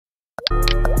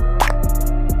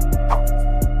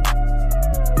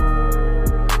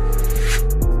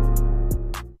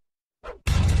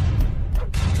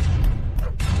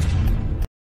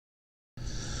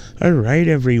Alright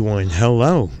everyone,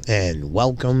 hello and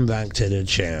welcome back to the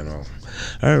channel.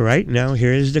 Alright, now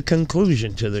here's the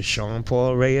conclusion to the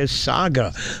Seanpaul Reyes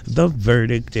saga. The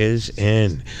verdict is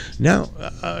in. Now,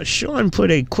 Sean put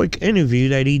a quick interview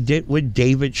that he did with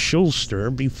David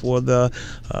Schuster before the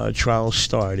trial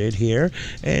started here.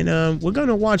 And we're going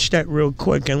to watch that real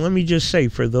quick. And let me just say,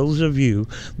 for those of you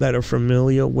that are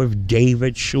familiar with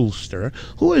David Schuster,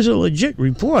 who is a legit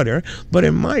reporter, but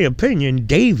in my opinion,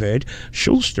 David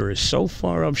Schuster is so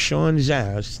far up Sean's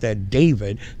ass that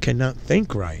David cannot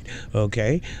think right.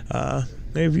 Okay,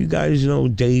 if you guys know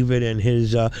David and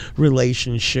his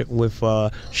relationship with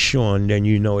Sean, then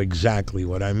you know exactly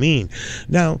what I mean.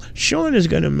 Now, Sean is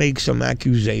going to make some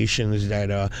accusations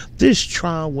that this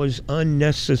trial was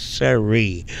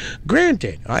unnecessary.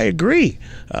 Granted, I agree.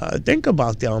 Think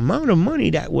about the amount of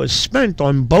money that was spent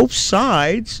on both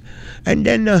sides, and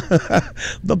then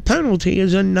the penalty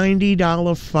is a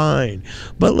 $90 fine.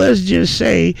 But let's just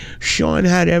say Sean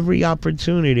had every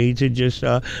opportunity to just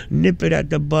nip it at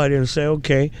the bud and say,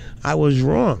 okay, I was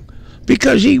wrong,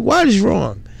 because he was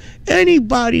wrong.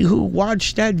 Anybody who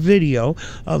watched that video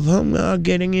of him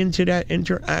getting into that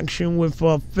interaction with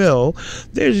Phil,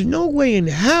 there's no way in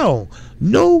hell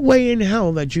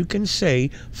that you can say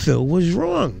Phil was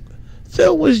wrong.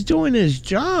 Phil was doing his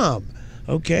job.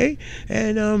 Okay,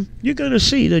 and you're going to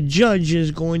see the judge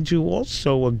is going to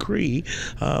also agree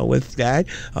with that.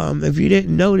 If you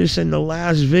didn't notice in the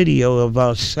last video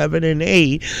of 7 and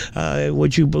 8,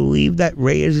 would you believe that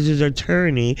Reyes'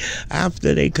 attorney,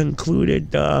 after they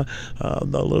concluded the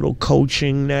little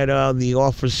coaching that the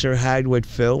officer had with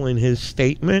Phil in his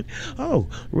statement,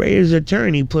 Reyes'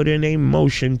 attorney put in a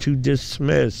motion to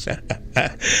dismiss.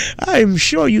 I'm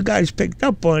sure you guys picked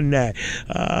up on that.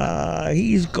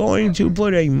 He's going to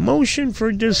put a motion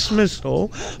for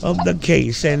dismissal of the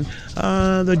case, and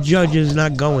the judge is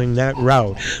not going that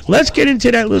route. Let's get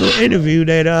into that little interview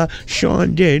that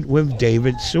Sean did with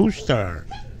David Schuster.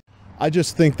 I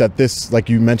just think that this, like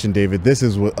you mentioned, David, this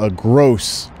is a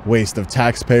gross waste of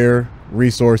taxpayer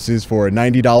resources for a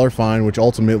 $90 fine, which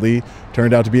ultimately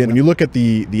turned out to be, when you look at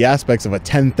the aspects of a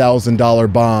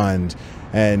 $10,000 bond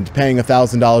and paying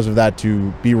 $1,000 of that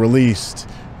to be released,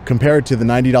 compared to the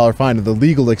 $90 fine of the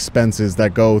legal expenses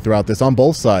that go throughout this on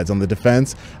both sides, on the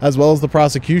defense as well as the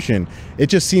prosecution, it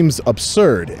just seems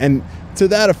absurd. And to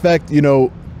that effect, you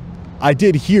know, I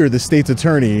did hear the state's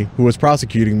attorney who was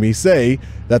prosecuting me say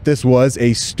that this was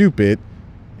a stupid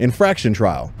infraction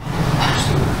trial.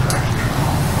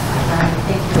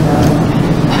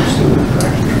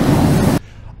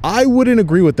 I wouldn't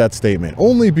agree with that statement,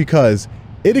 only because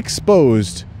it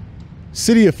exposed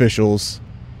city officials,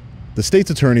 the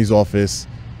state's attorney's office,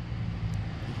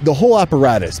 the whole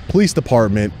apparatus, police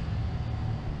department,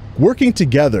 working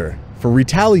together for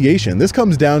retaliation. This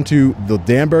comes down to the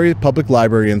Danbury Public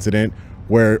Library incident,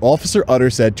 where Officer Utter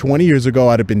said 20 years ago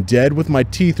I'd have been dead with my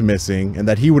teeth missing, and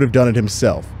that he would have done it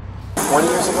himself. 20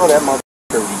 years ago, that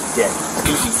motherfucker would be dead.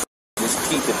 His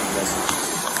teeth would be missing.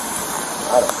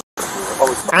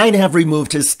 I'd have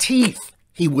removed his teeth.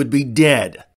 He would be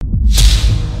dead.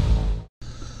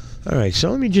 Alright, so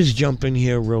let me just jump in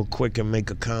here real quick and make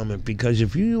a comment, because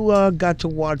if you got to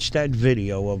watch that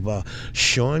video of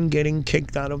Sean getting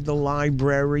kicked out of the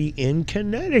library in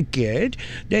Connecticut,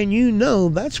 then you know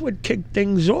that's what kicked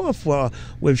things off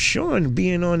with Sean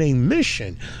being on a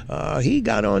mission. He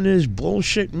got on this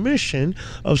bullshit mission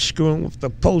of screwing with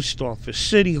the post office,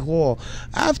 City Hall,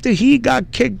 after he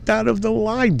got kicked out of the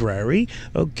library,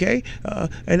 okay?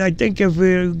 And I think if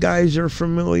you guys are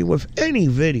familiar with any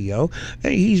video,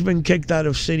 he's been kicked out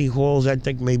of city halls, I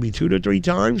think maybe 2 to 3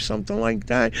 times, something like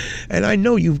that. And I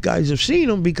know you guys have seen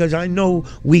them, because I know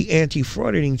we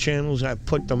anti-frauditing channels have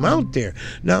put them out there.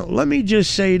 Now, let me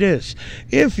just say this.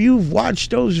 If you've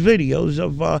watched those videos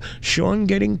of Sean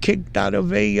getting kicked out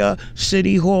of a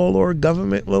city hall or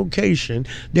government location,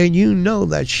 then you know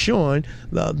that Sean,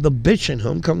 the bitch in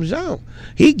him, comes out.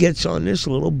 He gets on this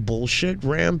little bullshit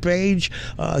rampage.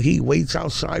 He waits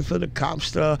outside for the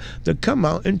cops to come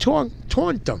out and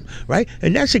taunt them. Right?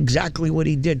 And that's exactly what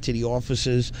he did to the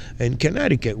officers in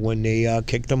Connecticut when they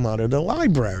kicked him out of the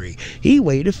library. He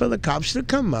waited for the cops to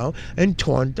come out and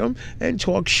taunt them and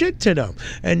talk shit to them.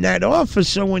 And that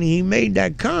officer, when he made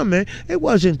that comment, it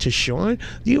wasn't to Sean.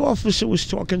 The officer was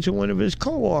talking to one of his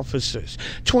co-officers.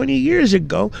 20 years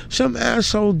ago, some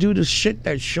asshole do the shit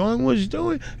that Sean was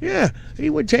doing, yeah,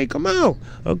 he would take him out.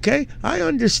 Okay? I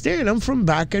understand. I'm from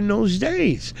back in those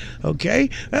days. Okay?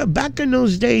 Back in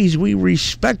those days, we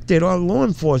respect respected our law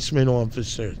enforcement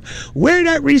officers. Where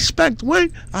that respect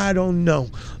went, I don't know.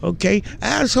 Okay,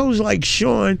 assholes like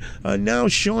Sean, now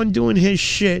Sean doing his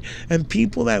shit, and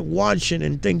people that watch it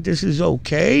and think this is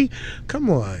okay. Come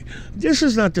on, this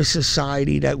is not the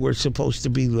society that we're supposed to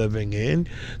be living in.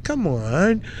 Come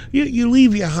on, you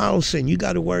leave your house and you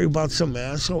got to worry about some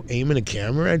asshole aiming a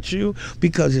camera at you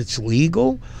because it's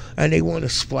legal, and they want to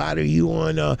splatter you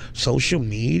on social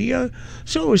media.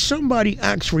 So if somebody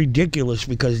acts ridiculous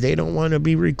because they don't want to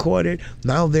be recorded,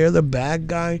 now they're the bad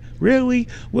guy? Really?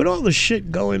 With all the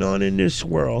shit going on in this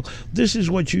world, this is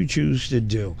what you choose to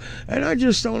do. And I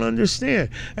just don't understand.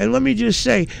 And let me just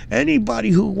say, anybody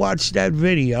who watched that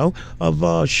video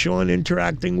of Sean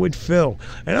interacting with Phil,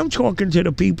 and I'm talking to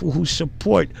the people who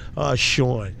support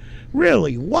Sean,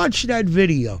 really, watch that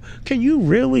video. Can you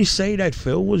really say that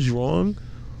Phil was wrong?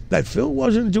 That Phil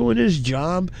wasn't doing his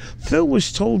job? Phil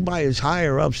was told by his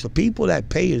higher-ups, the people that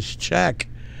pay his check,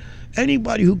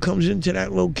 anybody who comes into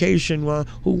that location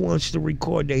who wants to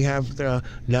record, they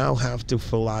now have to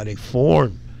fill out a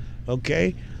form,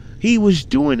 okay? He was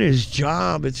doing his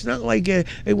job. It's not like it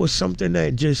was something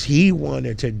that just he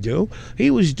wanted to do.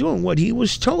 He was doing what he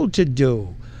was told to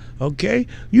do. Okay?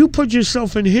 You put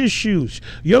yourself in his shoes.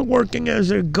 You're working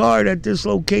as a guard at this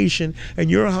location,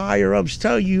 and your higher-ups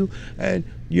tell you, and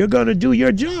you're going to do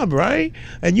your job, right?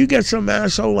 And you get some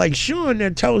asshole like Sean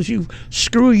that tells you,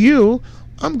 screw you,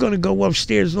 I'm going to go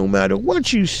upstairs no matter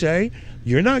what you say.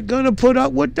 You're not going to put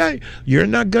up with that. You're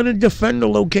not going to defend the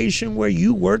location where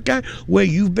you work at, where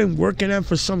you've been working at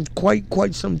for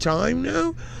quite some time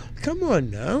now. Come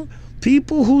on now.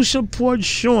 People who support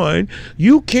Sean,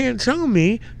 you can't tell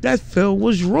me that Phil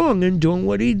was wrong in doing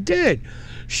what he did.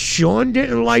 Sean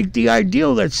didn't like the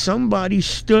idea that somebody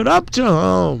stood up to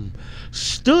him.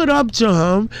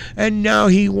 And now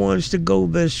he wants to go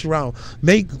this route.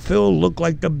 Make Phil look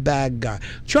like the bad guy.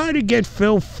 Try to get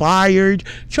Phil fired.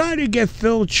 Try to get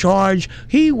Phil charged.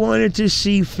 He wanted to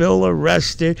see Phil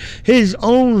arrested. His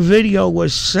own video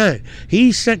was sent.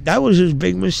 That was his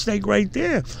big mistake right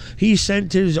there. He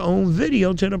sent his own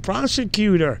video to the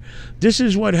prosecutor. This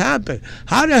is what happened.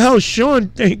 How the hell Sean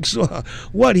thinks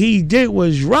what he did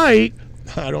was right?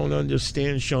 I don't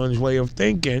understand Sean's way of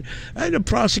thinking. And the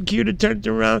prosecutor turned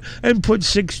around and put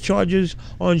 6 charges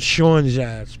on Sean's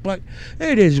ass. But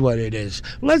it is what it is.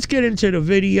 Let's get into the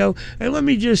video. And let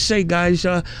me just say, guys,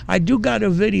 I do got a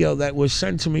video that was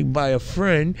sent to me by a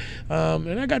friend.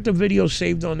 And I got the video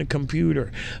saved on the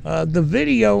computer. The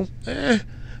video,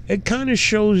 it kind of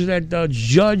shows that the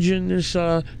judge in this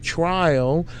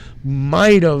trial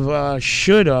might have,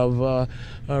 should have,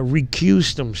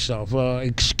 recused himself,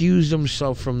 excused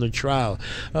himself from the trial.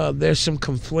 There's some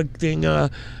conflicting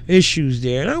issues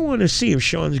there, and I want to see if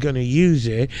Sean's going to use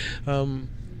it.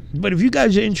 But if you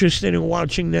guys are interested in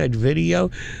watching that video,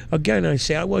 again, I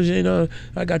say I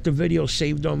got the video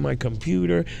saved on my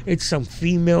computer. It's some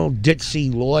female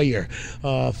ditzy lawyer,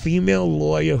 female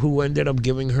lawyer who ended up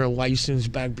giving her license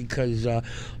back because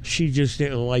she just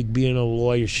didn't like being a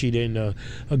lawyer. She didn't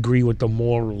agree with the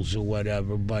morals or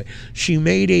whatever. But she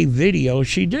made a video.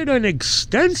 She did an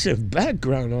extensive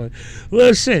background on.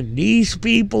 Listen, these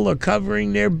people are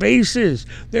covering their bases.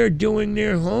 They're doing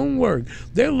their homework.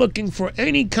 They're looking for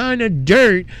any kind of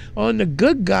dirt on the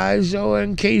good guys,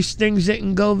 in case things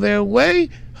didn't go their way.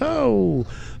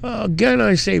 Again,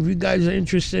 I say, if you guys are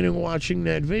interested in watching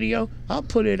that video, I'll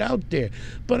put it out there.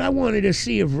 But I wanted to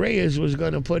see if Reyes was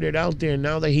going to put it out there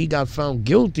now that he got found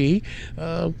guilty.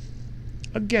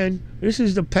 Again, this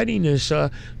is the pettiness,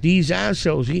 these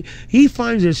assholes. He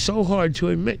finds it so hard to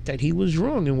admit that he was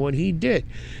wrong in what he did.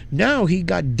 Now he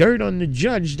got dirt on the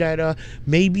judge that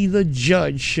maybe the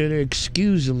judge should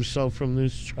excuse himself from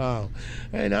this trial.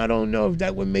 And I don't know if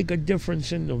that would make a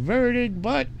difference in the verdict,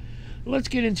 but let's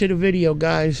get into the video,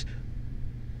 guys.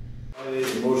 A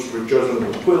motion for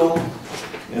judgment of acquittal,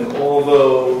 and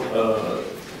although the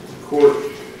court,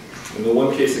 in the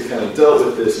one case that kind of dealt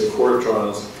with this in court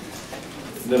trials,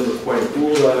 never quite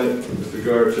ruled on it with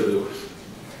regard to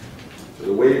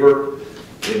the waiver.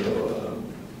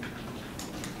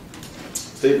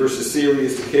 State versus Sealy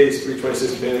is the case,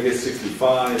 326 Connecticut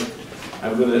 65.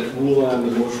 I'm going to rule on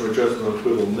the motion for judgment of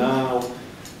acquittal now,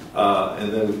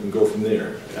 and then we can go from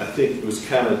there. I think it was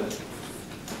kind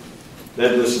of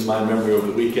nebulous in my memory over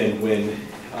the weekend when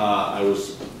I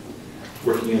was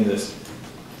working in this.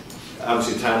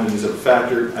 Obviously, timing is a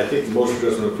factor. I think the motion for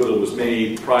judgment of acquittal was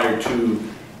made prior to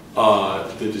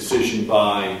the decision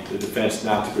by the defense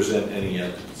not to present any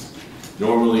evidence.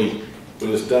 Normally,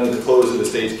 when it's done at the close of the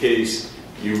state's case,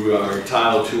 you are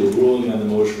entitled to a ruling on the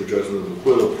motion for judgment of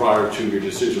acquittal prior to your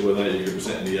decision whether or not you can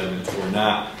present any evidence or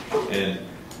not. And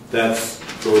that's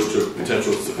goes to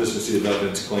potential sufficiency of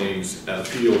evidence claims at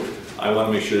appeal. I want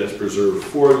to make sure that's preserved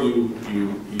for you.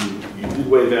 You did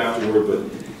waive afterward, but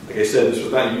like I said, this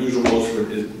was not usual motion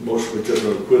for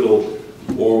judgment of acquittal,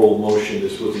 oral motion.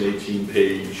 This was an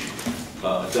 18-page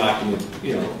document,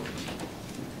 you know,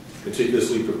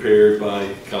 meticulously prepared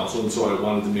by counsel, and so I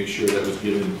wanted to make sure that was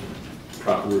given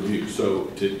proper review. So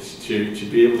to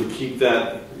be able to keep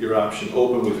that, your option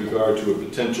open with regard to a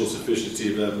potential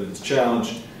sufficiency of evidence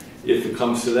challenge, if it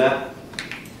comes to that,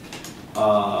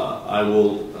 I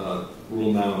will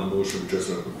rule now on the motion for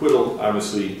judgment of acquittal.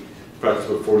 Obviously, practice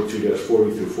book 42-40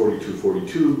 through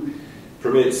 4242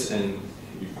 permits, and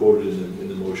you quoted in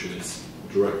the motion, it's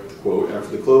direct quote,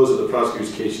 after the close of the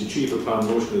prosecutor's case in chief upon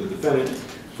motion of the defendant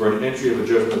for an entry of a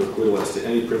judgment of acquittal as to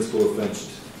any principal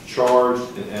offense charged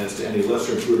and as to any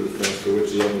lesser included offense for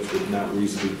which the evidence would not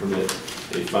reasonably permit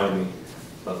a finding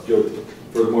of guilty.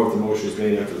 Furthermore, if the motion is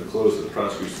made after the close of the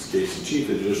prosecution's case in chief,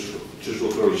 the judicial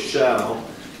authority shall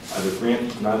either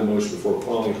grant or deny the motion before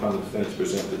calling upon the defendant to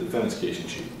present the defendant's case in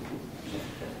chief.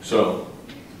 So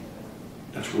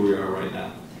that's where we are right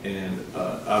now. And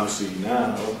obviously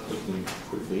now, looking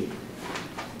quickly,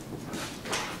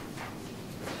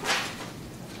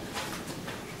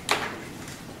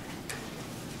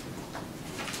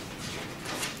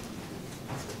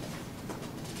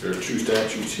 there are two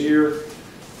statutes here.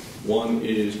 One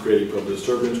is creating public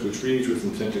disturbance, which reads with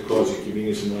intent to cause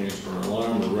inconvenience, annoyance, or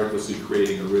alarm, or recklessly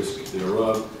creating a risk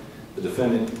thereof. The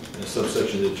defendant, in a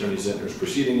subsection of the Attorney General's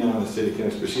proceeding on, the State of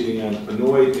Connecticut proceeding on,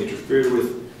 annoyed, interfered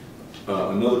with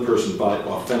another person by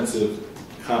offensive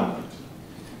conduct.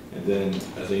 And then,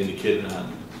 as I indicated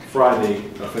on Friday,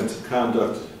 offensive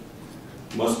conduct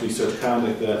must be such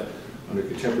conduct that, under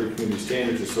contemporary community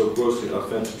standards, is so grossly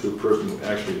offensive to a person who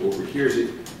actually overhears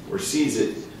it or sees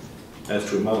it as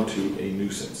to amount to a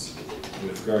nuisance. And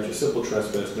with regard to simple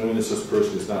trespass, knowing that such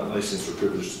person is not licensed or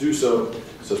privileged to do so,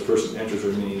 such person enters or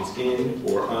remains in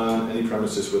or on any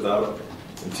premises without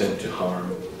intent to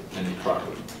harm any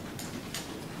property.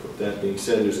 With that being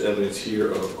said, there's evidence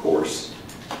here, of course,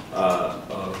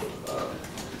 of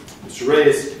Mr.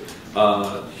 Reyes,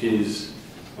 his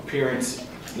appearance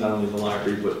not only in the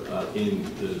library but in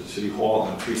the City Hall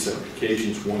on 3 separate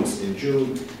occasions, once in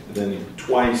June and then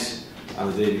twice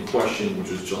on the date in question,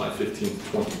 which was July 15th,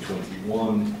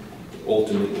 2021,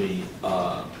 ultimately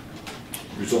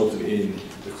resulted in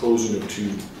the closing of 2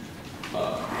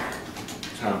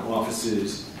 town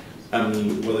offices. I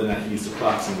mean, whether or not he's the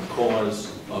proximate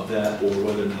cause of that, or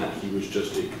whether or not he was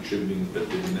just a contributing but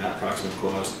did not proximate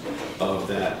cause of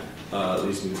that,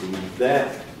 leads me to believe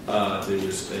that there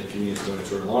was a inconvenience,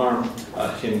 annoyance, or alarm.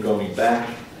 Him going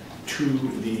back to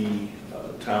the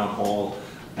town hall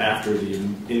after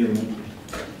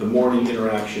the morning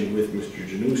interaction with Mr.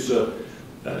 Janusa,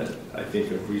 I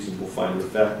think a reasonable finder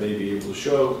of fact may be able to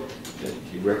show that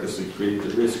he recklessly created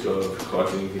the risk of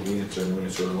causing inconvenience,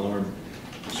 annoyance, or alarm,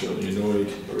 certainly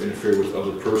annoyed or interfered with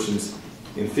other persons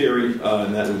in theory,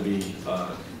 and that would be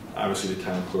obviously the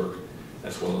town clerk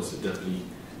as well as the deputy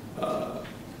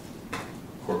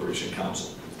corporation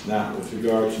counsel. Now, with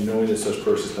regard to knowing that such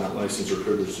person is not licensed or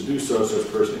privileged to do so,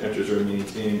 such person enters or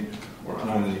remains in or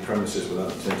on any premises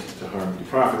without intent to harm any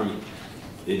property,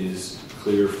 it is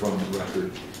clear from the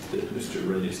record that Mr.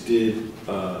 Reyes did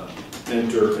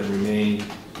enter and remain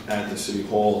at the City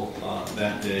Hall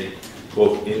that day,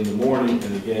 both in the morning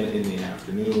and again in the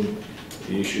afternoon.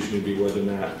 The issue is going to be whether or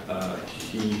not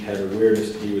he had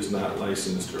awareness that he was not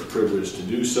licensed or privileged to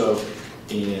do so,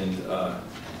 and a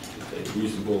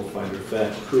reasonable finder of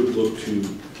fact could look to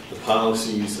the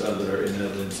policies that are in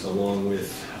evidence, along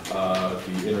with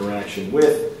the interaction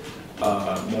with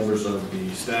members of the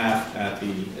staff at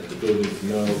the building, to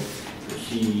know that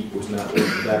he was not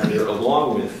back there,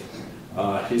 along with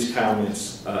his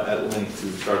comments at length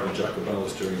to Sergeant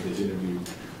Jacobellis during his interview.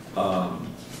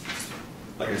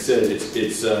 Like I said, it's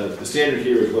the standard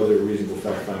here is whether a reasonable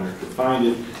fact finder could find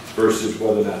it versus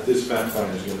whether or not this fact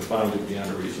finder is going to find it beyond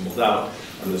a reasonable doubt.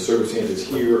 Under the circumstances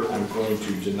here, I'm going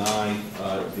to deny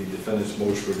the defendant's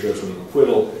motion for judgment of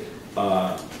acquittal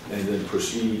and then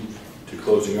proceed to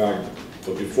closing argument.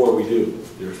 But before we do,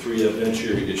 there are 3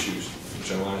 evidentiary issues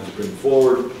which I wanted to bring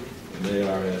forward, and they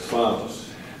are as follows.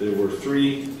 There were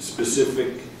 3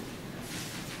 specific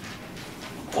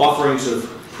offerings of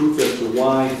proof as to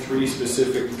why 3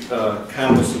 specific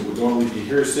comments that would normally be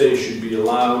hearsay should be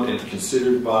allowed and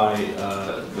considered by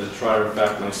the trier of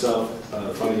fact, myself,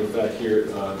 finding of fact here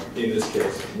in this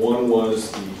case. One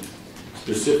was the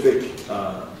specific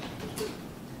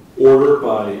order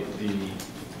by the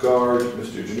guard,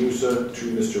 Mr. Janusa, to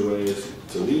Mr. Reyes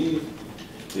to leave.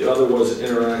 The other was an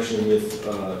interaction with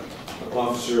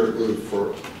Officer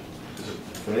for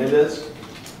Fernandez.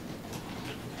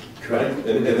 Right,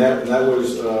 and that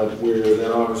was where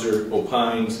that officer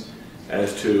opines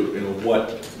as to what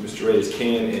Mr. Reyes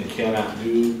can and cannot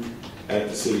do at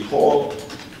the City Hall.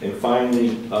 And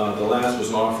finally, the last was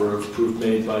an offer of proof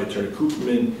made by Attorney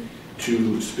Cooperman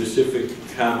to specific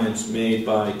comments made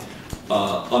by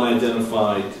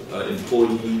unidentified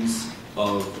employees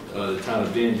of the town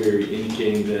of Danbury,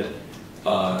 indicating that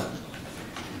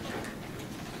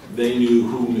they knew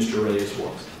who Mr. Reyes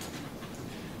was.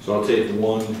 So I'll take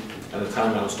one at a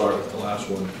time. I'll start with the last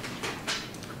one.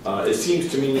 It seems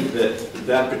to me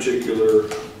that particular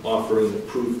offering of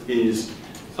proof is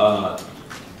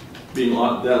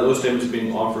those statements are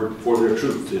being offered for their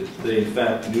truth. That they in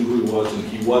fact knew who he was and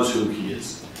he was who he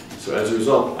is. So as a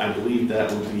result, I believe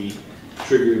that would be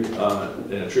triggered,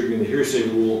 triggering the hearsay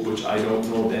rule, which I don't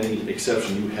know of any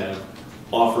exception you have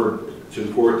offered to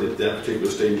the court that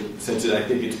particular statement, since I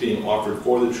think it's being offered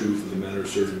for the truth of the matter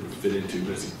asserted would fit into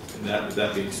this. And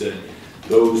that being said,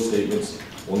 those statements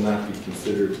will not be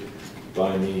considered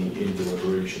by me in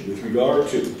deliberation. With regard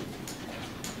to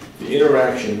the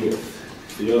interaction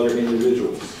with the other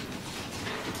individuals,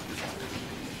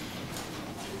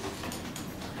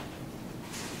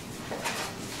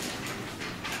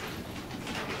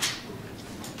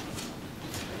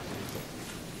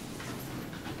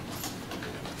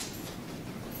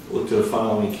 look to the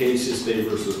following cases. Day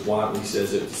versus Watley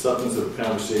says that the substance of a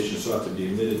conversation sought to be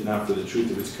admitted not for the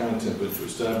truth of its content, but to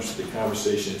establish that the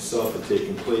conversation itself had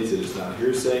taken place. It is not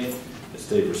hearsay. It's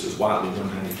Day versus Watley,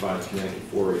 195, Connecticut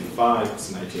 485.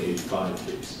 It's a 1985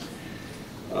 case.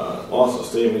 Also,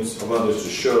 statements of others to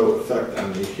show effect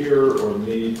on the hearer or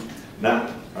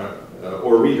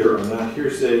reader are not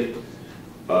hearsay.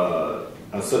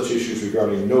 On such issues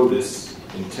regarding notice,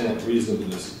 intent,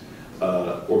 reasonableness,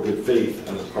 or good faith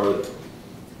on the part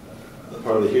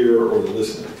of the hearer or the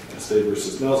listener. State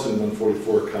versus Nelson,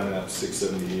 144, Conap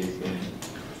 678, and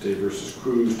State versus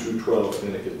Cruz, 212,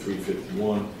 Connecticut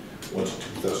 351. One's a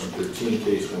 2013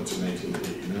 case, one's a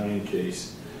 1989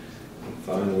 case. And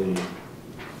finally,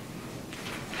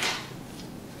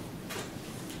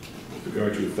 with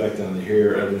regard to effect on the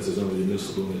hearer, evidence is only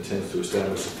admissible in attempts to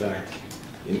establish a fact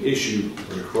in issue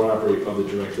or to corroborate other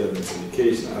direct evidence in the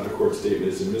case. An out-of-court statement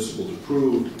is admissible to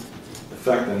prove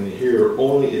effect on the hearer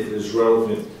only if it is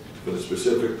relevant for the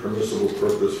specific permissible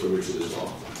purpose for which it is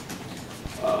offered.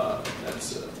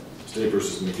 That's State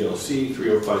versus Miguel C,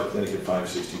 305, Connecticut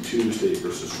 562, State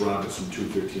versus Robinson,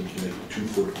 213, Connecticut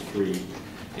 243,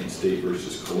 and State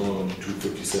versus Cologne,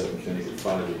 257, Connecticut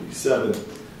 587,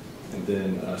 and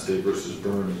then State versus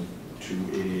Berman,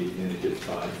 288, Connecticut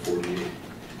 548.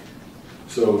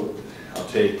 So I'll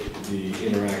take the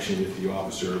interaction with the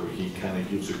officer where he kind of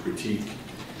gives a critique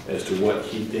as to what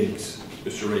he thinks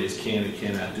Mr. Reyes can and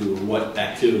cannot do, or what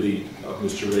activity of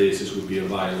Mr. Reyes would be a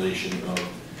violation of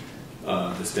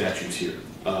the statutes here,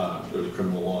 or the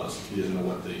criminal laws. He doesn't know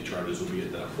what the charges will be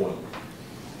at that point.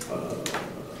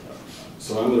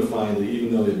 So I'm going to find that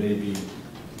even though it may be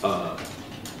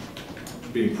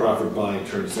being proffered by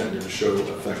Attorney Sentner to show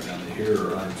effect on the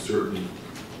hearer, I'm certainly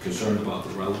concerned about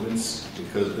the relevance,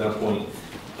 because at that point,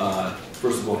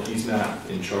 first of all, he's not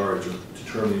in charge of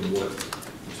determining what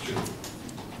Mr.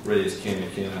 Reyes can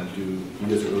and cannot do. He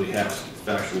doesn't really have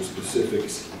factual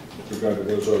specifics with regard to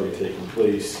what's already taken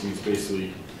place. He's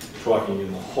basically talking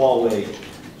in the hallway.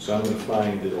 So I'm going to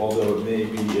find that although it may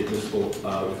be admissible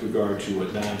with regard to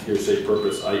a non-hearsay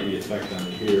purpose, i.e. effect on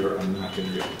the hearer, I'm not going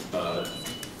to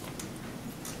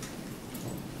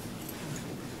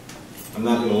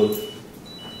look.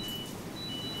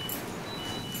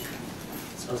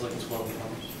 Sounds like it's one of the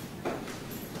cameras.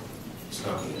 It's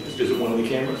not. Is it one of the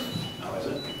cameras? How is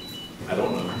it? I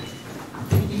don't know.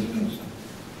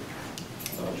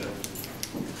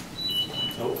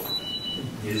 Nope.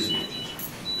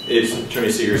 It's Attorney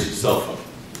Sears' cell phone.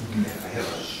 I have a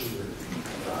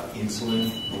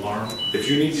insulin alarm. If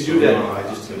you need to do that,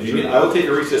 I will take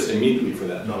a recess immediately for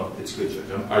that. No, it's good,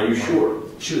 Judge. Are you sure?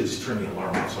 Should have just turned the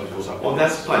alarm off so it goes off. Well,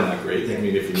 that's probably not great. I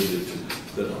mean, if you needed to.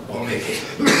 Okay.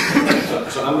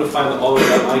 So I'm going to find that although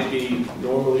that might be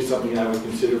normally something I would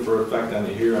consider for effect on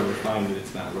the hearer, I'm going to find that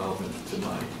it's not relevant to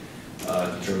my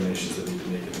determinations that need to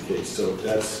make in the case. So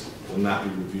that will not be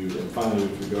reviewed. And finally,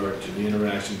 with regard to the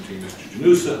interaction between Mr.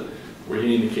 Janusa, where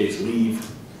he indicates leave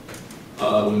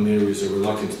when there is a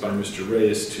reluctance by Mr.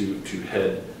 Reyes to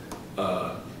head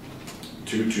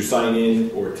to sign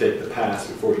in or take the pass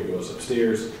before he goes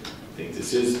upstairs. I think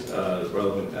this is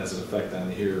relevant as an effect on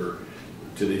the hearer,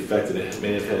 to the effect that it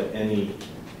may have had any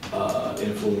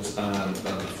influence on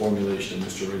the formulation of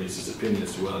Mr. Reyes' opinion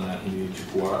as to whether or not he needed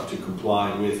to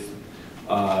comply with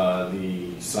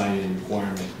the sign-in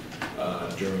requirement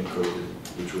during COVID,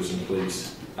 which was in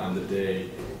place on the day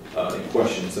in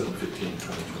question,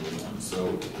 7/15/2021.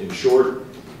 So, in short,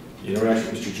 the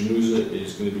interaction with Mr. Januza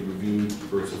is going to be reviewed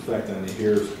for its effect on the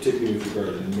hearers, particularly with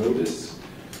regard to notice.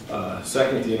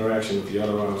 Second, the interaction with the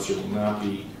other officer will not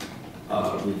be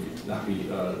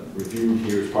reviewed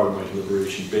here as part of my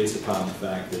deliberation, based upon the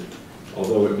fact that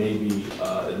although it may be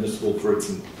admissible for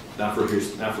its not for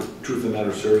truth in matter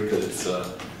asserted because its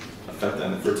effect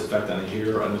on the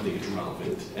hearer, I don't think it's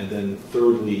relevant. And then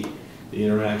thirdly, the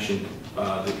interaction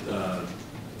that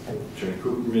Attorney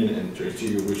Cooperman and Attorney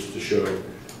Seager wishes to show,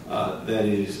 that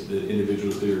is, the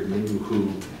individuals there knew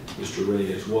who Mr.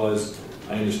 Reyes was.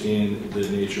 I understand the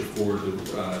nature for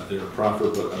their proffer,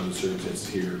 but under the circumstances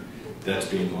here, that's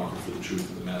being offered for the truth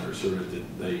of the matter asserted,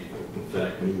 that they in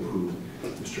fact knew who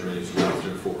Mr. Reyes was.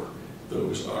 Therefore,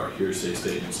 those are hearsay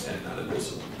statements and not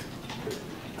admissible.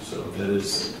 So that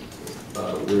is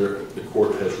where the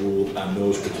court has ruled on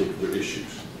those particular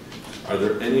issues. Are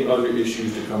there any other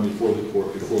issues to come before the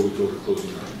court before we go to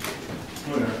closing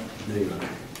argument?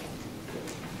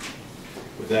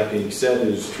 With that being said,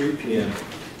 it is 3 p.m.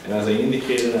 and as I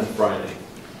indicated on Friday,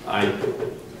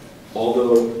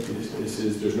 although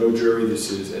there's no jury,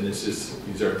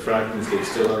 these are infractions, they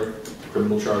still are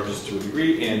criminal charges to a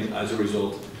degree, and as a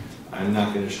result, I'm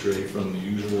not going to stray from the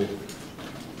usual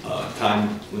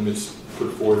time limits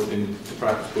put forth in the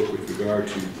practice book with regard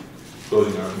to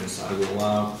closing arguments. I will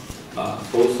allow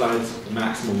both sides a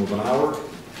maximum of an hour,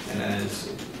 and as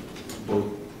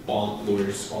all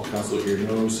lawyers, all counsel here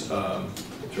knows,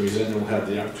 Attorney Zentner will have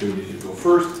the opportunity to go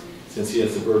first. Since he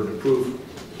has the burden of proof,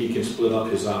 he can split up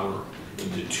his hour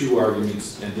into 2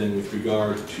 arguments, and then with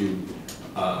regard to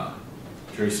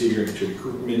Attorney Seager and Attorney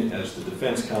Cooperman as the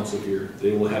defense counsel here,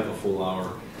 they will have a full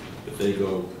hour if they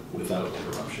go without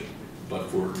interruption, but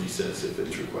for recess if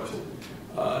it's requested.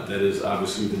 That is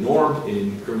obviously the norm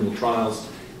in criminal trials,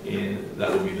 and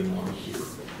that will be the norm here.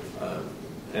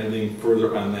 Anything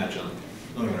further on that, John?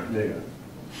 Okay.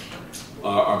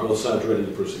 Are both sides ready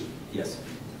to proceed? Yes.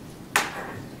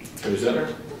 Attorney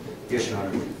Zentner? Yes, Your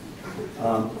Honor.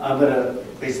 I'm going to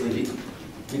basically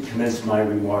commence my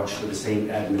remarks for the same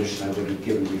admonition I would have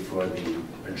given before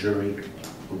a jury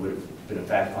who would have been a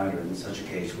fact finder in such a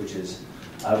case, which is,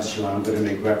 obviously, Your Honor, I'm going to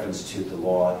make reference to the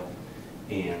law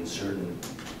and certain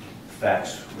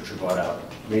facts which are brought out.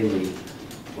 Mainly,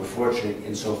 we're fortunate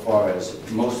insofar as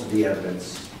most of the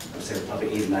evidence, I would say probably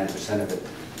 89% of it,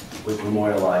 was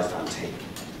memorialized on tape.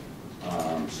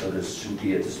 So there shouldn't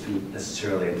be a dispute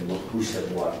necessarily on who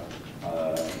said what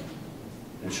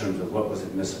in terms of what was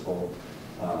admissible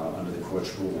under the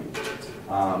court's ruling.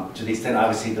 To the extent,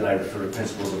 obviously, that I refer to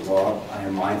principles of law, I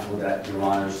am mindful that Your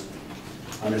Honor's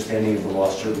understanding of the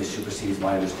law certainly supersedes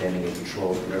my understanding and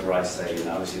controls whatever I say, and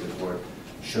obviously the court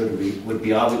would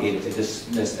be obligated to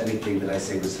dismiss anything that I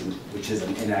say which is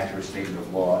an inaccurate statement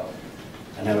of law.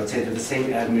 And I would say that the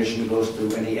same admonition goes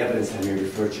through any evidence I may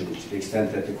refer to the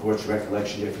extent that the court's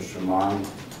recollection differs from mine.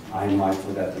 I am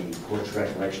mindful that the court's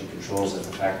recollection controls as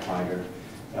a fact finder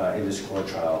in this court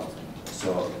trial.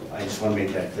 So I just want to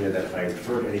make that clear that if I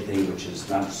refer to anything which is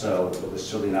not so, it was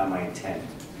certainly not my intent.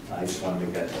 I just want to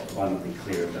make that abundantly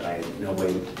clear that I in no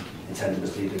way intend to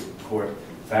mislead the court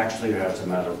factually or as a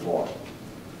matter of law.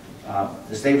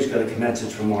 The state was going to commence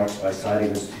its remarks by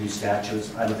citing the 2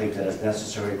 statutes. I don't think that is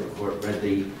necessary. The court read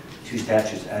the 2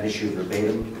 statutes at issue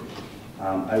verbatim.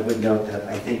 I would note that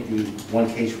I think the one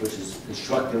case which is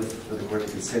instructive for the court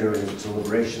to consider in its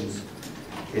deliberations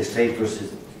is State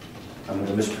versus, I'm going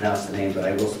to mispronounce the name, but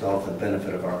I will spell it for the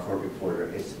benefit of our court reporter.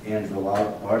 It's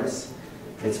Androuladis.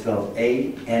 It's spelled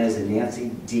A-N as in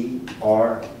Nancy,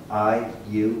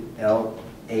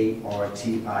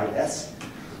 D-R-I-U-L-A-R-T-I-S.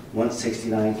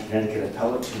 169 Connecticut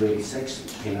Appellate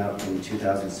 286, came out in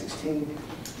 2016.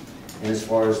 And as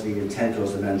far as the intent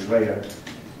goes, the mens rea,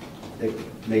 it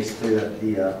makes clear that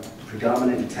the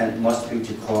predominant intent must be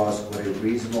to cause what a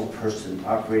reasonable person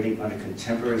operating under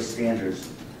contemporary standards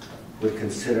would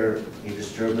consider a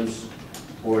disturbance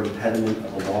or impediment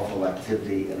of a lawful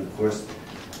activity. And of course,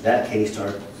 that case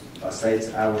cites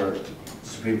our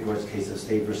Supreme Court's case of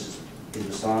State versus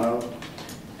Indosano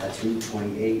at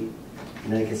 228.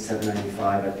 Connecticut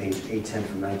 795 at page 810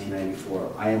 from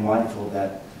 1994. I am mindful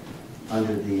that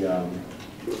under the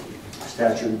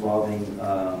statute involving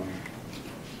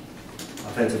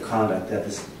offensive conduct, that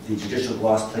the judicial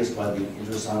gloss placed by the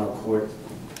Indosano court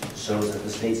shows that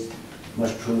the states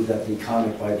must prove that the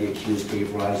conduct by the accused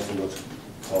gave rise to what's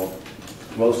called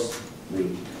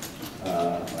grossly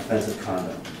offensive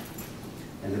conduct.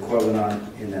 And the court went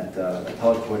on in that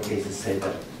appellate court case to say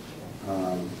that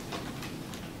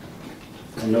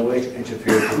In no way to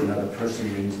interfere with another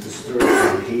person means disturb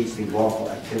or impede the lawful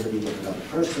activity with another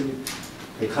person.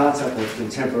 The concept of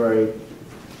contemporary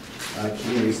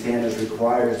community standards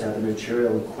requires that the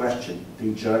material in question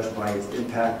be judged by its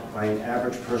impact by an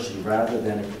average person rather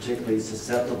than a particularly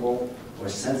susceptible or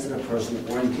sensitive person,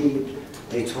 or indeed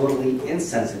a totally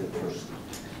insensitive person.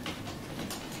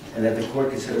 And that the court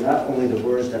consider not only the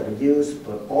words that were used,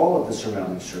 but all of the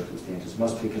surrounding circumstances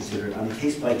must be considered on a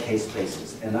case-by-case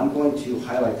basis. And I'm going to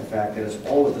highlight the fact that it's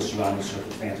all of the surrounding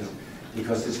circumstances,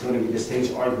 because it's going to be the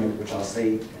state's argument, which I'll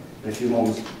say in a few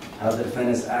moments, how the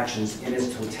defendant's actions in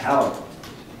its totality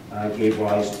gave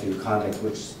rise to conduct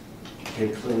which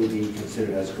can clearly be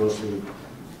considered as grossly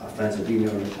offensive, even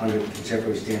under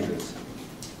contemporary standards.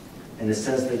 And it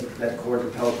says that the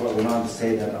appellate court went on to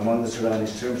say that among the surrounding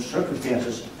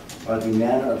circumstances are the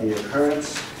manner of the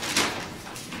occurrence,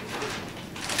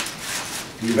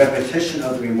 the repetition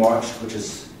of the remarks, which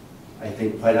is, I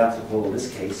think, quite applicable in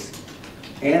this case,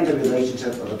 and the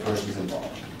relationship of the persons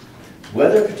involved.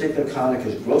 Whether a particular conduct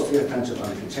is grossly offensive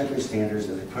under contemporary standards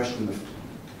is a question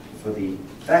for the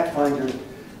fact finder.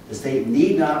 The state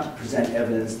need not present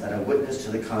evidence that a witness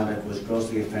to the conduct was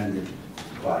grossly offended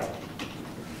by it.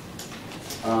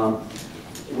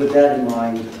 With that in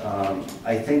mind,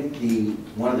 I think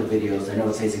one of the videos, I know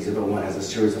it says Exhibit 1 has a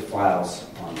series of files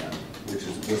on them, which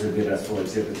was a bit as full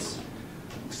exhibits,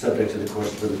 subject to the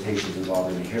court's limitations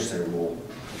involved in the hearsay rule.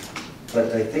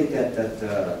 But I think that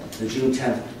the June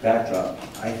 10th backdrop,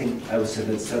 I think I would say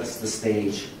that sets the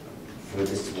stage for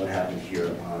this, what happened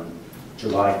here on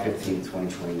July 15th,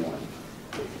 2021.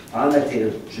 On that date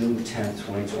of June 10th,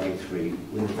 2023,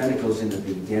 when the defendant goes into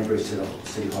the Danbury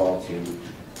City Hall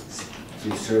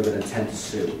to serve an intent to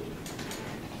sue,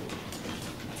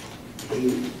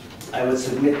 I would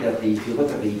submit that if you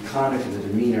look at the conduct and the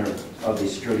demeanor of the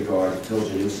security guard, Phil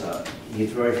Janusa,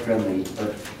 he's very friendly, but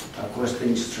of course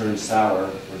things turn sour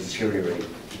or deteriorate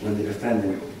when the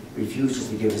defendant refuses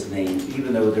to give his name,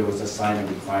 even though there was a signing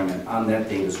requirement on that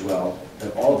date as well,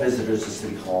 that all visitors to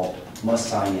City Hall must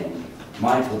sign in.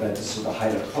 Mindful that this is the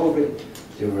height of COVID,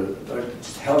 there were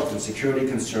health and security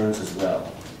concerns as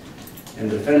well. And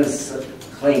the defendant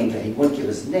claimed that he wouldn't give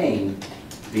his name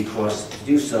because to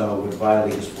do so would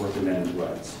violate his Fourth Amendment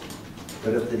rights.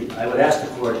 But I would ask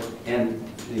the court, and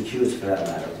the accused for that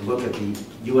matter, to look at the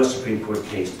U.S. Supreme Court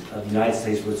case of the United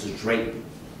States versus Drayton,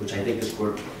 which I think this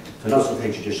court can also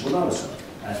take judicial notice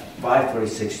of, at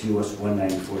 546 U.S.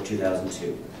 194,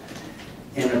 2002.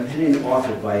 In an opinion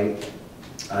authored by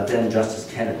then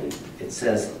Justice Kennedy, it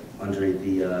says under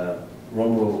the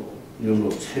Roman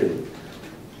numeral 2,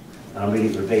 I'm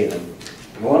reading verbatim,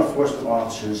 law enforcement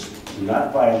officers do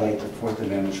not violate the Fourth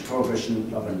Amendment's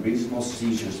prohibition of unreasonable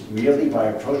seizures merely by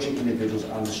approaching individuals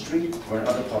on the street or in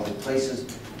other public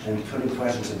places and putting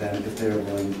questions to them if they are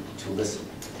willing to listen.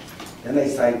 Then they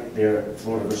cite their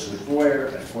Florida versus Royer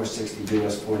at 460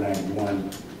 U.S.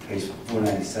 491, page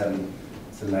 497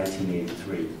 to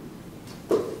 1983.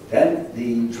 Then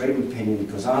the Drayton opinion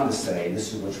goes on to say,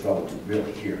 this is what's relevant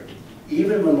really here,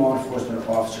 even when law enforcement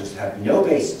officers have no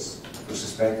basis for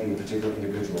suspecting a particular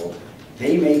individual,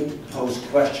 they may pose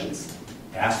questions,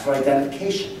 ask for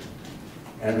identification,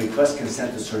 and request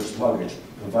consent to search luggage,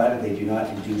 provided they do not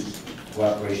induce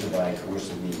cooperation by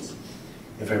coercive means.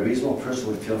 If a reasonable person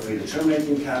would feel free to terminate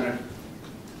the encounter,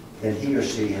 then he or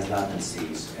she has not been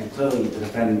seized. And clearly the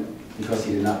defendant, because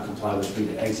he did not comply, was free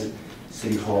to exit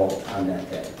City Hall on that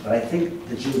day. But I think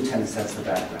the June 10th sets the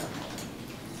background.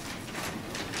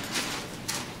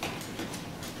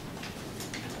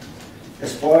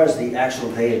 As far as the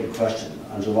actual day of the question,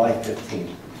 on July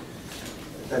 15th,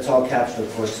 that's all captured,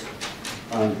 of course,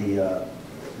 on the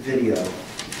video.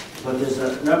 But there's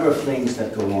a number of things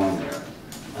that go on there.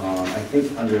 I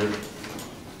think under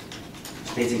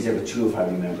State's Exhibit 2, if I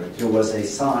remember, there was a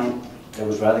sign that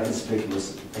was rather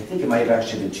conspicuous. I think it might have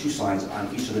actually been two signs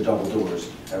on each of the double doors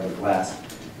that were glass,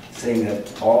 saying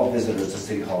that all visitors to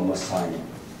City Hall must sign in.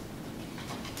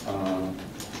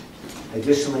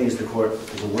 Additionally, as the court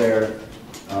is aware,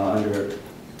 under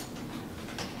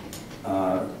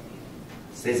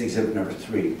State's Exhibit number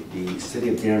 3, the City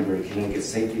of Danbury, Connecticut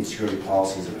safety and security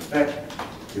policies in effect.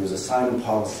 There was a sign in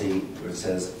policy where it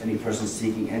says any person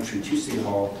seeking entry to City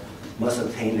Hall must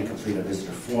obtain and complete a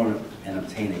visitor form and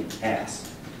obtain a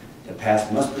pass. The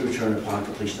pass must be returned upon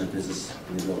completion of business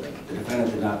in the building. The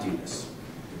defendant did not do this.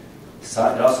 It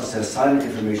also says sign-in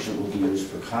information will be used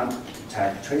for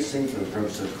contact tracing for the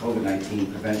purpose of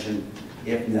COVID-19 prevention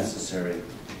if necessary.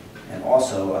 And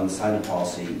also on the sign-in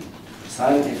policy,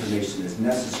 sign-in information is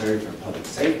necessary for public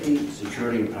safety,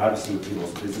 security, and privacy of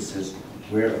people's businesses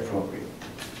where appropriate.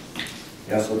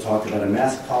 He also talked about a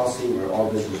mask policy where all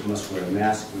visitors must wear a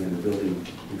mask when in the building,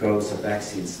 regardless of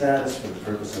vaccine status, for the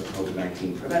purpose of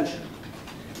COVID-19 prevention.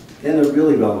 Then the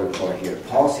really relevant part here,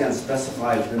 policy on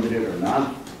specified, limited, or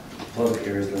non-public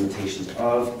areas, limitations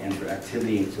of, and for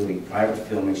activity including private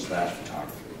filming /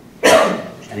 photography.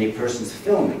 Any persons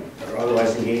filming or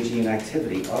otherwise engaging in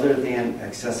activity other than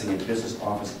accessing a business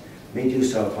office may do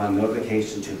so upon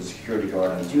notification to the security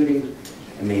guard on duty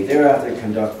and may thereafter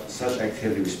conduct such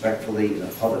activity respectfully in the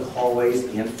public hallways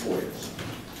and foyers.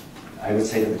 I would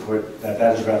say to the court that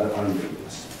that is rather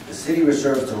unambiguous. The city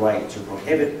reserves the right to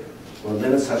prohibit or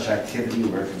limit such activity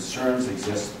where concerns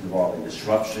exist involving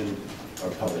disruption or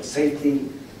public safety,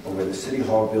 or where the city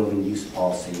hall building use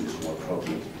policy is more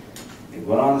appropriate. It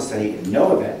went on to say, in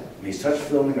no event may such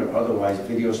filming or otherwise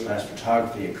video /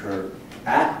 photography occur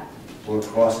at or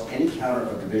across any counter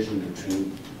or division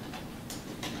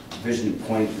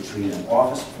point between an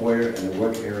office, foyer, and the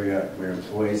work area where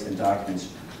employees and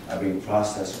documents are being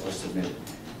processed or submitted.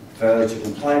 Failure to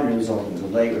comply may result in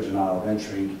delay or denial of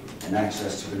entry and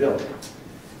access to the building.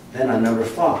 Then on number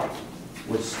 5,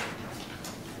 which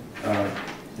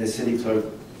the city clerk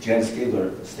Jen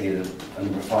Skigler stated on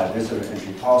number 5, visitor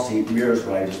entry policy mirrors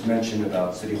what I just mentioned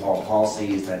about City Hall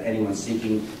policies, that anyone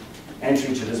seeking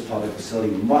entry to this public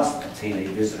facility must obtain a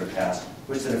visitor pass,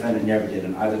 which the defendant never did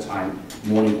in either time,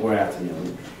 morning or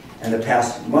afternoon, and the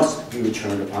pass must be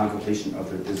returned upon completion of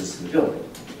their business in the building.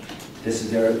 This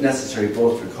is necessary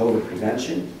both for COVID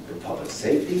prevention, for public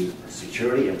safety,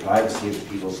 security, and privacy of the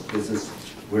people's business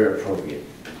where appropriate.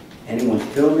 Anyone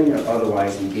filming or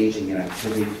otherwise engaging in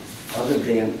activity other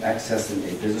than accessing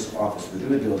a business office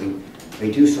within the building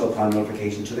may do so upon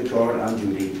notification to the guard on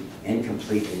duty and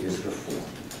complete a visitor form.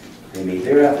 They may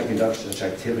thereafter conduct such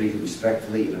activity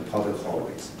respectfully in the public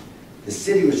hallways. The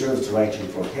city reserves the right to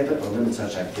prohibit or limit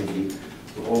such activity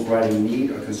where overriding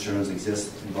need or concerns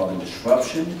exist involving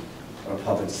disruption or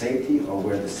public safety, or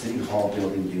where the city hall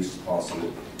building use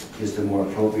policy is the more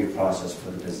appropriate process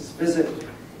for the business visit.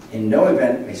 In no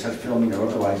event may such filming or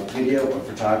otherwise video or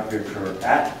photography occur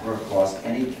at or across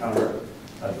any counter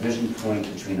or division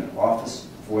point between an office,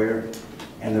 foyer,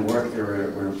 and the work area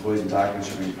where employees and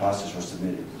documents are being processed or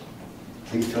submitted.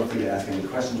 Please feel free to ask any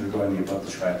questions regarding the above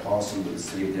described policy with the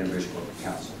City of Danbury's Corporate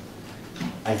Counsel.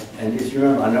 And if you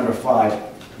remember, on number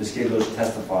 5, Ms. Giggles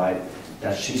testified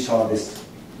that she saw this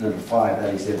number 5,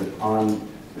 that exhibit, on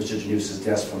Mr. Janusa's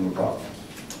desk from above.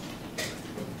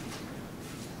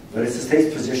 But it's the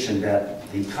state's position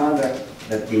that the conduct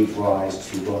that gave rise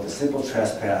to both the simple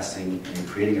trespassing and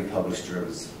creating a public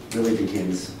disturbance really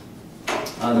begins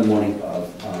on the morning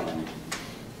of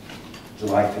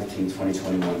July 15,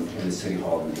 2021 in the City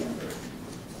Hall in Danbury.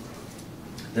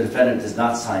 The defendant does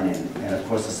not sign in, and of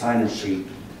course the sign-in sheet,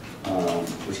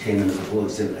 which came in as a full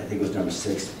exhibit, I think it was number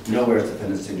 6, nowhere is the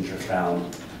defendant's signature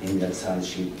found in that sign-in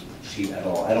sheet at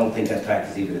all. I don't think that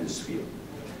fact is even in dispute.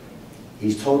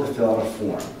 He's told to fill out a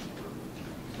form.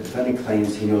 The defendant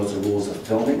claims he knows the rules of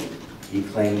filming. He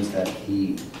claims that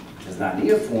he does not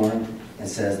need a form and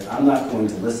says, I'm not going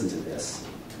to listen to this,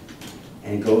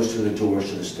 and goes through the doors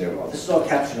to the stairwell. This is all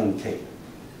captured on tape.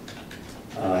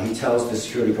 He tells the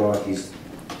security guard he's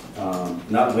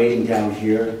not waiting down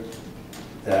here,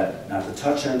 that not to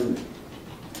touch him.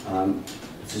 The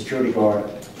security guard,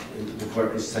 the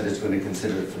court said it's going to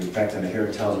consider it for effect, and here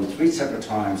it tells him 3 separate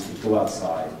times to go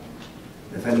outside.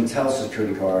 The defendant tells the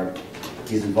security guard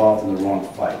he's involved in the wrong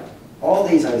fight. All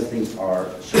these, I think, are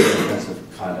showing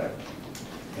offensive conduct.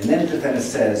 And then the defendant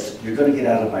says, you're going to get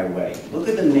out of my way. Look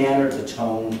at the manner, the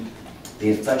tone, the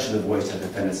inflection of the voice that the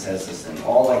defendant says this in.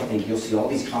 All I think, you'll see all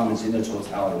these comments in their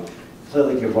totality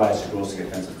clearly give rise to grossly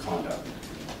offensive conduct.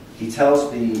 He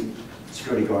tells the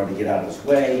security guard to get out of his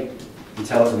way. He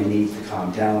tells him he needs to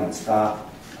calm down and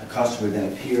stop. A customer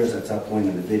then appears at that point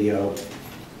in the video.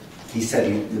 He said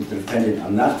to the defendant,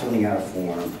 I'm not filling out a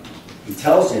form. He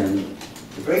tells him,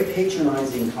 a very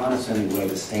patronizing, condescending way,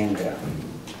 to stand down.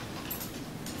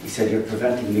 He said, you're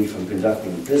preventing me from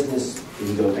conducting business. He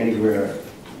can go anywhere,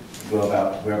 go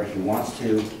about wherever he wants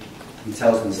to. He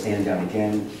tells him to stand down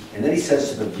again. And then he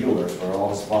says to the viewer, for all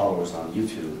his followers on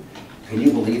YouTube, can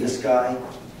you believe this guy?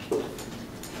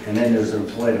 And then there's an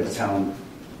employee of the town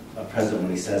president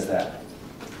when he says that.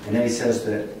 And then he says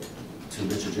that to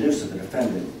Mr. Janusa, the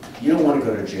defendant, you don't want to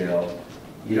go to jail.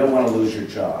 You don't want to lose your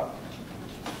job.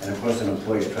 And of course, an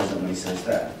employee is present when he says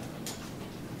that.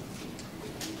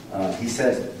 He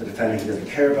says to the defendant he doesn't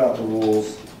care about the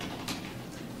rules.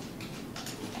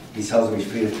 He tells him he's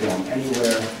free to film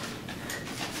anywhere.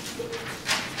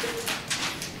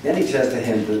 Then he says to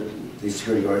him, the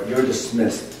security guard, you're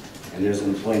dismissed. And there's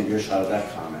an employee in earshot of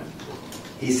that comment.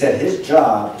 He said his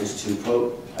job is to,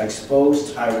 quote,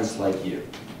 expose tyrants like you.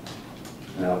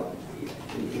 Now,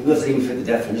 he doesn't even fit the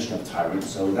definition of tyrant,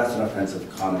 so that's an offensive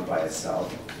comment by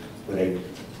itself, with a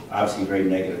obviously very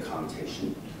negative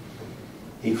connotation.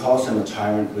 He calls him a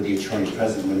tyrant with the attorney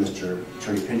present when Mr.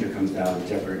 Attorney Pinter comes down,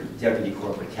 the deputy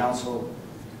corporate counsel,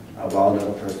 while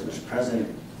another person is present.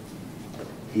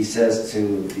 He says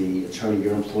to the attorney,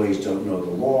 your employees don't know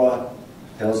the law,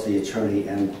 tells the attorney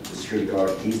and the security guard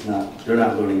they're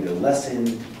not learning their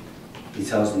lesson. He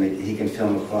tells them that he can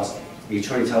film across, the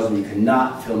attorney tells him you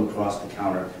cannot film across the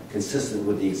counter, consistent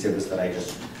with the exhibits that I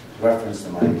just referenced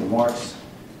in my remarks.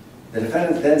 The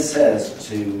defendant then says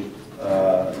to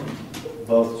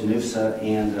both Janusa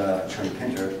and Attorney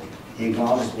Pinter, he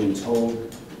acknowledges being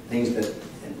told things that,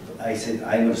 I'm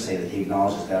going to say that he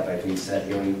acknowledges that by being said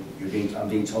here, I'm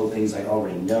being told things I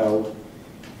already know.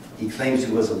 He claims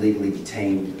he was illegally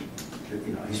detained.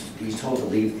 You know, he's told to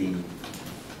leave the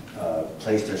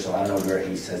place there, so I don't know where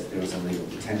he says there was illegal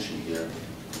detention here.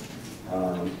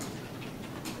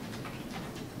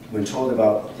 When told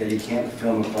about that he can't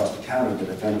film across the counter, the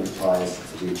defendant replies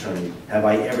to the attorney, have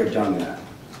I ever done that?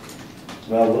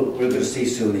 Well, we're going to see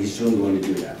soon, he's soon going to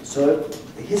do that. So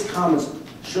his comments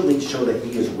surely show that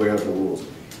he is aware of the rules.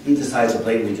 He decides to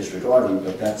blatantly disregard them,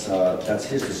 but that's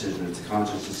his decision. It's a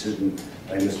conscious decision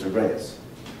by Mr. Reyes.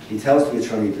 He tells the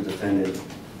attorney, the defendant,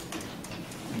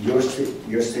 your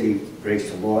city breaks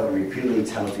the law, and repeatedly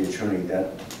tells the attorney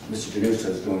that Mr. Janusa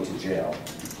is going to jail.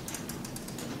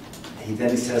 He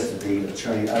then says to the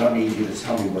attorney, I don't need you to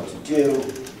tell me what to do.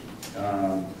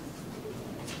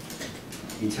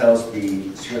 He tells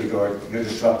the security guard, you're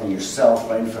disrupting yourself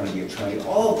right in front of the attorney.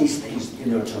 All of these things in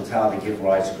their totality give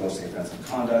rise to grossly offensive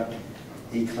conduct.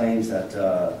 He claims that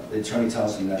the attorney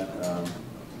tells him that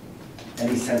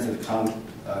any sensitive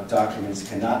documents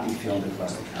cannot be filmed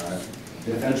across the counter.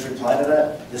 The defendant's reply to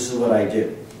that, this is what I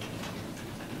do.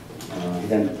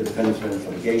 Then the defendant's threatens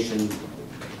litigation,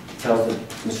 tells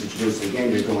Mr. Janusa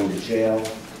again, you're going to jail.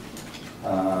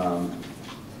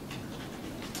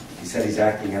 He said he's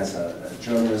acting as a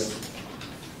journalist.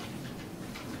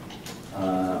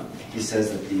 He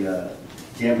says that the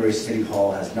Danbury City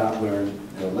Hall has not learned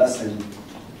their lesson.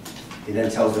 He then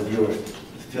tells the viewer,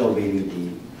 Phil,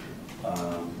 meaning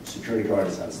the security guard,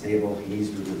 is unstable. He needs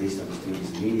to be released of his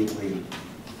duties immediately.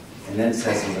 And then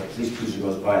says as a police cruiser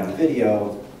goes by in the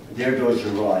video, there goes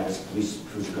your ride as a police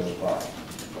cruiser goes by.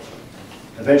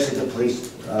 Eventually the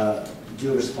police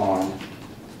do respond,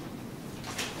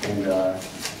 and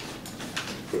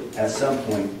at some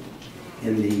point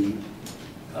in the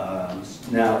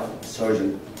now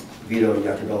Sergeant Vito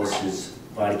Yacobelis'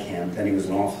 body cam, then he was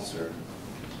an officer,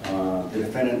 the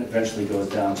defendant eventually goes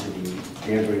down to the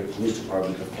Danbury Police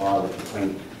Department to file a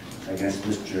complaint against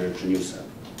Mr. Janusa.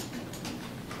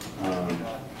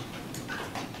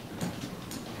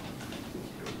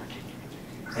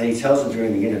 And he tells him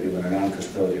during the interview, in a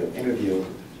non-custodial interview,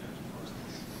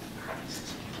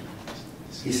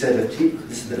 he said, if people,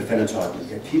 this is the defendant talking,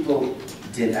 if people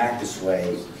didn't act this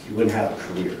way, he wouldn't have a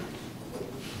career.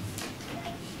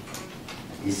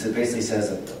 He said, basically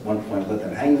says at one point, let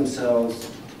them hang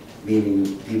themselves,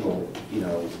 meaning people, you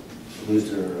know, lose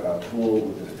their cool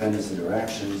with the defendant's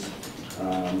interactions.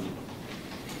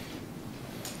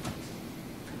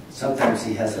 Sometimes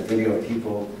he has a video of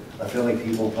people, filming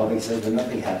people in public, says, but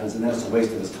nothing happens, and then it's a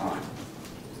waste of his time.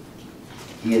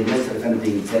 He admits the defendant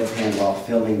being deadpan while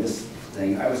filming this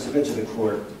thing. I would submit to the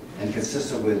court, and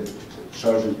consistent with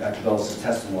Sergeant Yacobelis'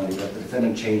 testimony, that the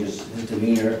defendant changes his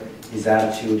demeanor, his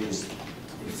attitude, his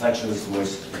inflection of his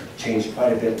voice changed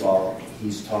quite a bit while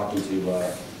he's talking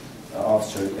to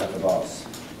Officer Yacobelis.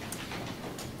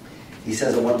 He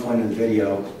says at one point in the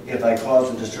video, if I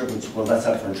cause a disturbance, well, that's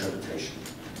up for interpretation.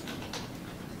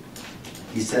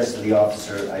 He says to the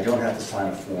officer, I don't have to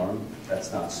sign a form.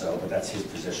 That's not so, but that's his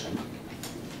position.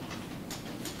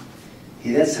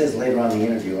 He then says later on in the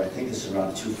interview, I think this is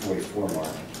around the 244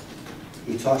 mark,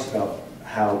 he talks about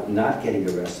how not getting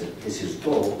arrested is his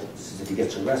goal. He says if he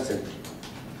gets arrested,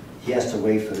 he has to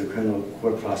wait for the criminal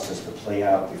court process to play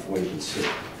out before he can sue.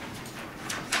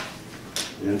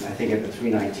 And then I think at the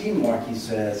 319 mark, he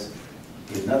says,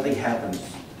 if nothing happens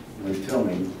when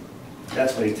filming,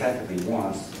 that's what he technically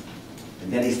wants.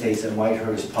 And then he states it might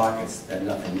hurt his pockets that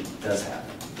nothing does happen.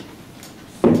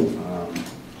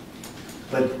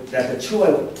 But at the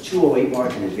 208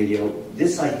 mark in the video,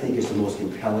 this I think is the most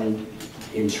compelling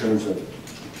in terms of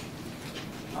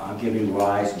giving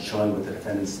rise and showing what the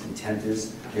defendant's intent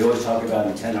is. They always talk about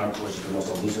intent, of course, is the most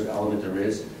elusive element there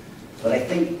is. But I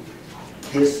think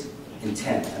his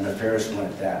intent, and the fairest one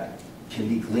at that, can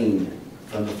be gleaned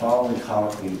from the following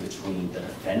colloquy between the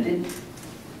defendant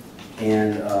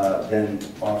and then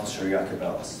Officer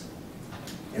Yacobelis.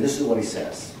 And this is what he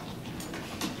says.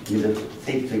 You need to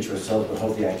take the picture yourself, but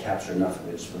hopefully I capture enough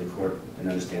of it so the court can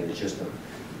understand the gist of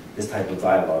this type of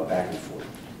dialogue back and forth.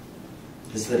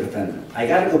 This is the defendant. I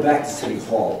got to go back to City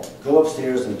Hall. Go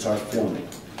upstairs and start filming.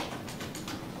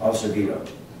 Officer Vito,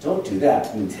 don't do that.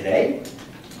 I mean, today?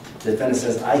 The defendant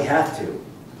says, I have to.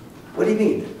 What do you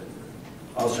mean?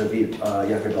 Officer Vito,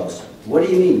 Yacobelis, what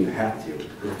do you mean you have to?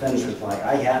 The defendant's reply,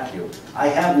 I have to. I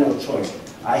have no choice.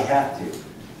 I have to.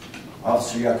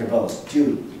 Officer Yacobelis,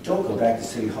 dude, don't go back to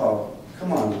City Hall.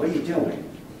 Come on, what are you doing?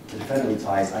 The defendant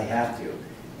replies, I have to.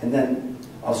 And then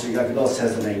Officer Yacobelis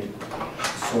says in a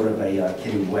sort of a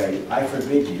kidding way, I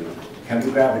forbid you. Can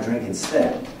we grab a drink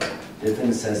instead? The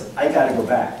defendant says, I got to go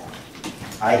back.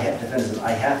 The defendant says,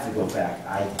 I have to go back.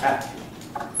 I have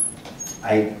to.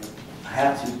 I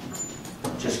have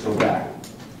to just go back.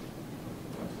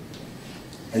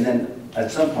 And then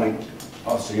at some point,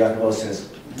 Officer Yacobelis says,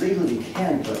 legally you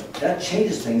can, but that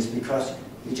changes things because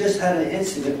you just had an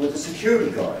incident with a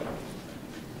security guard.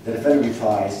 The defendant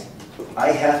replies,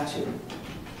 I have to.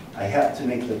 I have to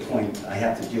make the point. I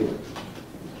have to do it.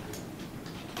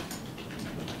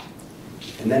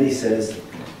 And then he says,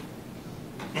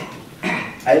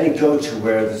 I didn't go to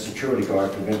where the security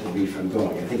guard prevented me from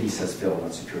going. I think he says Phil,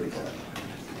 not security guard.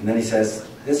 And then he says,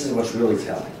 this is what's really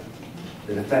telling.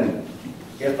 The defendant,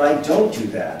 if I don't do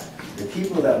that, the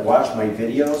people that watch my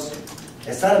videos,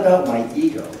 it's not about my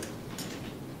ego.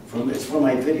 It's for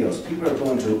my videos. People are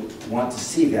going to want to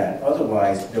see that.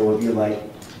 Otherwise, there will be like,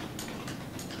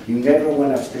 you never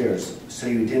went upstairs, so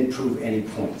you didn't prove any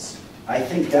points. I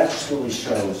think that really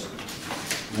shows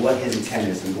what his intent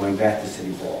is in going back to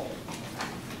City Hall.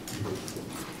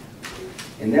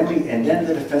 And then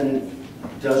the defendant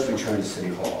does return to City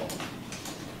Hall.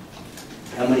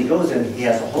 And when he goes in, he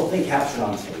has the whole thing captured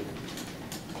on tape.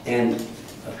 And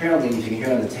apparently, if you can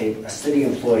hear on the tape, a city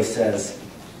employee says,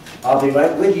 I'll be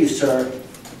right with you, sir.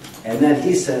 And then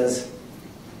he says,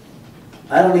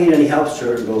 I don't need any help,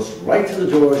 sir. It goes right to the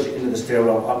doors, into the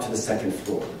stairwell, up to the second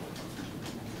floor.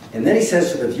 And then he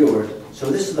says to the viewer, so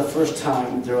this is the first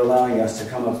time they're allowing us to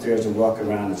come upstairs and walk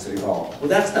around in City Hall. Well,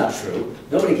 that's not true.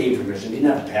 Nobody gave permission. He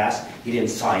didn't have a pass. He didn't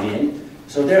sign in.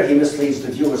 So there he misleads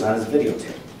the viewers on his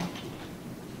videotape.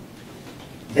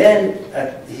 Then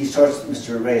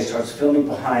Mr. Reyes starts filming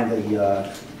behind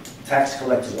the tax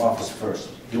collector's office first.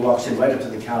 He walks in right up to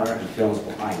the counter and films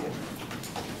behind it.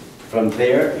 From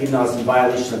there, even though it's in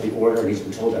violation of the order, and he's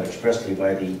been told that expressly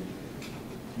by the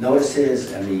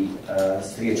notices and the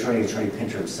city attorney, Attorney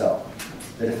Pinter himself.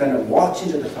 The defendant walks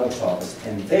into the clerk's office,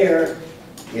 and there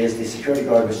is the security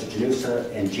guard, Mr.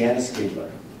 Janusa, and Janice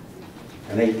Giggler.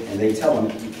 And they tell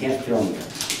him, you can't film here.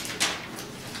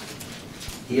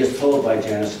 He is told by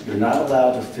Janice, you're not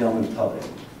allowed to film in public.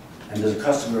 And there's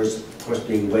customers, of course,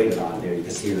 being waited on there. You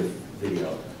can see the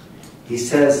video. He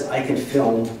says, I can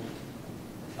film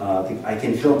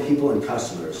people and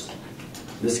customers.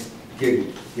 Ms.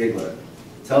 Giggler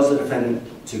tells the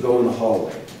defendant to go in the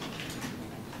hallway.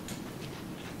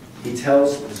 He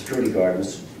tells the security guard,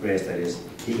 Mr. Reyes that is,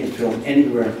 he can film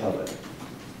anywhere in public.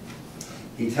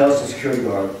 He tells the security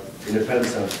guard, in the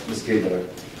presence of Ms. Giggler,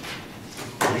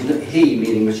 he,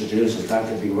 meaning Mr. Janusa, is not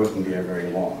going to be working there very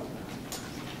long.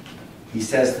 He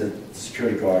says to the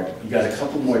security guard, you got a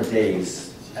couple more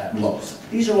days at most.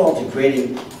 These are all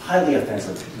degrading, highly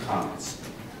offensive comments.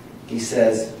 He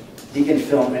says he can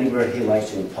film anywhere he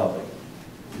likes to in public.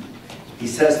 He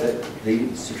says that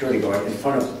the security guard, in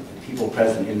front of the people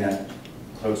present in that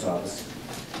clerk's office,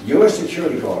 you're a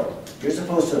security guard. You're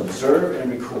supposed to observe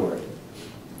and record.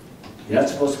 You're not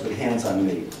supposed to put hands on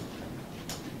me.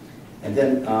 And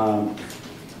then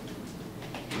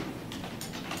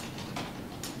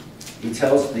he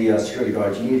tells the security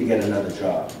guard, you need to get another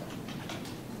job.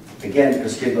 Again,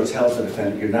 Ms. Giggler tells the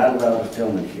defendant, you're not allowed to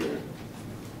film in here.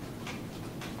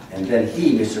 And then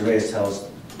he, Mr. Reyes, tells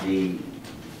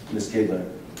Ms. Giggler,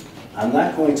 I'm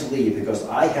not going to leave because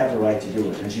I have the right to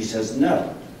do it. And she says,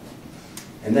 no.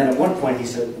 And then at one point he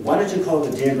said, why don't you call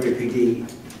the Danbury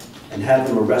PD and have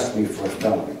them arrest me for a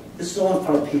felony? This is all in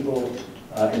front of people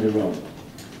in the room.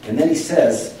 And then he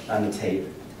says on the tape,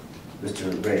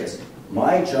 Mr. Reyes,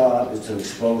 my job is to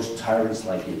expose tyrants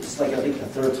like you. It's like, I think, the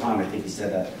third time I think he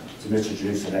said that to Mr.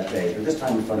 Janusa that day, but this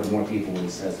time in front of more people when he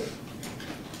says it.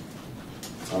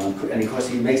 And of course,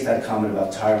 he makes that comment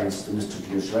about tyrants to Mr.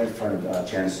 Janusa right in front of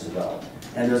Janice as well.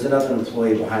 And there's another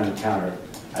employee behind the counter,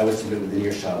 I would submit within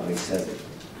earshot when he says it.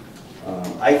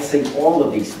 I think all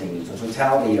of these things, the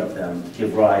totality of them,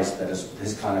 give rise that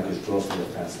his conduct is grossly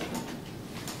offensive.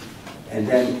 And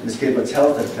then Ms. Giggler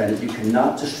tells the defendant, you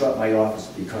cannot disrupt my office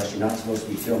because you're not supposed to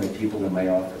be filming people in my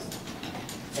office.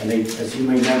 And they, as you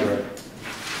may remember,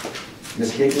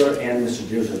 Ms. Giggler and Mr.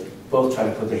 Giusa both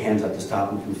tried to put their hands up to stop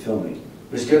him from filming.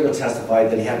 Ms. Giggler testified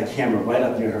that he had the camera right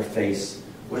up near her face,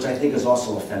 which I think is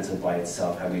also offensive by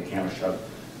itself, having a camera shoved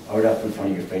right up in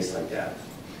front of your face like that.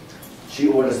 She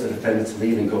orders the defendant to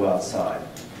leave and go outside.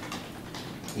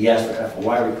 He asked for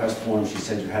FOI request forms. She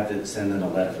said you have to send in a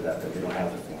letter for that, but they don't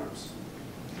have the forms.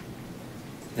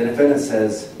 The defendant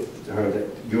says to her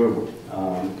that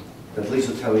the police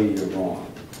will tell you you're wrong.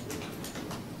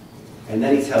 And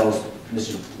then he tells,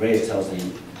 Mr. Reyes tells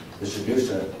him, Mr.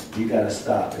 Giusa, you got to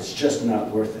stop. It's just not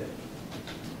worth it.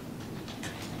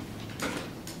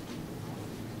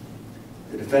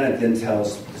 The defendant then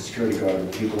tells the security guard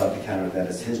and the people at the counter that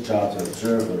it's his job to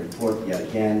observe or report yet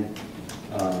again.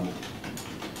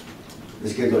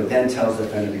 Ms. Giggler then tells the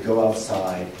defendant to go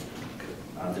outside.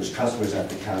 There's customers at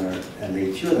the counter, and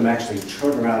a few of them actually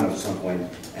turn around at some point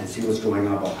and see what's going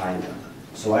on behind them.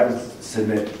 So I would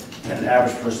submit that an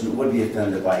average person would be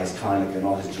offended by his conduct and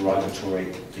all his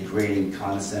derogatory, degrading,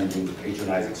 condescending,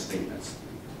 patronizing statements.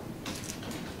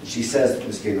 And she says to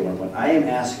Ms. Giggler, when I am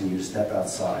asking you to step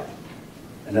outside,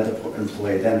 another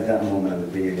employee then at that moment in the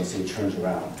video, you'll see he turns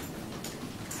around.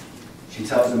 She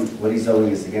tells him what he's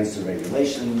doing is against the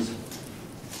regulations.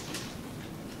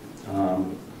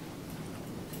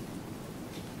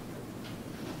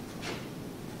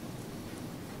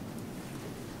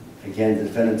 Again, the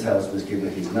defendant tells Ms. Giggler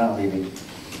he's not leaving.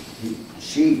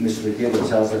 Mr. Giggler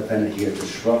tells the defendant he is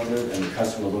disruptive, and the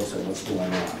customer looks at what's going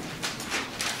on.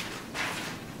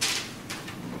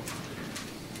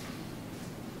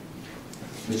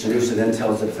 Mr. Giusa then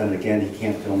tells the defendant again he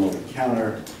can't film over the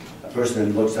counter. A person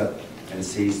then looks up and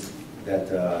sees that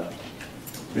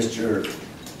Mr.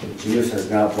 Giusa has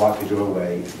now blocked the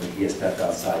doorway when he has stepped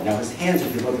outside. Now his hands,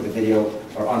 if you look at the video,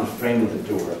 are on the frame of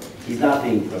the door. He's not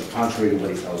being pushed, contrary to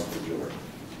what he tells the viewer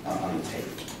on the tape.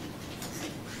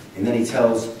 And then he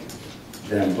tells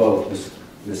them both,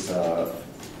 Mr.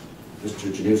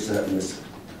 Giusa and Ms.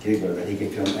 Giggler, that he can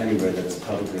film anywhere that is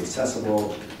publicly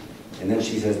accessible. And then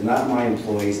she says, not my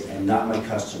employees and not my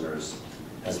customers,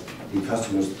 as the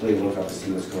customers clearly look up to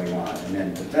see what's going on. And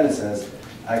then the defendant says,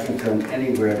 I can film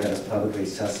anywhere that is publicly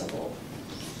accessible.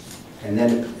 And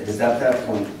then it is at that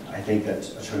point, I think, that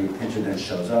Attorney Pincher then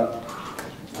shows up.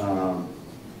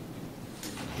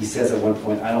 He says at one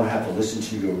point, I don't have to listen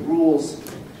to your rules.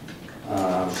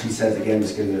 She says again,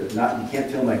 Ms. Giggler, you can't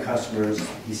film my customers.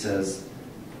 He says,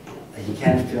 he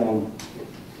can't film.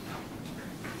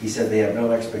 He said they have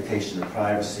no expectation of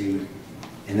privacy.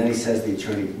 And then he says to the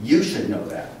attorney, you should know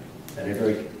that. In a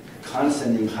very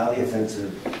condescending, highly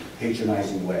offensive,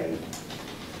 patronizing way.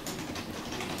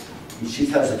 She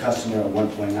tells the customer at one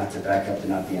point not to back up, to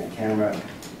not be on camera.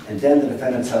 And then the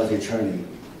defendant tells the attorney,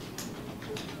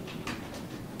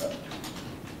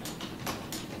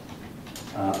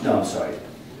 no, I'm sorry.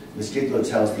 Ms. Giggler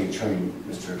tells the attorney,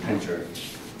 Mr. Pincher,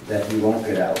 that he won't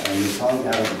get out. And he's falling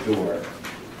out of the door.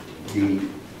 The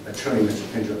attorney,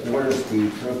 Mr. Pincher, orders the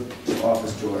clerk's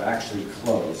office door actually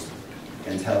closed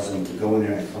and tells him to go in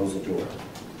there and close the door.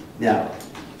 Now,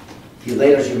 he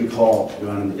later, as you recall,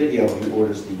 on the video, he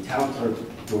orders the town clerk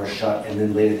door shut and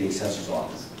then later the assessor's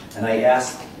office. And I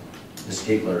asked Ms.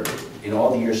 Giggler, in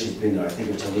all the years she's been there, I think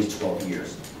it's at least 12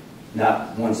 years,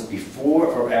 not once before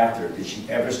or after did she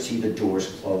ever see the doors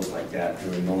closed like that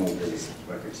during normal business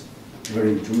records,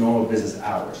 during normal business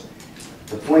hours.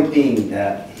 The point being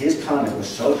that his conduct was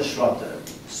so disruptive,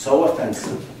 so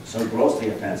offensive, so grossly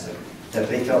offensive, that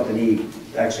they felt the need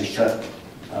to actually shut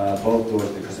both doors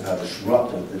because of how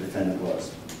disruptive the defendant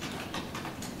was.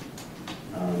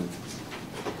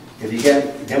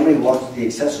 Then when he walks to the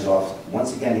accessory's office,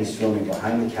 once again he's filming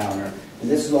behind the counter, and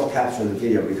this is all captured in the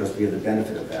video because we have the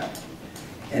benefit of that.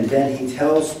 And then he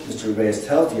tells, Mr. Reyes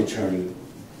tells the attorney,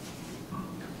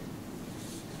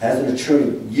 as an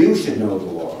attorney, you should know the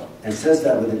law, and says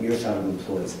that with an earshot of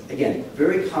employees. Again,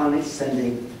 very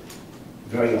condescending,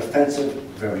 very offensive,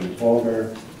 very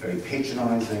vulgar, very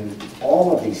patronizing.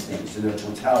 All of these things, in their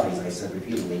totality, as I said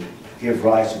repeatedly, give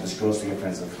rise to this grossly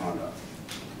offensive conduct.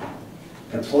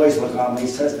 Employees look on when he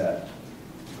says that.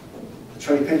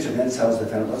 Attorney Pincher then tells the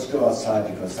defendant, let's go outside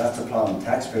because that's the problem.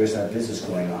 Taxpayers have business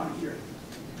going on here.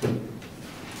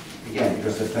 Again,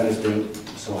 because the defendant is being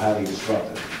so highly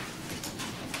disruptive.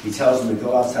 He tells him to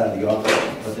go outside of the office,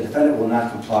 but the defendant will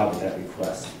not comply with that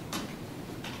request.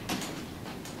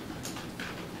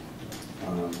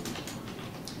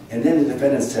 And then the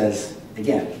defendant says,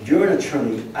 again, you're an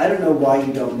attorney. I don't know why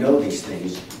you don't know these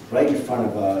things right in front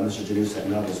of Mr. Giusa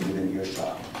and others within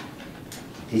earshot.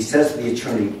 he says to the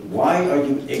attorney, why are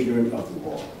you ignorant of the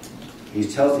law? He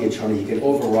tells the attorney he can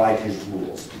override his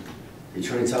rules. The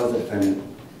attorney tells the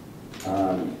defendant,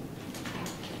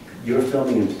 your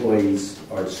filming employees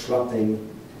are disrupting,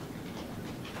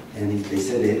 and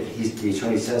the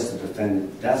attorney says to the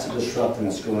defendant, that's a disruption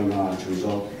that's going on to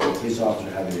result in a police officer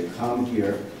having to come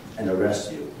here and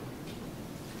arrest you.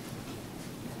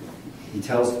 He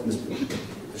tells,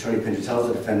 Attorney Pinter tells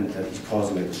the defendant that he's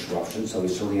causing a disruption, so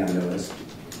he's certainly on notice.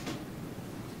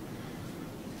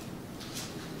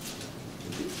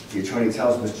 The attorney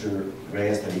tells Mr.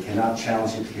 Reyes that he cannot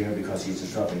challenge him here because he's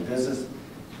disrupting business.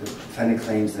 The defendant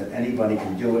claims that anybody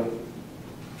can do it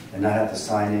and not have to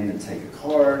sign in and take a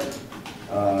card.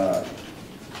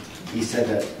 He said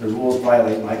that the rules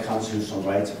violate my constitutional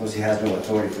rights. Of course, he has no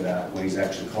authority for that when he's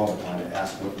actually called upon to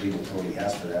ask what legal authority he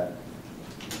has for that.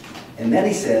 And then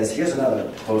he says, here's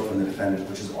another quote from the defendant,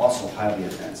 which is also highly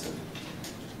offensive.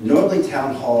 Normally,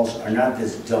 town halls are not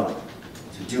this dumb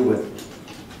to do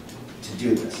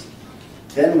this.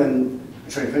 Then when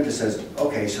Attorney Pinter says,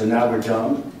 okay, so now we're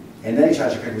dumb, and then he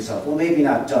tries to correct himself, well, maybe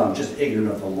not dumb, just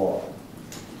ignorant of the law.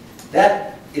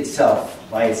 That itself,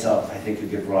 by itself, I think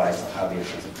could give rise to highly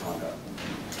offensive conduct.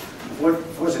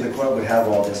 Unfortunately, the court would have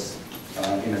all this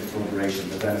in its deliberation,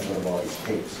 the benefit of all these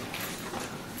tapes.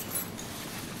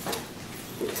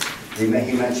 He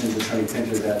mentions Attorney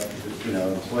Pinter that,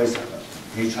 employees,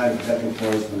 he's trying to protect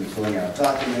employees when they're filling out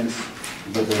documents, to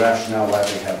give the rationale why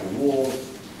they have the rules.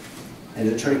 And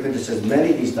Attorney Pinter says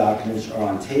many of these documents are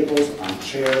on tables, on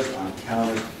chairs, on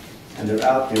counters, and they're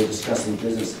out there discussing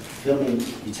business. Filming,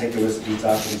 you take the risk these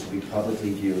documents will be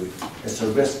publicly viewed. It's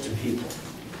a risk to people.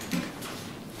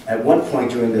 At one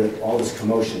point during all this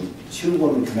commotion, two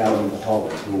women come out in the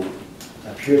hallway who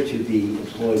appear to be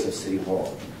employees of City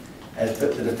Hall. As the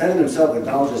defendant himself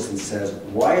acknowledges and says,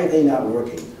 why are they not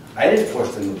working? I didn't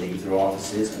force them to leave their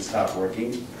offices and stop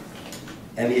working.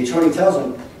 And the attorney tells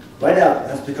them, right out,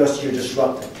 that's because you're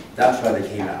disrupting. That's why they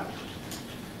came out.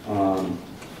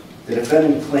 The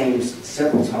defendant claims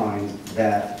several times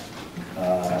that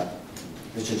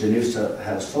Mr. Janusa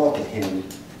had assaulted him,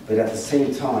 but at the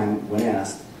same time, when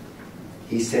asked,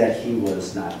 he said he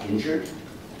was not injured,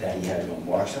 that he had no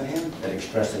marks on him, that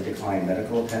expressly declined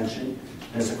medical attention.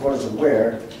 And as the court is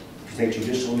aware, if you take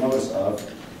judicial notice of,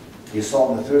 the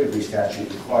assault in the third-degree statute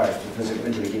requires for physical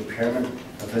injury impairment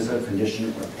of physical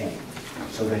condition or pain.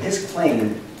 So that his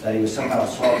claim that he was somehow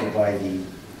assaulted by the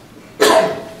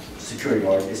security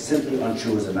guard is simply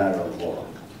untrue as a matter of law.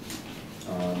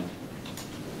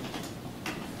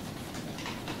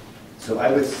 So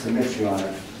I would submit, Your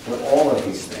Honor, for all of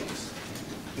these things,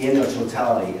 in their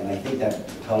totality, and I think that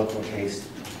appellate court case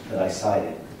that I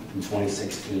cited in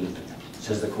 2016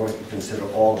 says the court can consider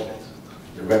all of it.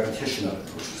 The repetition of it,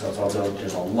 which is, although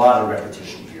there's a lot of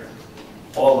repetition here,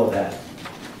 all of that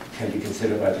can be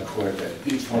considered by the court that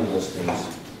each one of those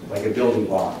things, like a building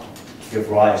block, give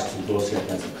rise to grossly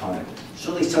offensive conduct.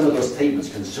 Certainly some of those statements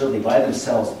can certainly by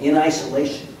themselves, in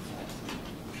isolation,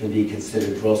 can be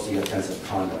considered grossly offensive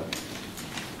conduct.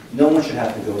 No one should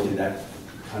have to go through that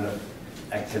kind of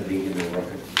activity in their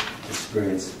work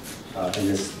experience in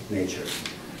this nature.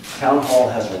 Town Hall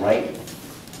has a right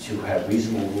to have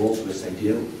reasonable rules, which they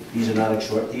do. These are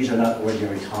not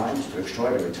ordinary times, they're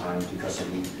extraordinary times because of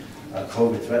the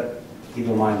COVID threat. Keep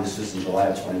in mind this is in July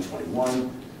of 2021.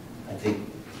 I think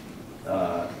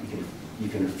you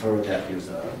can infer that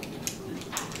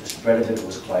the spread of it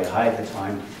was quite high at the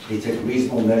time. They took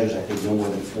reasonable measures, I think no more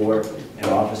than 4 in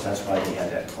office, that's why they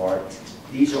had that card.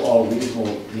 These are all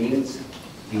reasonable means.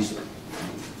 These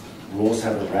rules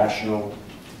have a rational,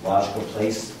 logical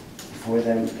place for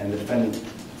them, and the defendant,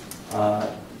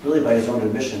 really by his own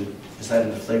admission,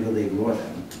 decided to flagrantly ignore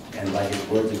them, and by his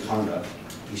words and conduct,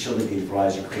 he surely gave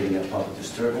rise to creating a public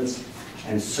disturbance,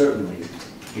 and certainly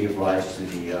gave rise to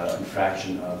the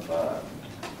infraction of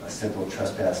a simple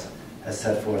trespass as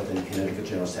set forth in Connecticut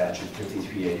General Statute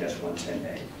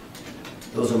 53A-110A.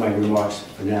 Those are my remarks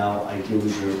for now. I do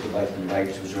reserve the right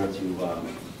to reserve to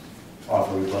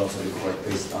offer rebuttals to the court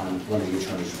based on one of the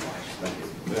attorney's remarks. Thank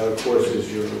you. That, of course, is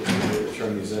your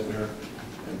attorney Zentner,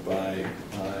 and by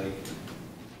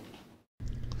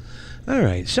All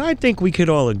right, so I think we could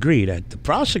all agree that the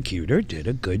prosecutor did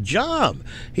a good job.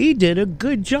 He did a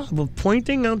good job of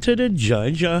pointing out to the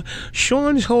judge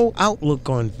Sean's whole outlook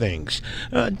on things.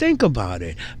 Think about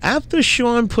it. After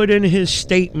Sean put in his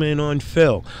statement on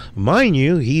Phil, mind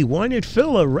you, he wanted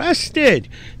Phil arrested.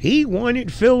 He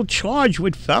wanted Phil charged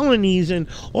with felonies and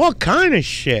all kind of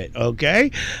shit,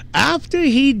 okay? After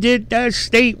he did that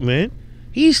statement,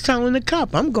 he's telling the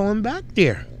cop, I'm going back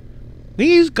there.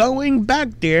 He's going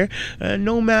back there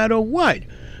no matter what.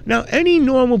 Now, any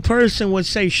normal person would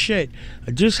say, shit,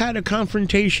 I just had a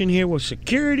confrontation here with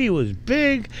security. It was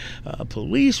big.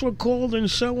 Police were called and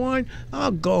so on.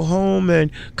 I'll go home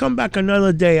and come back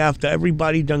another day after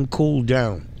everybody done cooled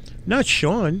down. Not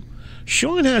Sean.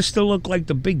 Sean has to look like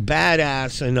the big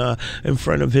badass in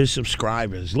front of his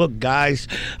subscribers. Look, guys,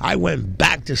 I went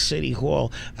back to City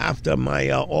Hall after my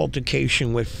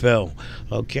altercation with Phil.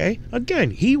 Okay? Again,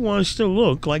 he wants to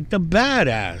look like the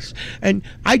badass. And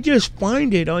I just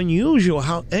find it unusual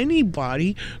how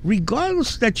anybody,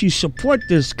 regardless that you support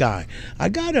this guy, I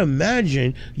gotta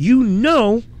imagine you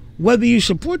know whether you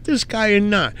support this guy or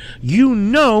not. You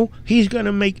know he's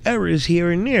gonna make errors here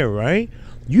and there, right?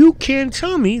 You can't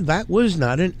tell me that was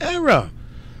not an error.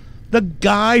 The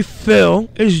guy, Phil,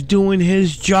 is doing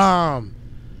his job.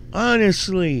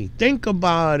 Honestly, think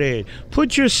about it.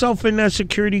 Put yourself in that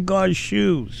security guard's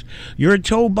shoes. You're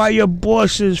told by your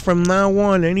bosses from now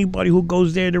on, anybody who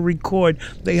goes there to record,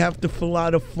 they have to fill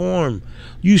out a form.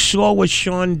 You saw what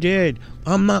Sean did.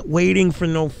 I'm not waiting for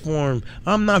no form.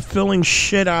 I'm not filling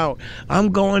shit out.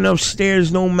 I'm going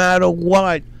upstairs no matter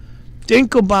what.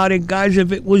 Think about it, guys.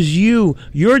 If it was you,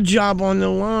 your job on the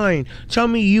line, tell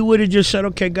me you would have just said,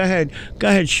 okay, go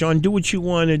ahead, Sean, do what you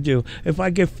want to do. If I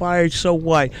get fired, so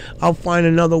what? I'll find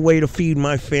another way to feed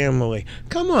my family.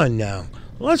 Come on now.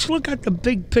 Let's look at the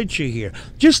big picture here.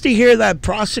 Just to hear that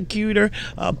prosecutor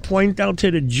point out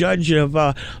to the judge of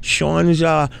Sean's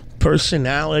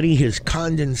personality, his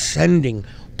condescending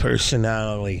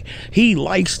personality. He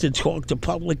likes to talk to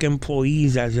public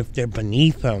employees as if they're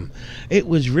beneath him. It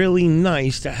was really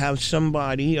nice to have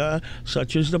somebody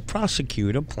such as the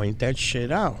prosecutor point that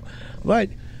shit out. But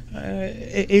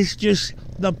it's just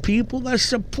the people that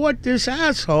support this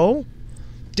asshole,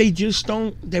 they just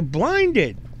don't, they're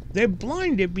blinded. They're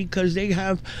blinded because they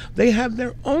have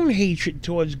their own hatred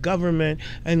towards government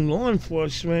and law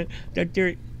enforcement that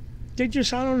they're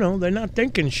just, I don't know, they're not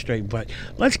thinking straight. But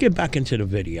let's get back into the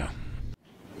video.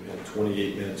 We have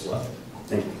 28 minutes left.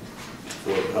 Thank you. For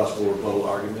the possible rebuttal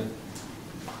argument.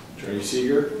 Attorney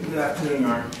Seeger. Good afternoon,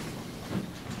 Your Honor.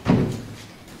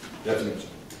 Good afternoon.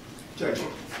 Judge,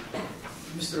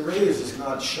 Mr. Reyes is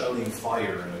not shouting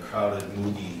fire in a crowded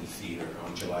movie theater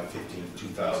on July 15,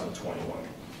 2021.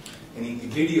 And the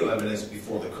video evidence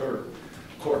before the court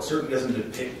certainly doesn't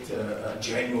depict a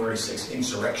January 6th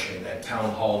insurrection at Town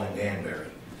Hall in Danbury.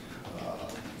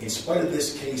 In spite of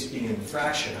this case being an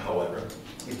infraction, however,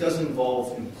 it does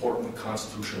involve important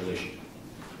constitutional issues.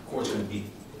 Courts will be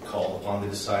called upon to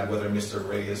decide whether Mr.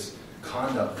 Reyes'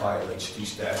 conduct violates two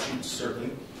statutes,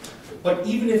 certainly. But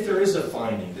even if there is a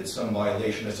finding that some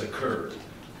violation has occurred,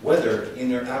 whether in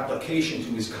their application to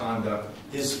his conduct,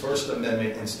 his First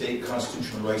Amendment and state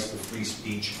constitutional rights to free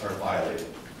speech are violated.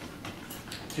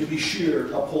 To be sure,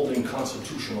 upholding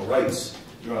constitutional rights,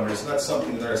 Your Honor, is not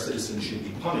something that our citizens should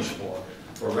be punished for,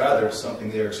 but rather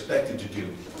something they're expected to do,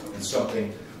 and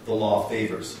something the law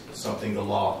favors, something the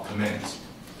law commends.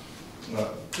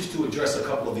 Just to address a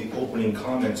couple of the opening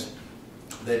comments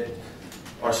that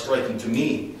are striking to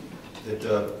me that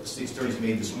the State's Attorney's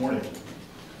made this morning.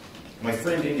 My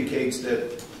friend indicates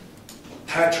that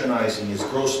patronizing is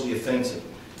grossly offensive.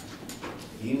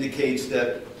 He indicates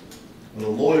that when a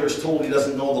lawyer is told he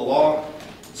doesn't know the law,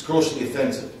 it's grossly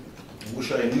offensive. I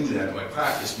wish I knew that in my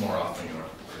practice more often, Your Honor.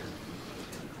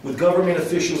 With government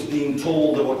officials being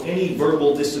told about any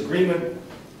verbal disagreement,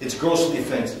 it's grossly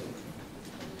offensive.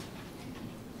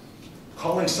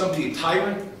 Calling somebody a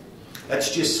tyrant,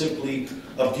 that's just simply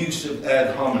abusive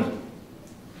ad hominem.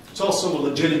 It's also a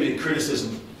legitimate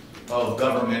criticism of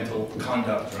governmental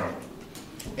conduct, Your Honor.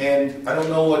 And I don't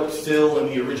know what Phil in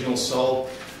the original Saul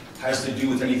has to do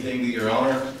with anything that Your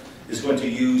Honor is going to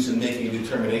use in making a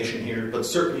determination here, but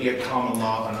certainly at common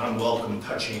law, an unwelcome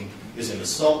touching is an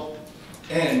assault.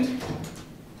 And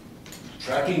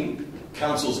tracking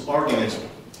counsel's argument,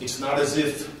 it's not as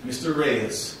if Mr.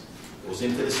 Reyes goes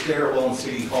into the stairwell in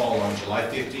City Hall on July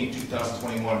 15,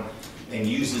 2021 and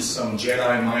uses some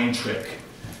Jedi mind trick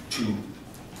to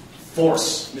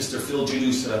force Mr. Phil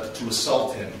Janusa to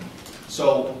assault him.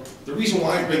 So the reason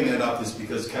why I bring that up is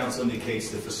because counsel indicates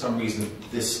that for some reason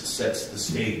this sets the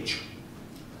stage.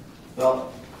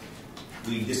 Well,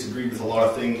 we disagree with a lot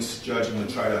of things, Judge. I'm going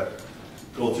to try to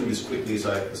go through as quickly as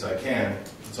I can.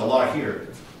 It's a lot here,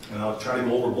 and I'll try to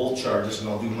go over both charges, and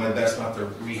I'll do my best not to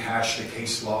rehash the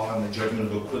case law and the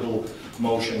judgment of acquittal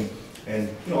motion. And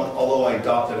you know, although I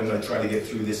adopt it, I'm going to try to get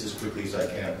through this as quickly as I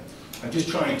can. I'm just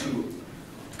trying to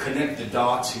connect the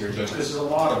dots here, Judge, because there's a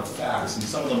lot of facts, and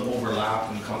some of them overlap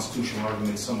in the constitutional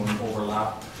arguments, some of them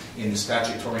overlap in the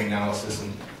statutory analysis,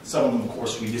 and some of them, of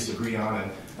course, we disagree on,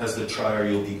 and as the trier,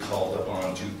 you'll be called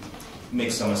upon to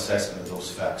make some assessment of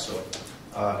those facts. So,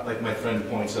 like my friend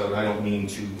points out, I don't mean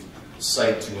to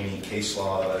cite to any case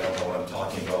law that I don't know what I'm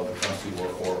talking about when it comes to,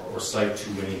 or cite to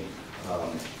any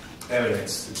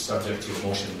evidence that's subject to a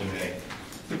motion to eliminate.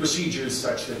 The procedure is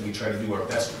such that we try to do our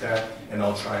best with that, and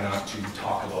I'll try not to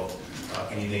talk about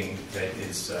anything that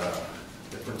is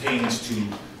that pertains to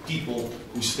people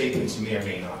whose statements may or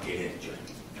may not get into.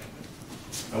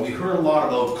 Now, we heard a lot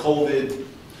about COVID,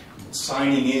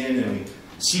 signing in, and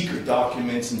secret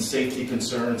documents and safety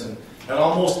concerns, and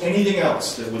almost anything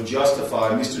else that would justify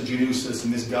Mr. Janusa's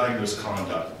and Ms. Geiger's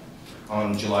conduct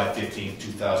on July 15,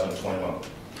 2021.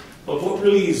 But what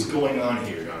really is going on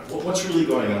here, John? What's really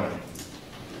going on here?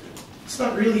 It's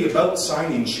not really about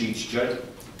sign-in sheets, Judge.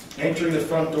 Entering the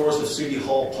front doors of City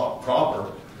Hall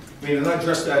proper. I mean, and I'll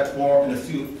address that more in a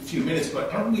few minutes,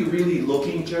 but aren't we really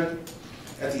looking, Judge,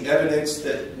 at the evidence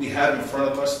that we have in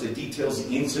front of us that details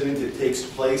the incident that takes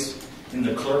place in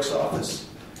the clerk's office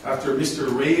after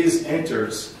Mr. Reyes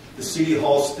enters the City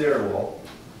Hall stairwell,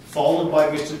 followed by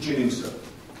Mr. Janusa,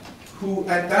 who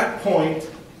at that point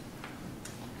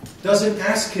doesn't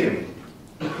ask him,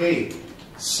 hey,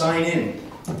 sign in.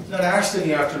 He's not asked in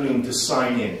the afternoon to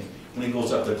sign in when he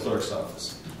goes up to the clerk's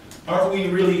office. Aren't we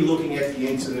really looking at the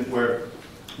incident where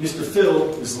Mr.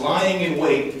 Phil is lying in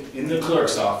wait in the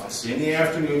clerk's office in the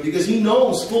afternoon because he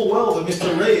knows full well that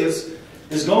Mr. Reyes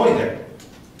is going there?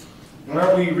 And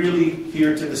aren't we really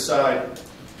here to decide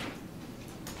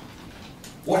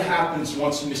what happens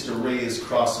once Mr. Reyes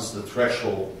crosses the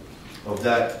threshold of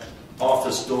that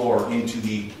office door into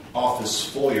the office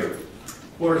foyer,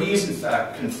 where he is in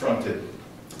fact confronted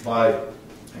by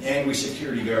an angry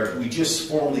security guard who he just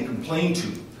formally complained to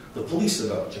the police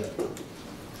about, Judge.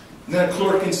 And then a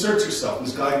clerk inserts herself,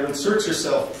 Ms. Geiger inserts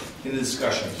herself in the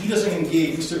discussion. He doesn't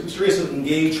engage, Mr. Reyes doesn't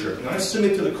engage her. And I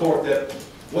submit to the court that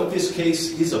what this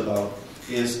case is about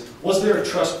is, was there a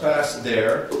trespass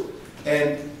there,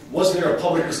 and was there a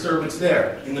public disturbance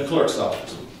there in the clerk's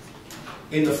office?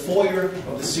 In the foyer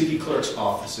of the city clerk's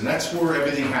office. And that's where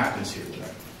everything happens here, Judge.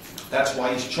 That's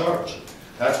why he's charged.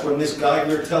 That's when Ms.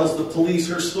 Geiger tells the police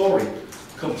her story,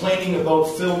 complaining about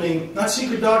filming, not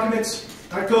secret documents,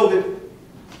 not COVID,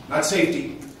 not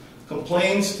safety,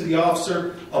 complains to the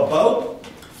officer about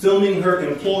filming her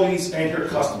employees and her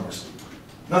customers.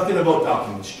 Nothing about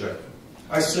documents, Judge.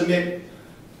 I submit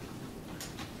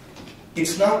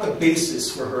it's not the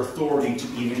basis for her authority to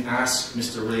even ask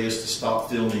Mr. Reyes to stop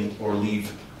filming or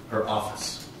leave her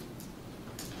office.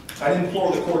 I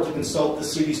implore the court to consult the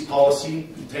city's policy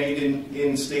contained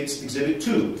in State's Exhibit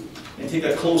 2 and take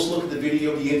a close look at the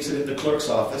video of the incident at the clerk's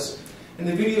office and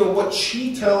the video of what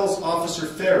she tells Officer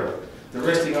Farrell, the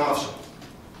arresting officer.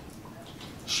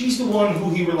 She's the one who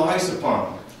he relies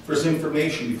upon for his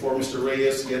information before Mr.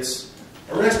 Reyes gets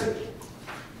arrested.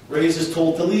 Reyes is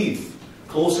told to leave.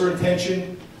 Closer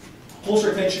attention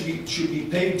should be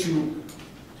paid to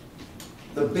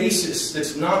the basis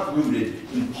that's not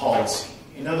rooted in policy.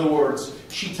 In other words,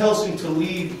 she tells him to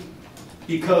leave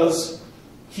because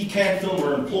he can't film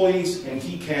her employees and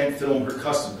he can't film her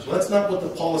customers. Well, that's not what the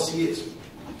policy is.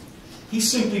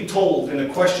 He's simply told in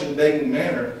a question-begging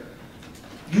manner,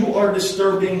 you are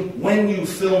disturbing when you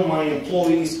film my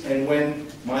employees and when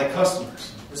my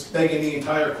customers. That's begging the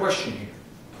entire question here.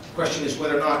 The question is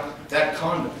whether or not that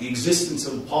conduct, the existence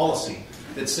of a policy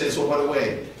that says, oh, by the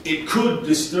way, it could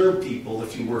disturb people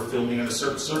if you were filming under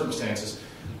certain circumstances.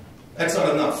 That's not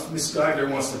enough. Ms. Geiger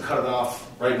wants to cut it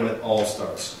off right when it all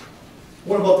starts.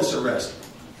 What about this arrest?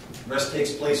 The arrest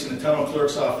takes place in the town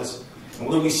clerk's office. And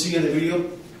what do we see in the video?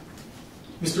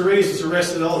 Mr. Reyes is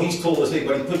arrested. All he's told is, hey,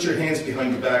 buddy, put your hands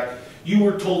behind your back. You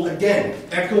were told, again,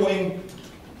 echoing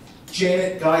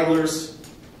Janet Geiger's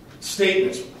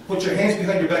statements, put your hands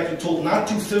behind your back. You're told not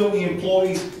to film the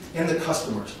employees and the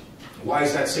customers. Why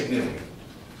is that significant?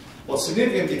 Well, it's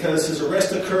significant because his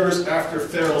arrest occurs after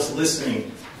Farrell's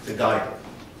listening to Geiger.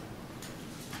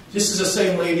 This is the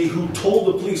same lady who told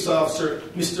the police officer,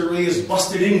 Mr. Reyes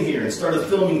busted in here and started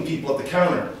filming people at the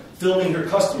counter, filming her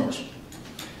customers.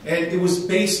 And it was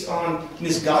based on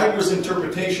Ms. Geiger's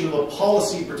interpretation of a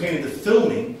policy pertaining to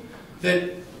filming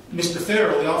that Mr.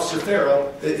 Farrell, the Officer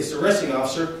Farrell, that is the arresting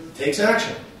officer, takes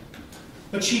action.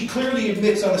 But she clearly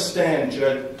admits on the stand,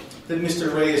 Judge, that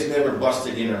Mr. Reyes never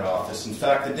busted in her office. In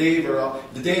fact, the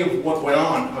day of what went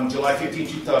on July 15,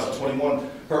 2021,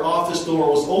 her office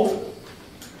door was open.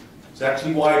 It's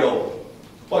actually wide open.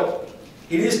 But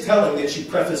it is telling that she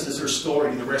prefaces her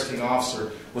story to the arresting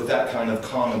officer with that kind of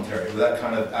commentary, with that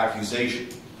kind of accusation.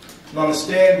 And on the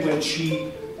stand, when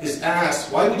she is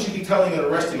asked, why would you be telling an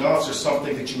arresting officer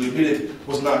something that you admitted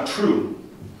was not true?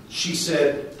 She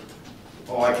said,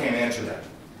 oh, I can't answer that.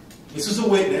 This is a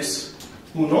witness.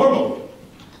 who normally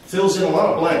fills in a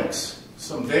lot of blanks,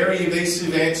 some very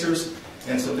evasive answers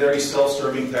and some very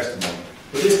self-serving testimony.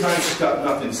 But this time she's got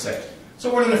nothing to say.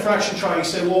 So we're in an infraction trial. You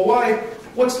say, well,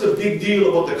 what's the big deal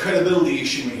about the credibility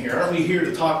issue in here? Aren't we here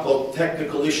to talk about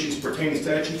technical issues pertaining to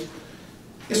statutes?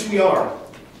 Yes, we are.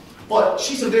 But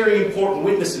she's a very important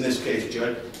witness in this case,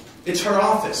 Judge. It's her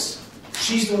office.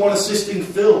 She's the one assisting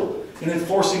Phil in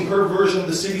enforcing her version of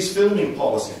the city's filming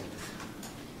policy.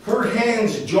 Her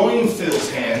hands join Phil's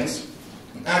hands,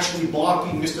 actually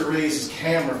blocking Mr. Reyes'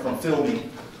 camera from filming,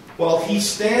 while he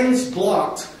stands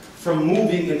blocked from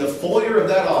moving in the foyer of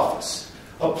that office,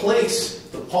 a place,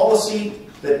 the policy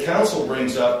that counsel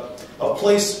brings up, a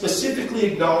place specifically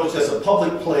acknowledged as a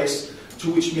public place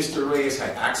to which Mr. Reyes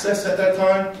had access at that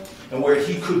time, and where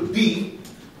he could be,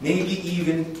 maybe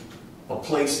even a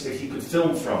place that he could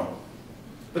film from.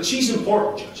 But she's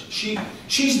important, Judge.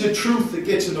 She's the truth that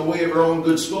gets in the way of her own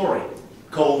good story.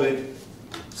 COVID,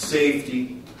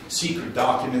 safety, secret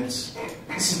documents.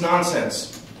 This is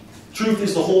nonsense. Truth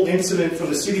is the whole incident from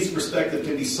the city's perspective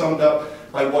can be summed up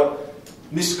by what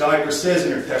Ms. Geiger says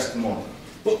in her testimony.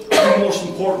 But the most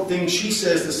important thing she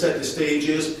says to set the stage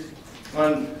is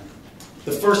on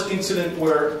the first incident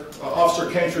where Officer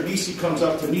Cantravisi comes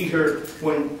up to meet her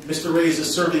when Mr. Reyes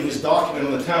is serving his document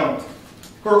in the town.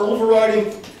 Her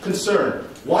overriding concern,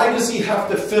 why does he have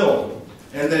to film?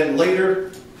 And then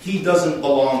later, he doesn't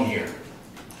belong here.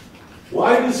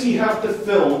 Why does he have to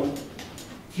film?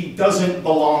 He doesn't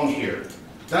belong here.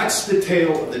 That's the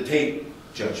tale of the tape,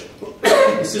 Judge.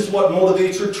 This is what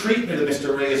motivates her treatment of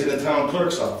Mr. Reyes in the town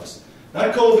clerk's office.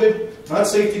 Not COVID, not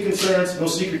safety concerns, no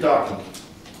secret document.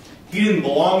 He didn't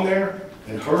belong there,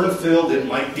 and her and Phil didn't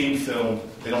like being filmed.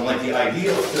 They don't like the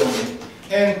idea of filming,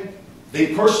 and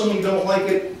they personally don't like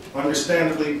it,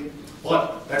 understandably,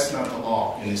 but that's not the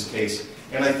law in this case.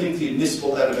 And I think the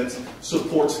admissible evidence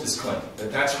supports this claim,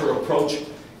 that that's her approach,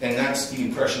 and that's the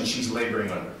impression she's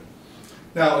laboring under.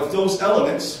 Now, if those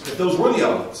elements, if those were the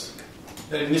elements,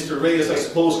 then Mr. Reyes, I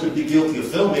suppose, could be guilty of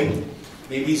filming.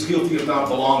 Maybe he's guilty of not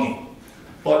belonging.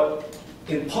 But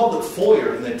in public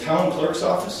foyer in the town clerk's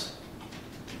office,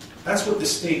 that's what the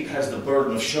state has the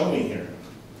burden of showing here.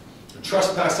 The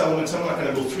trespass elements, I'm not going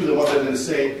to go through them other than to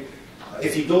say,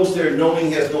 if he goes there knowing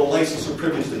he has no license or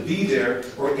privilege to be there,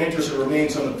 or enters or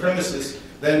remains on the premises,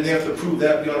 then they have to prove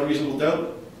that beyond a reasonable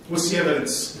doubt. What's the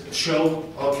evidence show?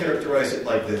 I'll characterize it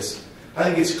like this. I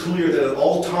think it's clear that at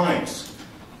all times,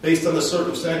 based on the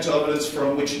circumstantial evidence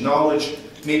from which knowledge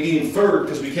may be inferred,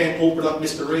 because we can't open up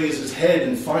Mr. Reyes' head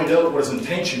and find out what his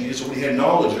intention is or what he had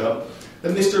knowledge of,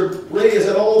 that Mr. Reyes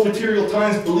at all material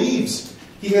times believes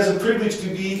he has a privilege to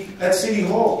be at City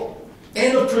Hall,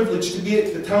 and a privilege to be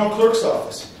at the town clerk's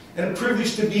office, and a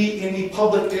privilege to be in the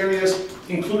public areas,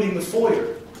 including the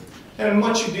foyer. And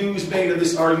much ado is made of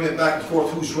this argument back and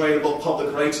forth, who's right about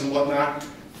public rights and whatnot.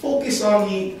 Focus on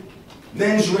the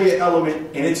mens rea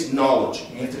element and its knowledge.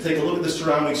 You have to take a look at the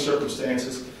surrounding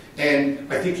circumstances,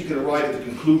 and I think you can arrive at the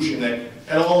conclusion that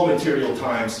at all material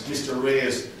times, Mr.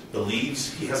 Reyes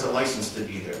believes he has a license to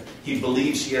be there. He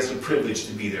believes he has a privilege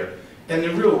to be there. And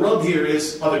the real rub here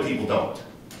is other people don't.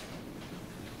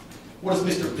 What does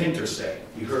Mr. Pinter say?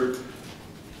 You heard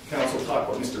counsel talk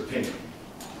about Mr. Pinter.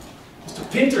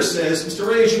 Mr. Pinter says, Mr.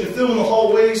 Reyes, you can film in the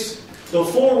hallways, the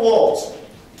four walls.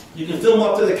 You can film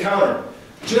up to the counter,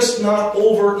 just not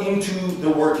over into the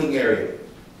working area.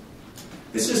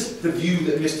 This is the view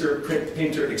that Mr.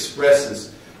 Pinter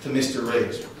expresses to Mr.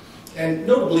 Reyes. And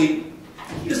notably,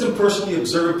 he doesn't personally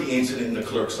observe the incident in the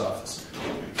clerk's office.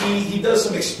 He does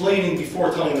some explaining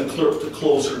before telling the clerk to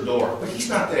close her door, but he's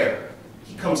not there.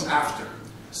 He comes after.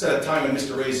 It's at a time when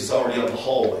Mr. Reyes is already out the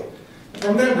hallway.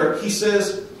 Remember, he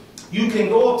says, you can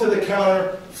go up to the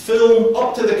counter, film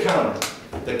up to the counter.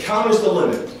 The counter's the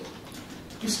limit.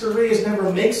 Mr. Reyes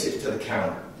never makes it to the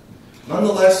counter.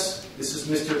 Nonetheless, this is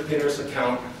Mr. Pinter's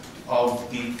account of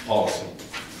the policy.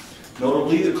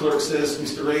 Notably, the clerk says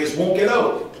Mr. Reyes won't get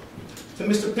out to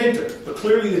Mr. Pinter, but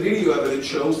clearly the video evidence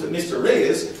shows that Mr.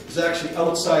 Reyes is actually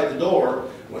outside the door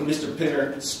when Mr.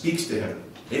 Pinter speaks to him.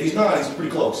 If he's not, he's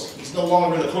pretty close. He's no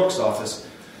longer in the clerk's office.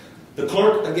 The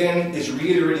clerk, again, is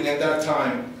reiterating at that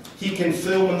time, he can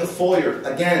film in the foyer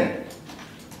again,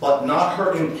 but not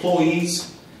her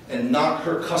employees and not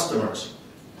her customers.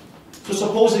 So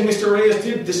supposing Mr. Reyes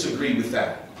did disagree with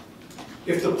that,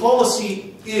 if the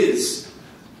policy is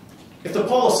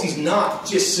not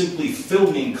just simply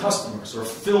filming customers or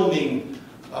filming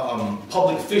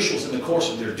public officials in the course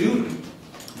of their duty,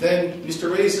 then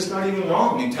Mr. Reyes is not even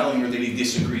wrong in telling her that he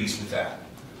disagrees with that.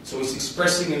 So he's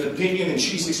expressing an opinion and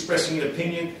she's expressing an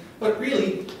opinion, but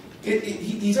really,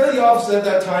 He's out of the office at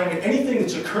that time, and anything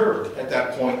that's occurred at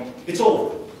that point, it's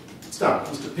over. It's done.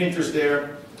 Mr. Pinter's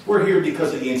there. We're here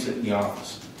because of the incident in the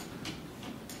office.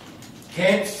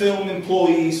 Can't film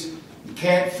employees. You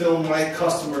can't film my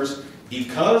customers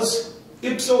because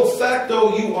ipso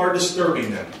facto you are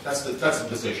disturbing them. That's the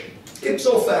position.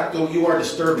 Ipso facto you are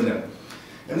disturbing them.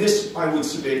 And this, I would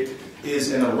submit,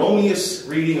 is an erroneous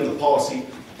reading of the policy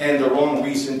and the wrong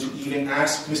reason to even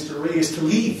ask Mr. Reyes to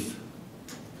leave.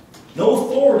 No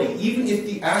authority, even if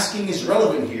the asking is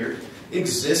relevant here,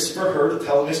 exists for her to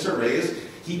tell Mr. Reyes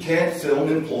he can't film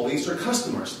employees or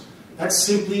customers. That's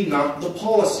simply not the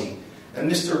policy.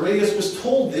 And Mr. Reyes was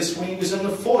told this when he was in the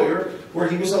foyer where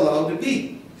he was allowed to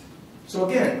be. So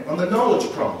again, on the knowledge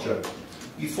prompt, Judge,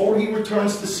 before he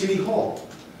returns to City Hall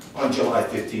on July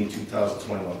 15,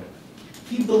 2021,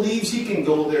 he believes he can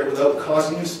go there without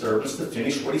causing disturbance to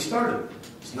finish what he started.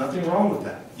 There's nothing wrong with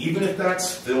that. Even if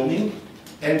that's filming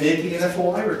and making an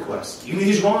FOI request. Even if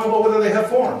he's wrong about whether they have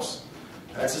forms.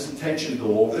 That's his intention to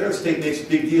go over there. The state makes a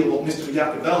big deal about Mr.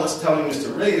 Yacobelis telling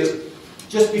Mr. Reyes,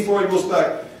 just before he goes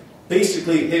back,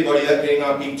 basically, hey buddy, that may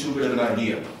not be too good of an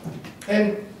idea.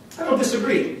 And I don't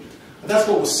disagree. But that's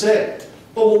what was said.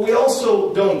 But what we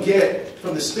also don't get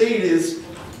from the state is,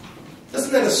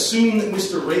 doesn't that assume that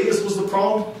Mr. Reyes was the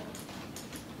problem?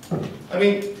 I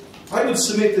mean, I would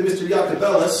submit that Mr.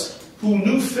 Yacobelis, who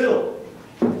knew Phil,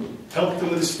 helped him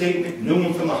with his statement, knew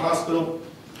him from the hospital,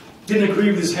 didn't agree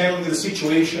with his handling of the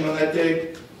situation on that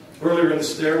day, earlier in the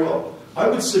stairwell. I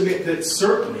would submit that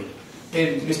certainly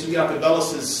in Mr.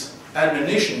 Yacobelis'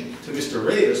 admonition to Mr.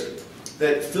 Reyes,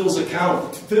 that Phil's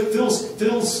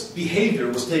behavior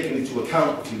was taken into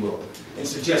account, if you will, in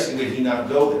suggesting that he not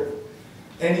go there.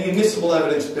 And the admissible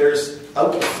evidence bears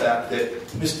out the fact that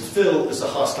Mr. Phil is a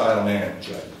hostile man,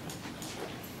 Judge.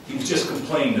 He was just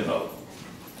complained about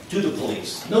to the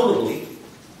police. Notably,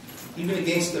 even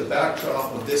against the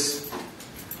backdrop of this,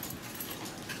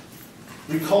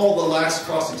 recall the last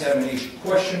cross-examination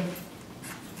question.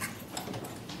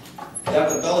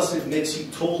 Yacobelis admits he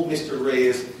told Mr.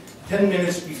 Reyes 10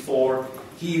 minutes before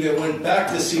he even went back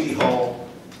to City Hall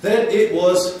that it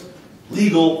was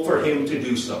legal for him to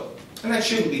do so. And that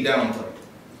shouldn't be downplayed.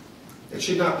 It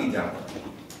should not be downplayed.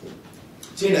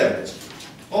 It's in evidence.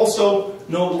 Also,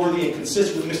 noteworthy and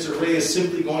consistent with Mr. Reyes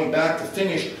simply going back to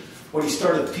finish what he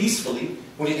started peacefully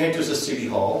when he enters a City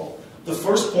Hall. The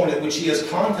first point at which he has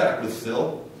contact with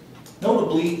Phil,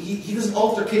 notably, he doesn't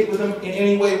altercate with him in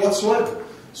any way whatsoever.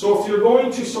 So if you're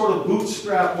going to sort of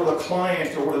bootstrap what a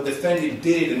client or what a defendant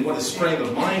did and what his frame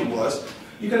of mind was,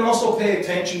 you can also pay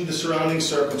attention to the surrounding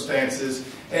circumstances.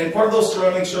 And part of those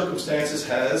surrounding circumstances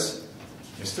has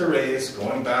Mr. Reyes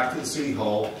going back to the City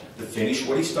Hall to finish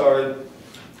what he started.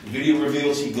 The video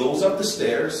reveals he goes up the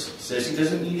stairs, says he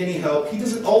doesn't need any help. He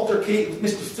doesn't altercate with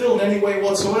Mr. Phil in any way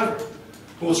whatsoever.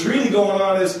 What's really going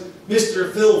on is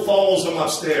Mr. Phil follows him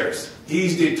upstairs.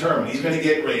 He's determined. He's going to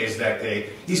get Reyes that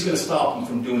day. He's going to stop him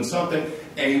from doing something.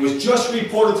 And he was just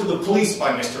reported to the police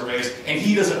by Mr. Reyes, and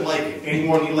he doesn't like it any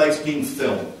more than he likes being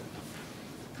filmed.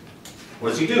 What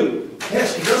does he do?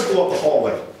 Yes, he does go up the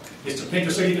hallway. Mr.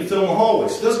 Pinter said he can film the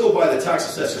hallways. He does go by the tax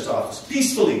assessor's office,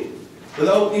 peacefully,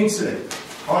 without incident,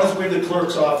 on his way to the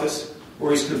clerk's office,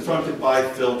 where he's confronted by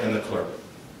Phil and the clerk.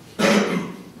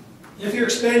 If you're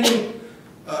expanding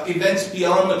events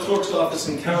beyond the clerk's office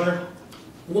encounter,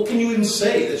 what can you even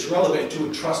say that's relevant to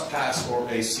a trespass or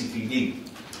a CPD?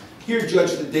 Here,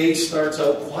 Judge, the day starts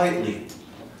out quietly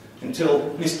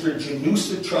until Mr.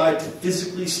 Janusa tried to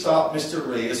physically stop Mr.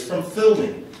 Reyes from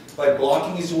filming by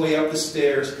blocking his way up the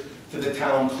stairs to the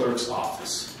town clerk's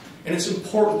office. And it's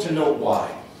important to note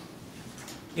why.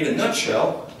 In a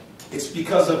nutshell, it's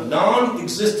because of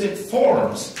non-existent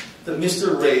forms that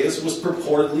Mr. Reyes was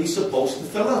purportedly supposed to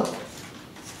fill out.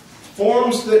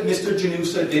 Forms that Mr.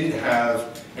 Janusa didn't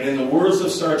have, and in the words of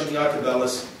Sergeant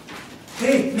Yacobelis,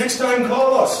 hey, next time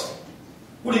call us.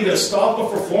 What, are you going to stop them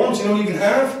for forms you don't even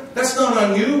have? That's not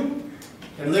on you.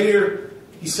 And later,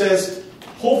 he says,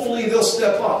 hopefully they'll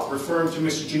step up, referring to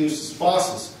Mr. Janusa's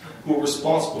bosses, who are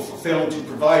responsible for failing to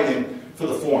provide him for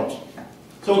the forms.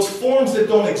 So it's forms that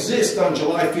don't exist on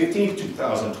July 15,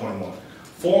 2021.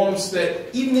 Forms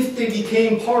that, even if they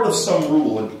became part of some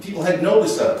rule, and people had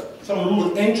noticed that, some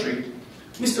rule of entry,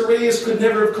 Mr. Reyes could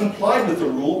never have complied with the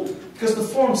rule because the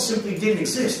forms simply didn't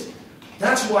exist.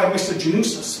 That's why Mr.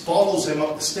 Janusa follows him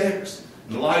up the stairs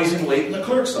and lies in wait in the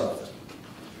clerk's office.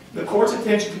 The court's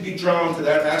attention can be drawn to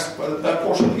that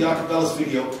portion of the Yacobelis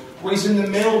video where he's in the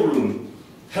mailroom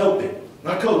helping,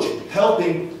 not coaching,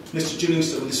 helping Mr.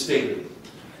 Janusa with his statement.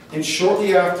 And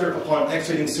shortly after, upon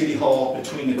exiting City Hall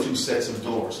between the two sets of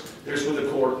doors, there's where the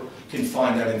court can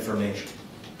find that information.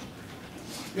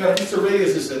 Yeah, Mr.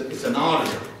 Reyes is an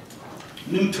auditor.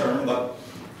 New term, but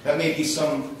that may be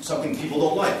something people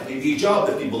don't like. Maybe a job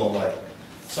that people don't like.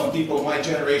 Some people in my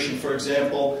generation, for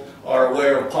example, are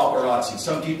aware of paparazzi.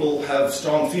 Some people have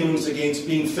strong feelings against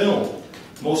being filmed,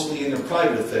 mostly in their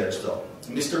private affairs, though.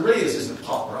 And Mr. Reyes isn't a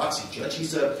paparazzi, Judge.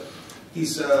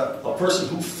 He's a person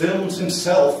who films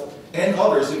himself and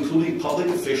others, including public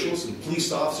officials and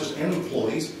police officers and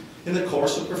employees, in the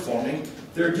course of performing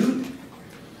their duty.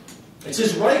 It's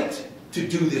his right to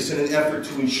do this in an effort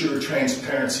to ensure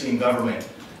transparency in government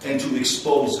and to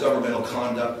expose governmental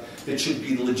conduct that should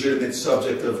be the legitimate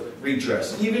subject of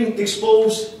redress. Even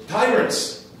expose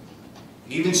tyrants.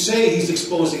 Even say he's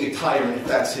exposing a tyrant if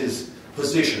that's his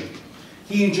position.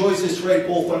 He enjoys this right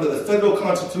both under the federal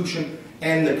Constitution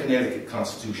and the Connecticut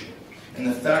Constitution. And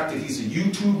the fact that he's a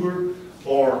YouTuber,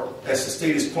 or as the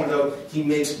state has pointed out, he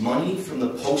makes money from the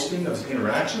posting of his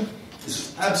interaction,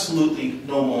 is absolutely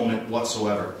no moment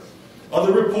whatsoever.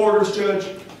 Other reporters, Judge,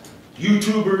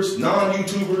 YouTubers,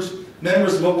 non-YouTubers,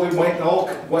 members of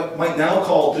what might now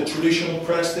call the traditional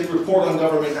press, they report on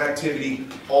government activity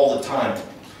all the time.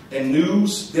 And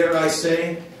news, dare I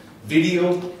say,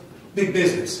 video, big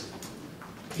business.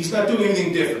 He's not doing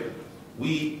anything different.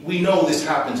 We know this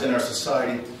happens in our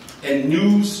society. And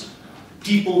news,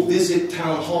 people visit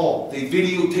town hall. They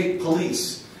videotape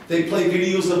police. They play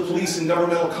videos of police and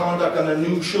governmental conduct on their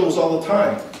news shows all the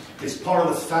time. It's part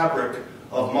of the fabric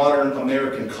of modern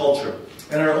American culture.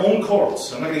 And our own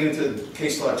courts, I'm not going to get into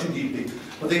case law too deeply,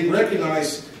 but they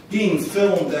recognize being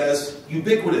filmed as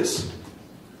ubiquitous.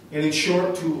 And in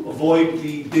short, to avoid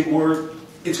the big word,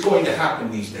 it's going to happen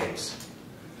these days.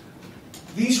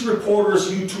 These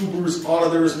reporters, YouTubers,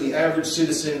 auditors, and the average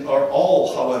citizen are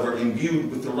all, however, imbued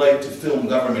with the right to film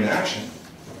government action.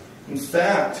 In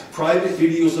fact, private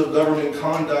videos of government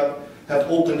conduct have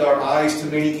opened our eyes to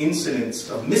many incidents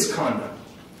of misconduct,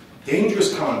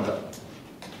 dangerous conduct,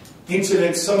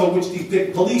 incidents, some of which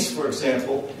depict police, for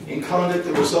example, in conduct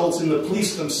that results in the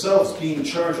police themselves being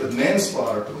charged with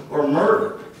manslaughter or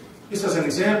murder. Just as an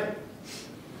example,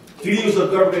 videos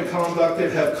of government conduct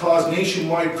that have caused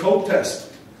nationwide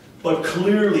protests, but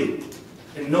clearly,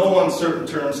 in no uncertain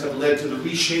terms, have led to the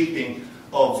reshaping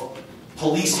of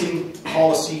policing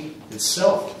policy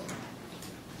itself.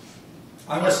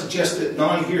 I want to suggest that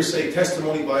non-hearsay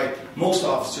testimony by most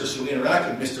officers who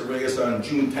interacted with Mr. Reyes on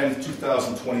June 10,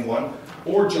 2021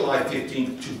 or July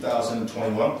 15,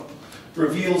 2021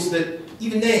 reveals that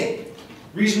even they,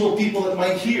 reasonable people that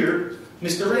might hear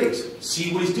Mr. Reyes,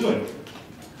 see what he's doing.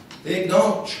 They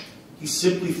acknowledge he's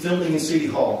simply filming in City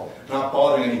Hall, not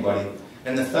bothering anybody.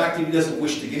 And the fact that he doesn't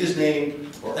wish to get his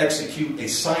name or execute a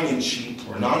sign-in sheet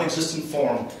or non-existent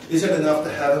form isn't enough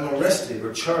to have him arrested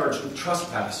or charged with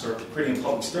trespass or creating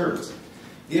public disturbance.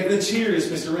 The evidence here is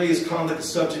Mr. Reyes' conduct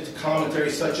is subject to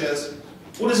commentary such as,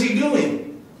 what is he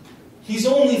doing? He's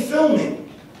only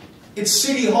filming. It's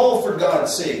City Hall, for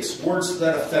God's sakes, words to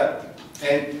that effect.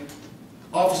 And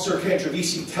Officer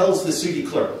Cantravisi tells the city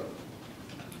clerk,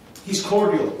 he's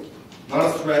cordial,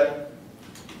 not a threat.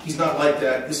 He's not like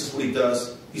that. This is what he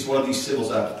does. He's one of these civil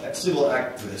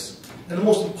activists. And the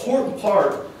most important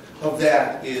part of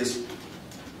that is,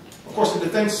 of course, the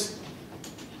defense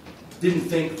didn't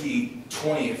think the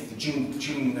 20th, the June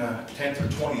 10th or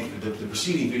 20th, the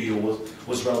preceding video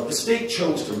was relevant. The state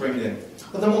chose to bring it in.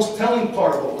 But the most telling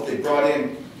part about what they brought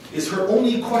in is her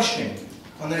only question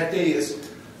on that day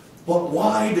is, but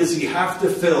why does he have to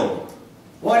film?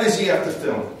 Why does he have to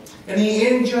film? And in the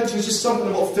end, Judge, there's just something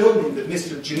about filming that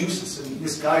Mr. Janusis and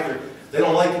Ms. Geiger, they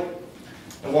don't like it.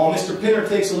 And while Mr. Pinner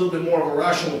takes a little bit more of a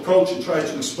rational approach and tries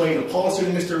to explain the policy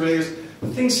to Mr. Reyes, the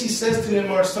things he says to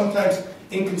him are sometimes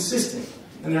inconsistent,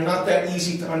 and they're not that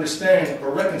easy to understand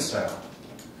or reconcile.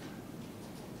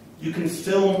 You can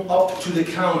film up to the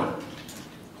counter.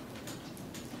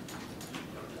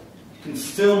 You can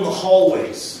film the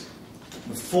hallways,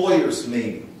 the foyers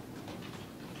maybe.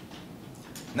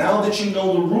 Now that you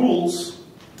know the rules,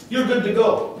 you're good to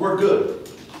go. We're good,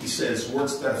 he says,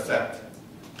 words to that effect.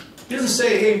 He doesn't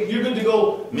say, hey, you're good to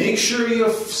go. Make sure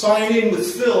you sign in with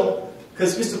Phil,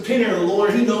 because Mr. Pinner, the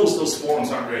lawyer, he knows those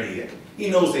forms aren't ready yet. He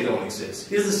knows they don't exist.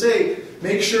 He doesn't say,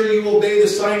 make sure you obey the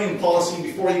sign-in policy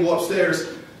before you go upstairs.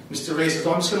 Mr. Reyes says,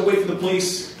 oh, I'm just going to wait for the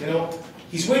police. You know,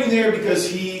 he's waiting there because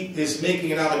he is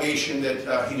making an allegation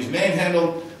that he was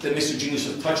manhandled, that Mr.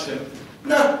 Janusis touched him.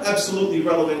 Not absolutely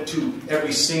relevant to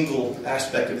every single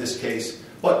aspect of this case,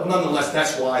 but nonetheless,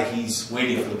 that's why he's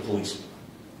waiting for the police.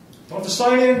 Don't have to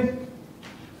sign in.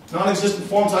 Non-existent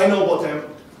forms, I know about them.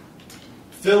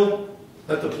 Phil,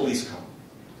 let the police come.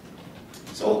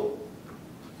 So,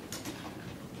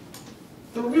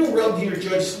 The real rub here,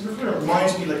 Judge, it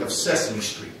reminds me like of Sesame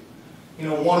Street. You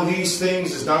know, one of these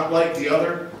things is not like the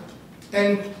other.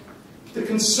 And the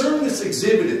concern that's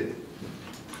exhibited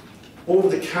over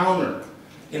the counter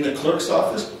in the clerk's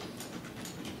office,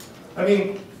 I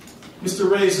mean, Mr.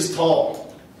 Reyes is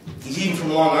tall. He's even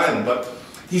from Long Island, but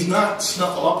he's not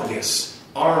snuffleupagus,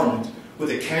 armed with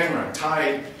a camera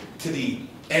tied to the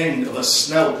end of a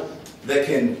snout that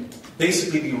can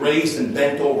basically be raised and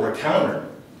bent over a counter.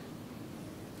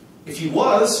 If he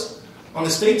was, on the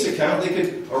state's account, they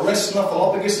could arrest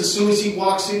Snuffleupagus as soon as he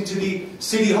walks into the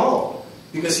city hall,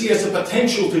 because he has the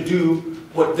potential to do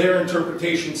what their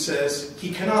interpretation says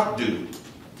he cannot do.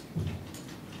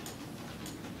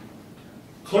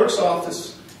 Clerk's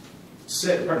office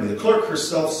said, pardon me, the clerk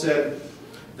herself said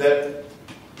that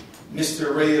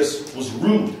Mr. Reyes was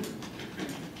rude.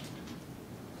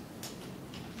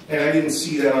 And I didn't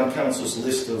see that on counsel's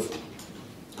list of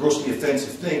grossly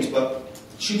offensive things, but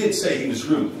she did say he was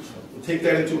rude. We'll take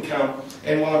that into account.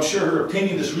 And while I'm sure her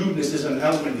opinion this rudeness is an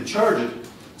element to charge it,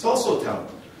 it's also telling.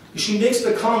 She makes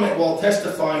the comment while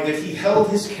testifying that he held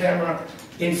his camera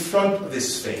in front of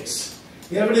his face.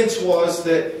 The evidence was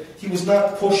that he was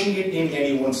not pushing it in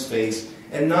anyone's face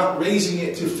and not raising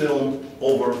it to film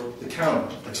over the counter,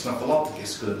 like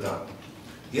Snuffleupagus could have done.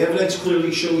 The evidence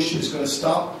clearly shows she was going to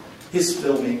stop his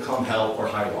filming come hell or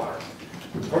high water.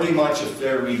 Pretty much a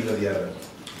fair reading of the evidence.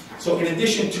 So in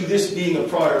addition to this being a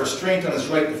prior restraint on his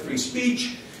right to free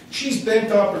speech, she's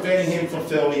bent on preventing him from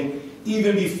filming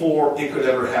even before it could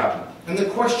ever happen. And the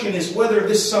question is whether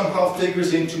this somehow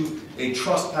figures into a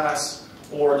trespass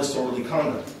or a disorderly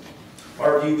conduct.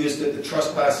 Our view is that the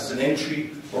trespass is an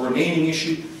entry or remaining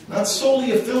issue, not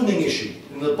solely a filming issue.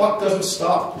 And the buck doesn't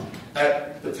stop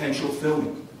at potential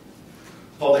filming.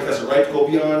 The public has a right to go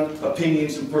beyond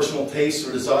opinions and personal tastes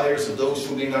or desires of those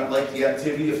who may not like the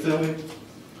activity of filming.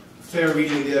 Fair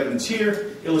reading of the evidence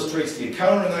here illustrates the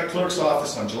encounter in that clerk's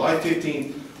office on July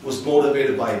 15th was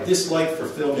motivated by a dislike for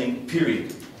filming,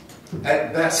 period.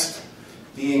 At best,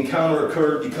 the encounter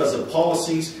occurred because of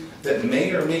policies that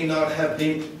may or may not have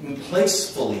been in place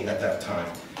fully at that time,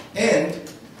 and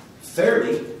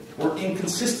fairly were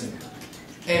inconsistent,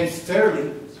 and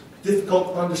fairly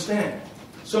difficult to understand.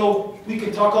 So we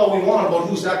can talk all we want about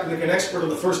who's acting like an expert on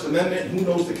the First Amendment, and who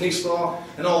knows the case law,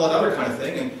 and all that other kind of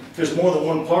thing, and there's more than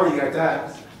one party like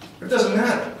that. It doesn't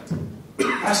matter.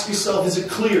 Ask yourself, is it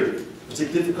clear? Is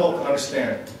it difficult to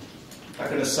understand? I'm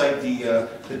going to cite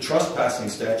the trespassing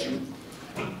statute.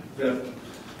 I'm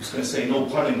just going to say no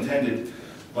pun intended,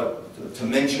 but to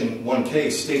mention one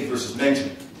case, State versus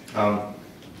Mention,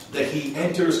 that he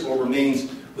enters or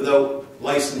remains without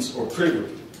license or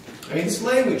privilege. I mean, this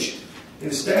language in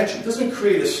the statute doesn't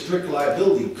create a strict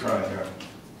liability crime here.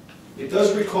 It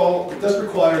does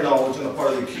require knowledge on the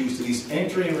part of the accused that he's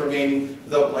entering and remaining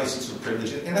without license or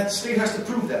privilege, and that the state has to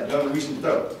prove that beyond a reasonable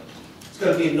doubt. It's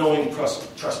got to be a knowing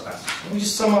trespass. Let me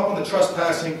just sum up on the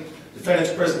trespassing.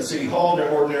 Defendant's present at City Hall in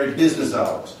their ordinary business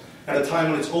hours, at a time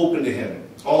when it's open to him,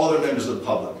 all other members of the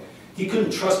public. He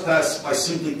couldn't trespass by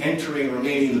simply entering and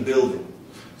remaining in the building.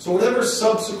 So whatever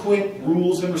subsequent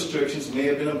rules and restrictions may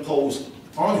have been imposed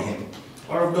on him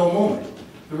are of no moment.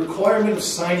 The requirement of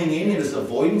signing in and his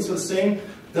avoidance of the same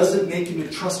doesn't make him a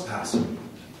trespasser.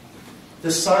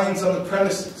 The signs on the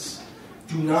premises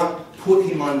do not put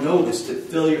him on notice that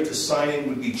failure to sign in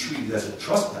would be treated as a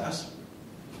trespass.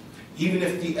 Even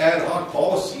if the ad hoc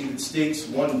policy that states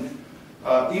one,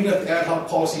 even if the ad hoc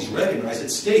policy is recognized, it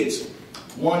states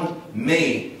one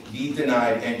may be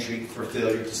denied entry for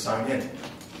failure to sign in.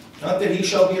 Not that he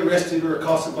shall be arrested or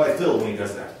accosted by Phil when he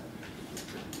does that.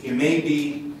 He may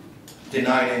be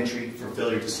denied entry for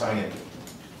failure to sign in.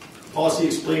 Policy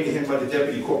explained to him by the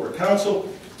Deputy Corporate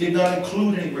Counsel did not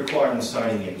include any requirement of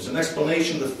signing in. It was an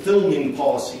explanation of the filming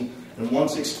policy, and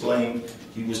once explained,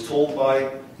 he was told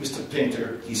by Mr.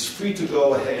 Pinter he's free to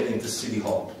go ahead into City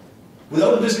Hall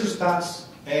without a visitor's pass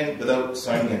and without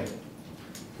signing in.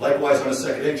 Likewise, on a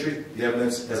second entry, the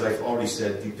evidence, as I've already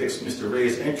said, depicts Mr.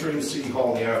 Reyes entering the City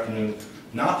Hall in the afternoon,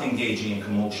 not engaging in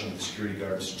commotion with the security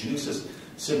guard, Mr. Janusas,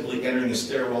 simply entering the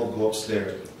stairwell to go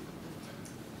upstairs.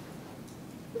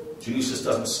 Janusas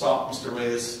doesn't stop Mr.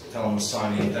 Reyes, tell him to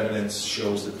sign in. Evidence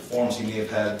shows that the forms he may have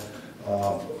had,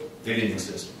 they didn't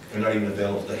exist. They're not even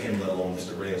available to him, let alone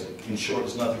Mr. Reyes. In short,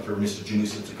 there's nothing for Mr.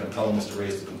 Janusas to compel Mr.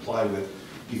 Reyes to comply with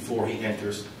before he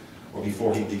enters or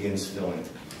before he begins filming.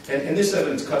 And this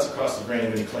evidence cuts across the grain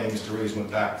of any claim Mr. Reyes went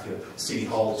back to City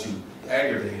Hall to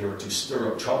aggravate or to stir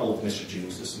up trouble with Mr.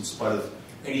 Janusas, in spite of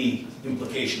any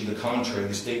implication to the contrary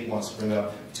the state wants to bring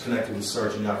up. It's connected with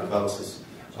Sergeant Yacouboulos'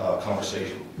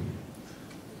 conversation.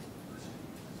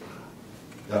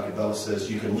 Dr. Bella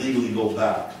says you can legally go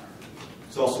back.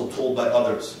 It's also told by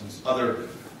others, other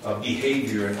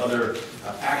behavior and other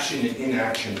action and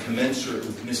inaction commensurate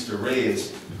with Mr.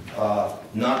 Reyes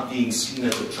not being seen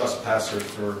as a trespasser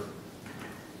for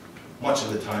much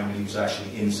of the time that he was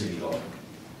actually in City Hall.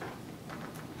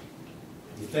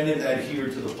 The defendant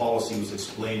adhered to the policy was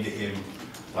explained to him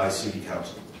by City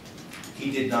Council. He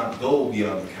did not go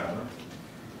beyond the counter.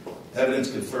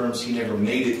 Evidence confirms he never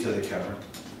made it to the counter.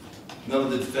 None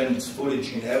of the defendant's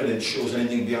footage and evidence shows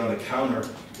anything beyond the counter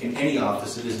in any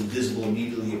office that isn't visible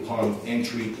immediately upon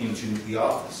entry into the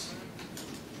office.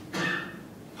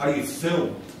 How do you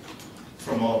film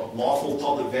from a lawful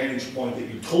public vantage point that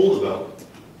you're told about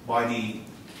by the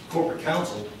corporate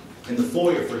counsel in the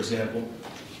foyer, for example?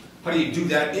 How do you do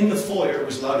that in the foyer, it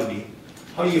was allowed to be?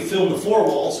 How do you film the four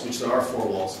walls, which there are four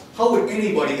walls? How would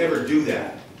anybody ever do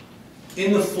that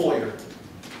in the foyer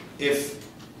if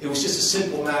it was just a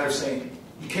simple matter of saying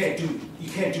you can't do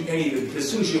any of it, because as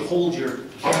soon as you hold your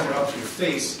camera up to your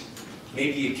face,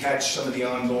 maybe you catch some of the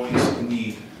ongoings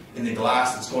in the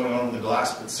glass that's going on in the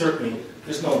glass, but certainly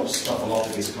there's no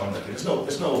snuffleupagus conduct.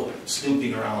 There's no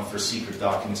snooping around for secret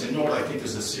documents, and nor do I think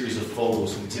there's a series of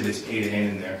photos from exhibits A to N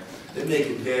in there that make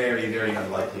it very, very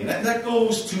unlikely. And that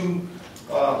goes to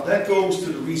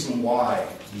the reason why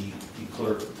the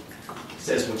clerk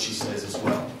says what she says as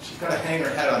well. She's got to hang her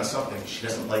head on something. She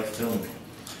doesn't like filming.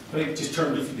 Let me just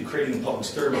turn briefly to creating a public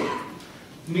disturbance.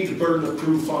 To meet the burden of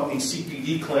proof on the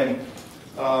CPD claim,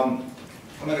 I'm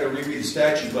not going to reread the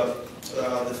statute, but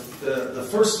the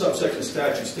first subsection of the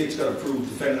statute states got to prove the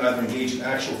defendant either engaged in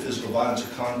actual physical violence or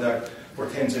conduct or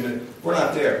tends imminent. We're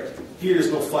not there. Here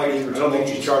there's no fighting or I don't think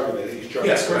she's charged with it.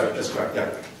 Yes, correct. That's correct.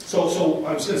 Yeah. So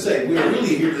I was going to say, we are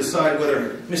really here to decide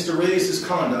whether Mr. Reyes'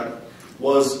 conduct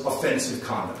was offensive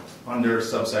conduct under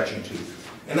subsection 2.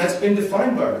 And that's been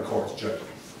defined by the court's judgment.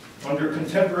 Under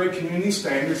contemporary community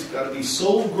standards, it's got to be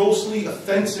so grossly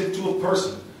offensive to a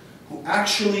person who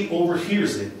actually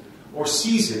overhears it or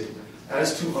sees it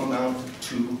as to amount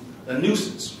to a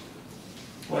nuisance.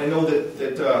 Well, I know that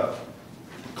the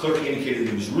clerk indicated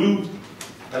it was rude.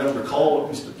 I don't recall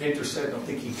what Mr. Pinter said. I don't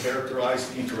think he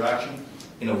characterized the interaction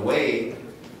in a way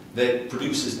that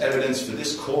produces evidence for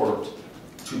this court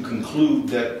to conclude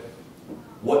that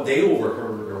what they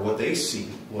overheard or what they see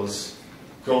was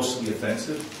grossly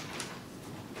offensive.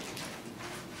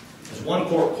 As one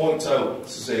court points out,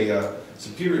 this is a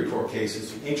Superior Court case,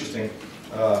 it's interesting,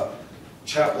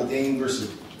 Chapel Dane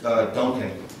versus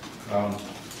Duncan.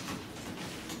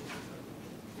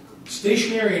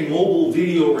 Stationary and mobile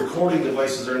video recording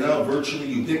devices are now virtually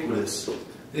ubiquitous.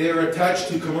 They are attached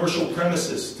to commercial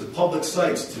premises, to public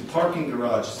sites, to parking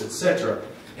garages, etc.,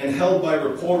 and held by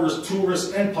reporters,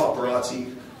 tourists, and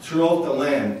paparazzi throughout the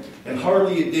land. And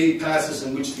hardly a day passes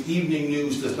in which the evening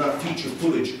news does not feature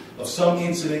footage of some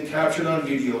incident captured on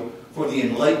video for the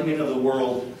enlightenment of the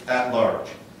world at large.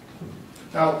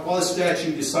 Now, while the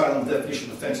statute is silent on the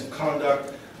definition of offensive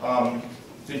conduct,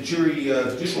 the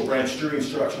judicial branch jury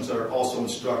instructions are also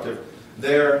instructive.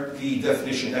 There, the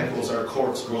definition echoes our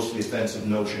court's grossly offensive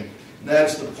notion. And that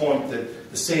is the point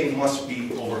that the same must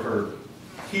be overheard.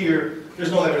 Here,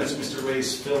 there's no evidence Mr.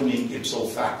 Reyes' filming ipso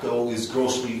facto is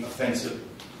grossly offensive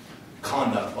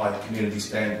conduct by community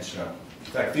standards now.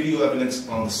 In fact, video evidence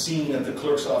on the scene at the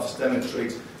clerk's office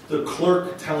demonstrates the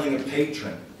clerk telling a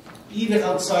patron, even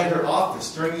outside her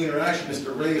office during the interaction with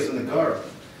Mr. Reyes and the guard,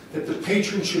 that the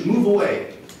patron should move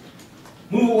away.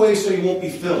 Move away so you won't be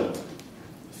filmed.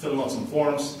 Film on some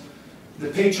forms. The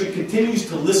patron continues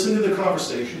to listen to the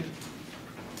conversation,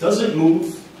 doesn't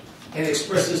move, and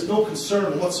expresses no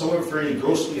concern whatsoever for any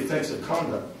grossly offensive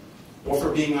conduct or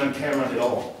for being on camera at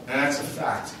all. And that's a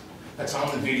fact. That's on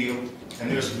the video.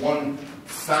 And there's one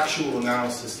factual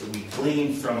analysis that we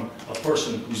glean from a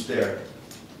person who's there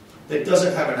that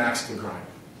doesn't have an axe to grind.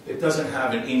 It doesn't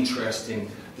have an interest in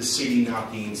the city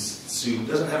not being sued,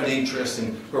 doesn't have an interest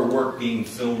in her work being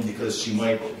filmed because she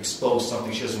might expose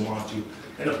something she doesn't want to,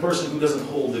 and a person who doesn't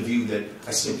hold the view that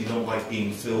I simply don't like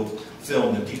being filmed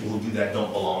and people who do that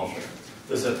don't belong here.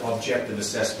 There's an objective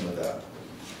assessment of that.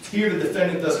 Here, the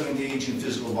defendant doesn't engage in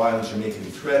physical violence or make any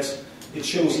threats. It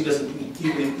shows he doesn't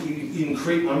even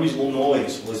create unreasonable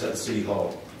noise while he's at the City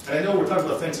Hall. And I know we're talking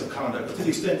about offensive conduct, but to the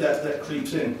extent that that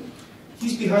creeps in,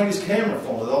 he's behind his camera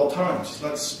phone at all times. He's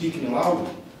not speaking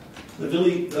loudly. The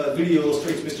video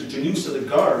illustrates Mr. Janusa, the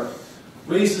guard,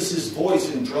 raises his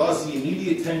voice and draws the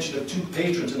immediate attention of two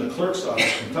patrons in the clerk's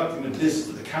office conducting the business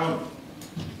at the counter.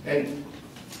 And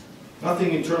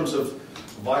nothing in terms of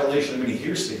violation of any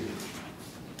hearsay.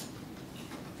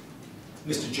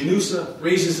 Mr. Janusa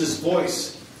raises his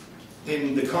voice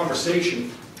in the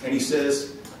conversation and he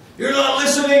says, You're not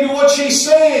listening to what she's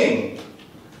saying.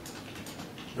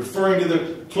 Referring to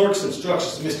the clerk's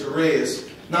instructions to Mr. Reyes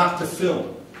not to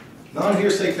film.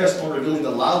 Non-hearsay testimony revealing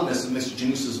the loudness of Mr.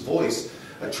 Janusa's voice,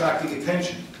 attracting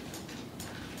attention.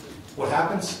 What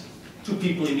happens? Two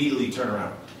people immediately turn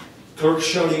around. Clerk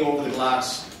shouting over the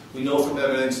glass. We know from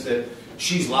evidence that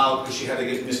she's loud because she had to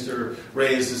get Mr.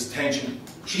 Reyes' attention.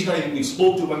 She's not even being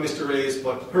spoken to by Mr. Reyes,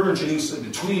 but her and Janusa,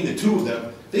 between the two of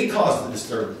them, they caused the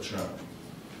disturbance.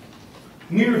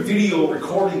 Mere video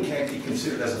recording can't be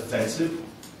considered as offensive.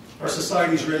 Our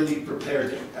society is readily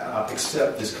prepared to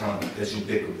accept this conduct as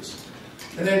ubiquitous.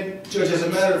 And then, Judge, as a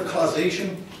matter of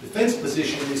causation, the defense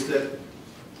position is that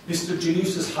Mr.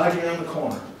 Janusa is hiding around the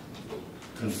corner,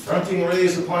 confronting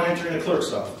Reyes upon entering the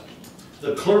clerk's office.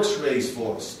 The clerk's raised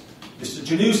voice, Mr.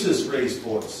 Janusa's raised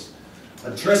voice,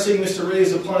 addressing Mr.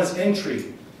 Reyes upon his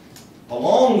entry,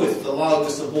 along with the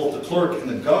loudness of both the clerk and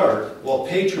the guard while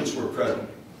patrons were present.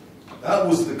 That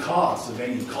was the cause of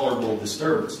any colorable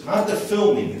disturbance, not the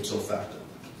filming ipso facto.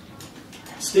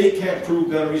 The state can't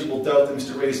prove beyond reasonable doubt that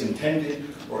Mr. Reyes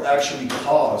intended or actually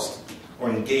caused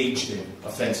or engaged in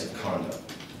offensive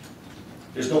conduct.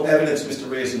 There's no evidence Mr.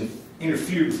 Reyes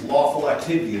interfered with lawful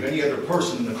activity of any other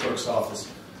person in the clerk's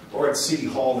office or at City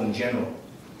Hall in general.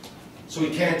 So he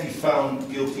can't be found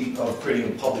guilty of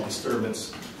creating a public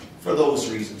disturbance for those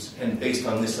reasons and based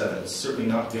on this evidence, certainly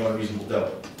not beyond reasonable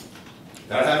doubt.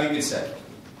 That having been said,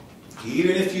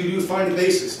 even if you do find a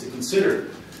basis to consider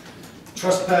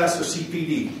trespass or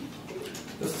CPD,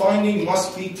 the finding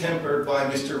must be tempered by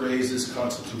Mr. Reyes'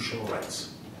 constitutional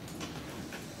rights.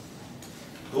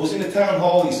 Goes into town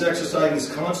hall, he's exercising his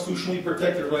constitutionally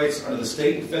protected rights under the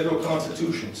state and federal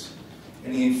constitutions,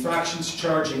 and the infractions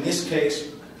charged in this case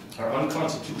are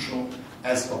unconstitutional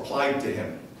as applied to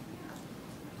him.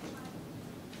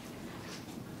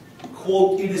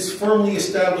 Quote, it is firmly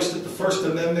established that the First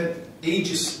Amendment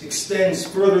extends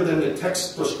further than the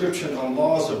text prescription on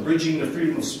laws abridging the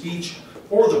freedom of speech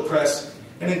or the press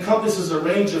and encompasses a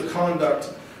range of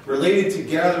conduct related to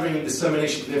gathering and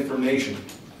dissemination of information.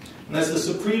 And as the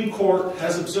Supreme Court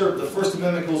has observed, the First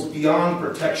Amendment goes beyond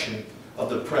protection of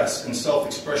the press and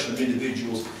self-expression of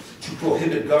individuals to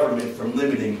prohibit government from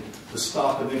limiting the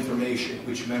stock of information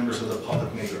which members of the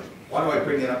public may learn. Why do I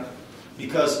bring that up?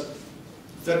 Because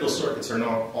federal circuits are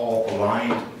not all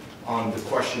aligned on the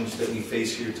questions that we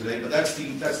face here today, but that's the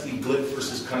Glick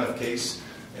versus Cunniff case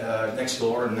next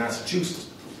door in Massachusetts.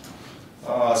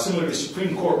 Similarly, the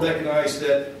Supreme Court recognized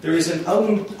that there is an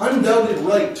undoubted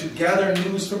right to gather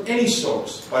news from any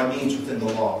source by means within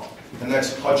the law, and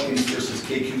that's Hodgkins versus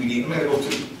KQED. I'm going to go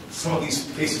through some of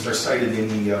these cases are cited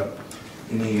in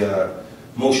the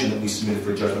motion that we submitted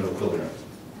for judgment of acquittal.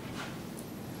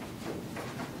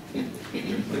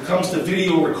 When it comes to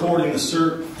video recording,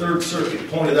 the Third Circuit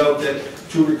pointed out that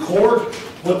to record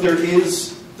what there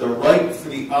is the right for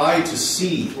the eye to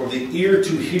see or the ear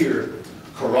to hear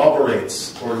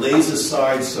corroborates or lays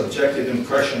aside subjective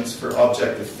impressions for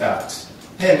objective facts.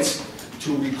 Hence,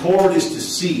 to record is to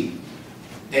see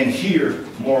and hear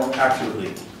more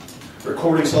accurately.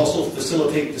 Recordings also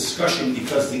facilitate discussion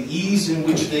because the ease in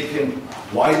which they can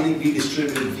widely be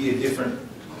distributed via different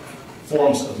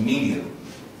forms of media.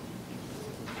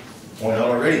 Pointed out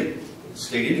already, the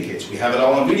state indicates we have it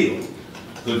all on video.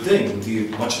 Good thing, it would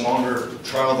be a much longer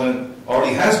trial than it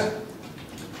already has been.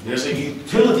 There's a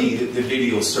utility that the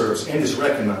video serves and is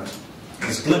recognized.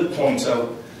 As Glick points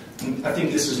out, and I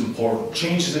think this is important,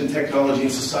 changes in technology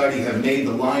and society have made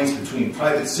the lines between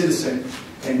private citizen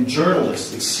and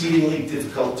journalist exceedingly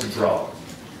difficult to draw.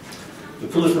 The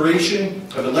proliferation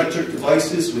of electric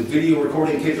devices with video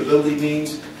recording capability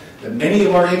means that many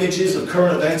of our images of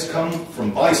current events come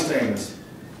from bystanders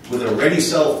with a ready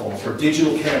cell phone or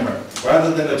digital camera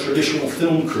rather than a traditional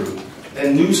film crew.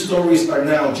 And news stories are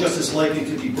now just as likely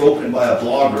to be broken by a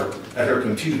blogger at her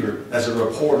computer as a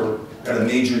reporter at a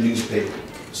major newspaper.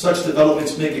 Such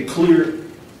developments make it clear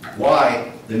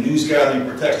why the news gathering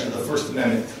protection of the First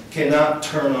Amendment cannot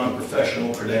turn on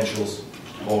professional credentials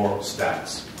or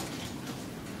status.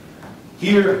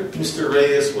 Here, Mr.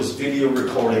 Reyes was video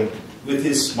recording with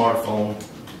his smartphone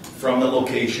from a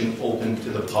location open to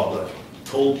the public.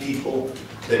 Told people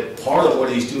that part of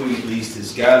what he's doing at least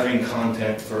is gathering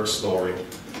content for a story.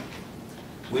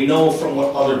 We know from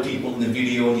what other people in the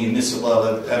video and the admissible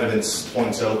evidence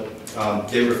points out,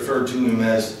 they referred to him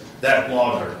as that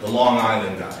blogger, the Long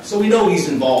Island guy. So we know he's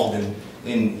involved in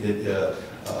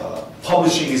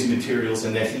publishing his materials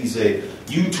and that he's a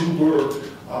YouTuber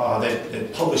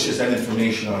that publishes that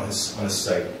information on his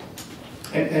site.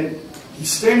 And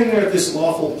he's standing there at this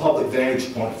lawful public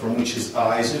vantage point from which his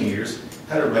eyes and ears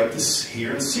had a right to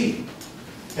hear and see.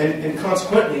 And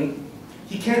consequently,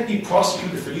 he can't be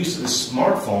prosecuted for use of his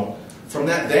smartphone from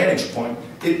that vantage point,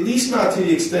 at least not to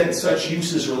the extent such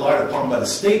use is relied upon by the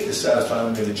state to satisfy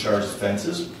limited charged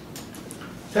offenses.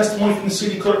 Testimony from the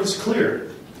city clerk is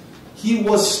clear. He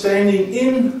was standing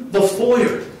in the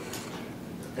foyer,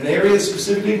 an area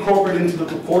specifically incorporated into the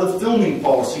purported filming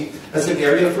policy as an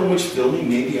area from which filming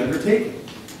may be undertaken.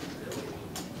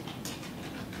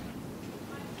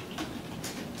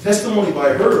 Testimony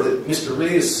by her that Mr.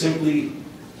 Reyes simply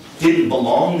didn't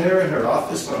belong there in her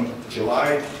office on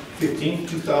July 15,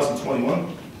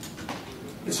 2021,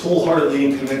 it's wholeheartedly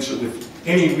incommensurate with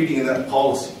any reading of that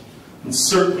policy, and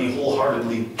certainly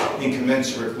wholeheartedly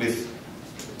incommensurate with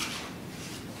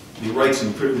the rights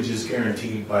and privileges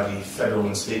guaranteed by the federal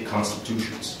and state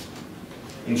constitutions.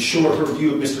 In short, her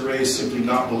view of Mr. Reyes simply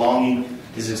not belonging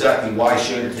is exactly why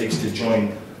she undertakes to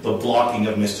join the blocking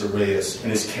of Mr. Reyes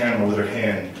and his camera with her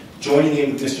hand, joining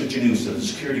in with Mr. Janusa, the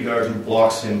security guard who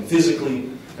blocks him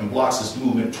physically and blocks his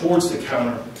movement towards the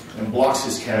counter and blocks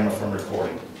his camera from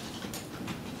recording.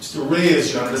 Mr.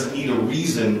 Reyes, Your Honor, doesn't need a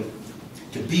reason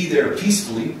to be there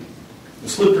peacefully. The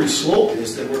slippery slope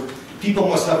is that where people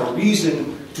must have a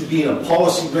reason to be in a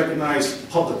policy-recognized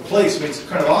public place makes it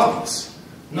kind of obvious.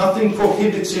 Nothing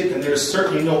prohibits it, and there is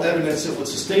certainly no evidence that would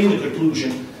sustain the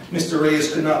conclusion Mr.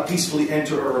 Reyes could not peacefully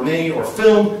enter or remain or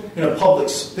film in a public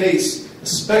space,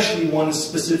 especially one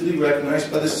specifically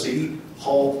recognized by the City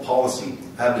Hall policy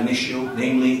ab initio,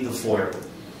 namely the foyer.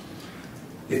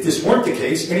 If this weren't the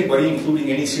case, anybody, including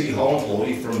any City Hall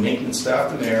employee, from maintenance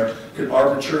staff to mayor, could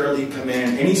arbitrarily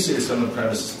command any citizen on the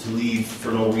premises to leave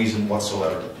for no reason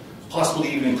whatsoever,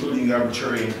 possibly even including the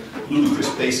arbitrary and ludicrous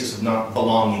basis of not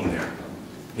belonging there,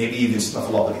 maybe even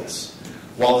snuffleupagus.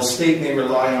 While the state may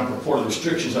rely on purported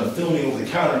restrictions on filming over the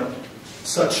counter,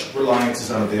 such reliance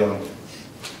is unavailing.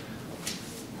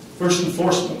 First and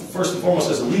foremost,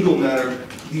 as a legal matter,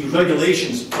 these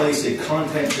regulations place a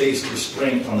content-based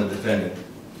restraint on the defendant.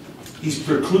 He's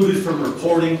precluded from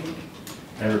reporting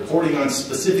and reporting on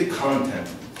specific content.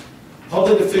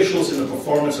 Public officials in the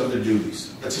performance of their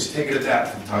duties. Let's just take it at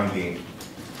that for the time being.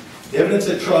 The evidence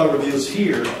at trial reveals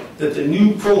here that the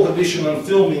new prohibition on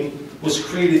filming was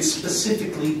created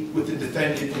specifically with the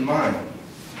defendant in mind.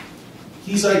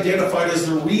 He's identified as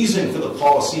the reason for the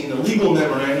policy in the legal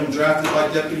memorandum drafted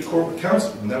by Deputy Corporate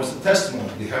Counsel, and that was the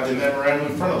testimony. We have the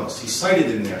memorandum in front of us. He's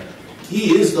cited in there.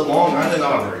 He is the Long Island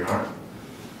auditor, Your Honor.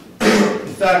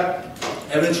 In fact,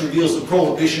 evidence reveals the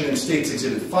prohibition in State's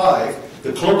Exhibit 5,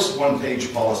 the clerk's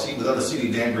one-page policy without a City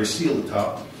of Danbury seal at the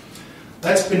top.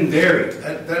 That's been varied.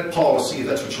 That policy, if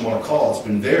that's what you want to call it, has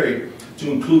been varied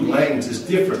to include language that's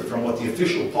different from what the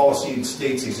official policy in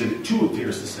State's Exhibit 2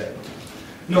 appears to say.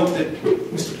 Note that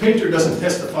Mr. Pinter doesn't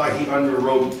testify he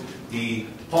underwrote the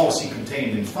policy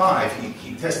contained in 5.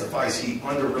 He testifies he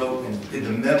underwrote and did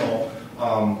the memo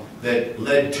that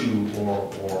led to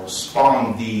or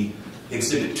spawned the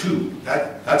Exhibit 2.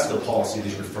 That's the policy that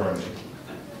he's referring to.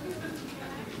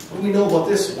 What do we know about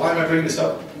this? Why am I bringing this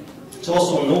up? It's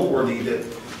also noteworthy that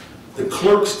the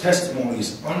clerk's testimony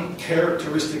is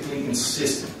uncharacteristically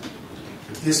insistent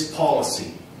that this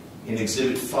policy in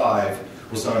Exhibit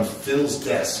 5 was on Phil's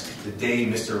desk the day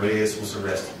Mr. Reyes was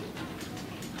arrested.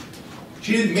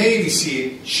 She didn't maybe see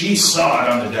it, she saw it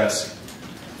on the desk.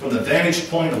 From the vantage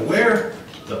point of where?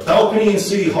 The balcony in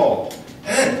City Hall.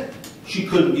 And she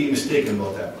couldn't be mistaken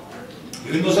about that.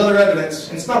 Given those other evidence,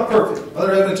 and it's not perfect,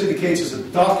 other evidence indicates there's a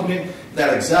document,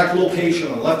 that exact location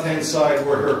on the left-hand side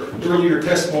where her earlier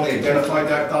testimony identified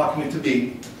that document to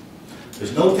be.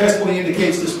 There's no testimony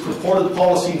indicates this purported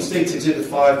policy in State's Exhibit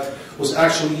 5 was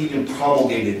actually even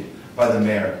promulgated by the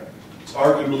mayor. It's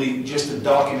arguably just a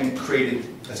document created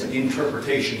as an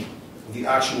interpretation of the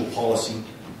actual policy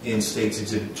in State's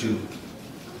Exhibit 2.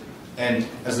 And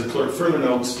as the clerk further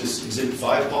notes, this Exhibit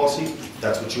 5 policy,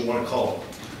 that's what you want to call it,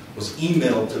 was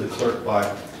emailed to the clerk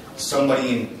by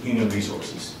somebody in Human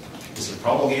Resources. This is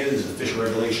promulgated as official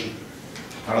regulation.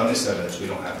 Not on this evidence, we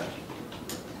don't have that.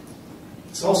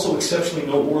 It's also exceptionally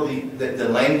noteworthy that the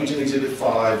language in Exhibit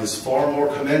 5 is far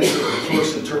more commensurate with the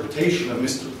clerk's interpretation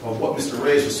of what Mr.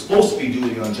 Reyes was supposed to be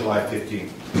doing on July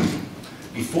 15th,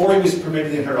 before he was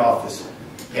permitted in her office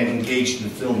and engaged in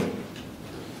filming.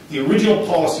 The original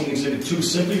policy in Exhibit 2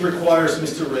 simply requires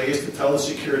Mr. Reyes to tell the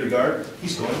security guard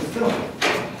he's going to film.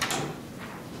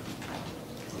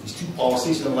 These two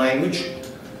policies and language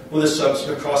were the subject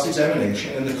of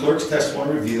cross-examination, and the clerk's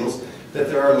testimony reveals that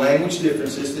there are language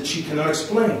differences that she cannot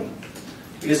explain.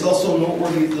 It is also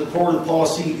noteworthy that the purported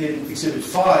policy in Exhibit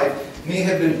 5 may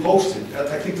have been posted.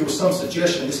 I think there was some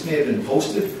suggestion this may have been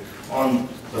posted on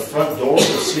the front door of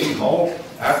City Hall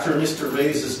after Mr.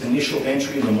 Reyes' initial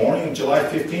entry in the morning of July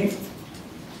 15th?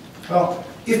 Well,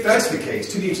 if that's the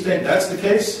case, to the extent that's the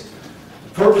case, the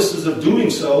purposes of doing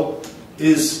so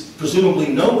is presumably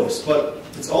notice, but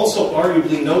it's also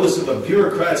arguably notice of a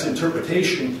bureaucrat's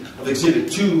interpretation of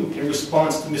Exhibit 2 in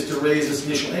response to Mr. Reyes'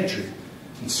 initial entry.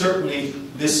 And certainly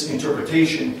this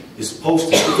interpretation is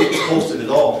posted, if it's posted at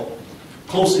all,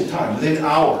 close in time, within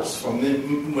hours from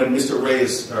when Mr.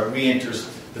 Reyes re-enters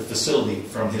the facility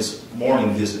from his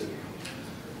morning visit.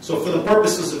 So for the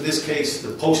purposes of this case,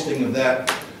 the posting of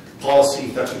that policy,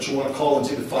 if that's what you want to call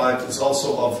Exhibit 5, is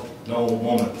also of no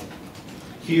moment.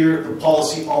 Here, the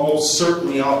policy almost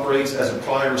certainly operates as a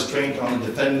prior restraint on the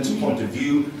defendant's point of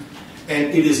view,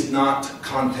 and it is not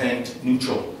content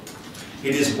neutral.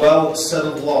 It is well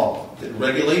settled law that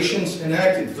regulations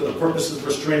enacted for the purposes of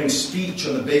restraining speech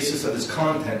on the basis of its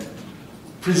content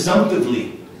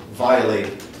presumptively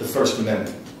violate the First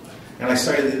Amendment. And I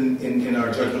cited in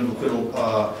our judgment of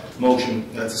acquittal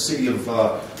motion, that's the City of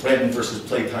Renton versus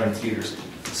Playtime Theaters.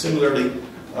 Similarly,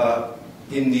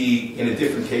 in a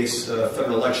different case,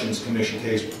 Federal Elections Commission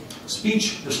case,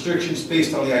 speech restrictions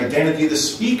based on the identity of the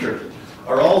speaker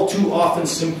are all too often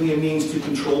simply a means to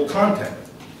control content.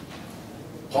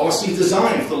 Policy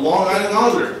designed for the Long Island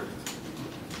Auditor.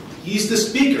 He's the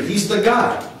speaker, he's the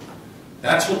guy.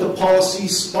 That's what the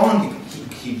policy's spawned.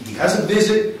 He has a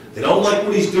visit, they don't like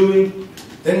what he's doing,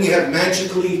 then we have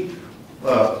magically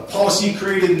policy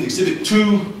created in Exhibit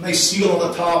 2, nice seal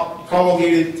on the top,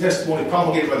 promulgated, testimony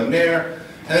promulgated by the mayor,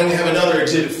 and then we have another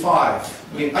Exhibit 5.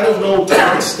 I mean, I don't know to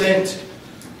what extent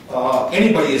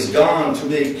anybody has gone to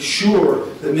make sure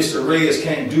that Mr. Reyes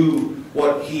can't do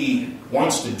what he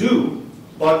wants to do,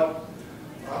 but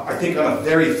I think on a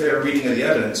very fair reading of the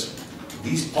evidence,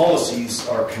 these policies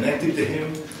are connected to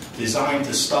him, designed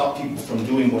to stop people from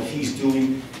doing what he's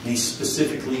doing, and he's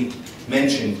specifically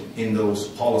mentioned in those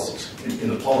policies, in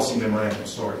the policy memorandum,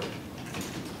 sorry.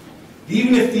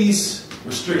 Even if these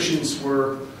restrictions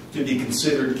were to be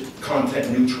considered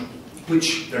content neutral,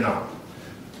 which they're not,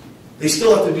 they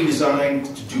still have to be designed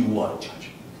to do what, Judge?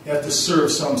 They have to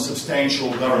serve some substantial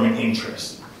government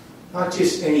interest. Not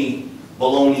just any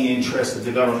baloney interest that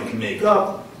the government can make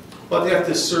up, but they have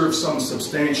to serve some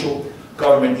substantial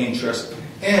government interest.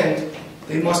 And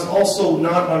they must also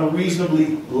not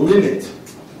unreasonably limit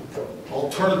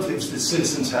alternatives that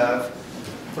citizens have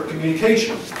for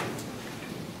communication.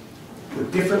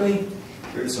 Put differently,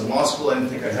 it's in law school, I didn't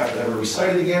think I'd have to ever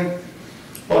recite it again,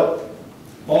 but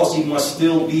policy must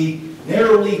still be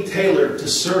narrowly tailored to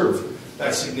serve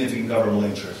that significant governmental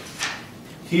interest.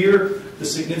 Here, the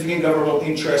significant governmental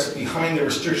interest behind the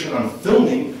restriction on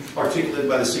filming articulated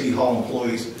by the City Hall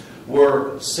employees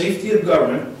were safety of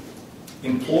government,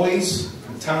 employees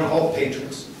and town hall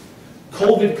patrons,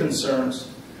 COVID concerns,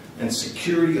 and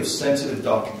security of sensitive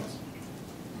documents.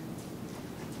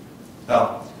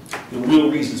 Now, the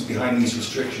real reasons behind these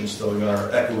restrictions, though,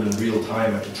 are echoed in real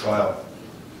time at the trial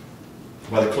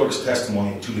by the clerk's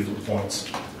testimony at two different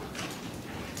points.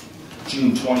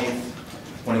 June 20th,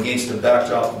 when against the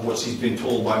backdrop of what she's been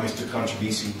told by Mr.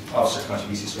 Contribisi, Officer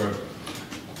Contribisi, sorry,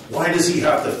 why does he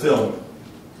have to film?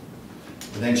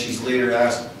 And then she's later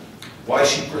asked why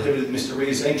she prohibited Mr.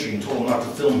 Reyes' entry and told him not to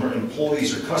film her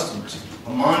employees or customers. A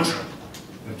mantra,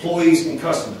 employees and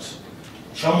customers.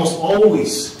 She almost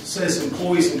always says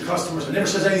employees and customers and never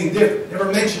says anything different,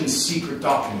 never mentions secret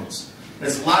documents. And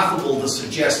it's laughable to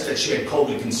suggest that she had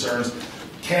COVID concerns.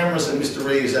 Cameras and Mr.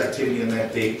 Reyes' activity on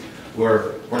that date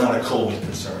were not a COVID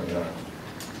concern, Your Honor.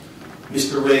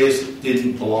 Mr. Reyes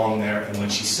didn't belong there, and when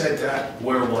she said that,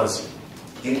 where was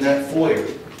he? In that foyer.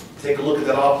 Take a look at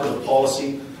that operative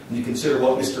policy, and you consider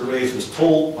what Mr. Reyes was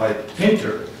told by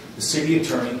Pinter, the city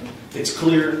attorney. It's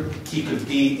clear he could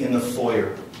be in the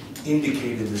foyer.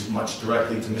 Indicated as much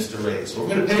directly to Mr. Reyes. So we're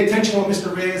going to pay attention to what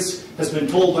Mr. Reyes has been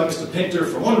told by Mr. Pinter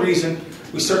for one reason.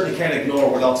 We certainly can't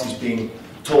ignore what else he's being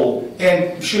told.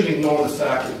 And we shouldn't ignore the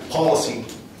fact that policy,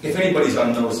 if anybody's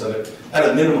on notice of it, at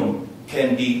a minimum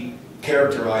can be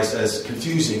characterized as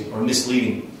confusing or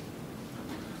misleading.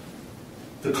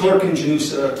 The clerk in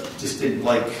Janusa just didn't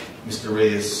like Mr.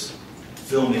 Reyes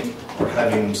filming or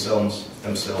having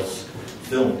themselves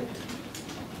filmed.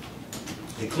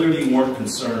 They clearly weren't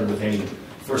concerned with any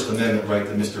First Amendment right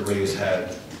that Mr. Reyes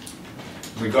had.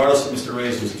 Regardless of what Mr.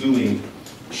 Reyes was doing,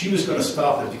 she was going to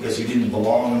stop it because he didn't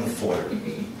belong in the foyer.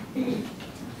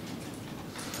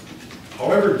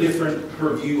 However different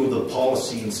her view of the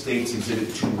policy in State's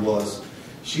Exhibit 2 was,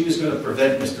 she was going to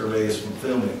prevent Mr. Reyes from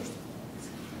filming.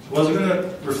 She wasn't going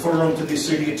to refer him to the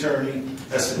city attorney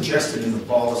as suggested in the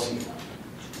policy.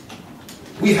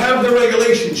 We have the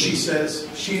regulations, she says.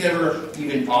 She never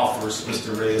even offers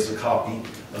Mr. Reyes a copy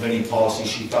of any policy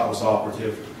she thought was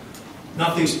operative.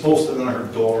 Nothing's posted on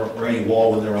her door or any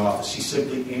wall in their office. She's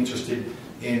simply interested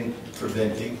in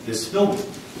preventing this filming.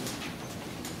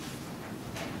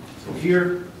 So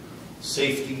here,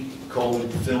 safety,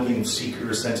 code, filming of secret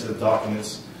or sensitive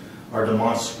documents are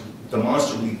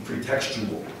demonstrably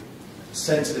pretextual.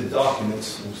 Sensitive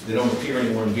documents, they don't appear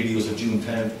anywhere in videos of June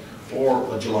 10th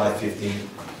or July 15th,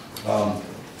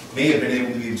 may have been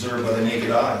able to be observed by the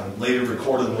naked eye and later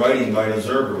recorded in writing by an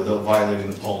observer without violating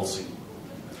the policy.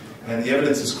 And the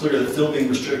evidence is clear that filming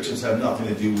restrictions have nothing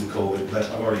to do with COVID.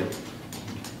 I've already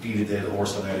beat a dead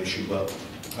horse on that issue, but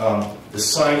the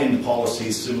sign-in policy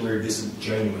is similarly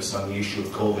disingenuous on the issue of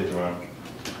COVID around.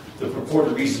 The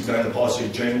purported reasons behind the policy are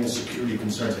general security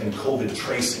concerns and COVID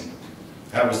tracing.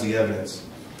 That was the evidence.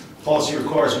 Policy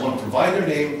requires one to provide their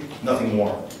name, nothing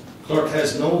more. Clerk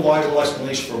has no viable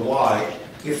explanation for why,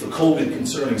 if the COVID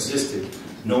concern existed,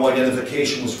 no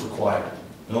identification was required,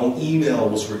 no email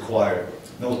was required,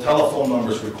 no telephone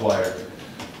numbers required.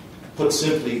 Put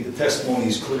simply, the testimony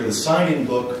is clear. The sign-in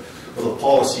book or the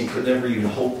policy could never even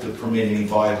hope to permit any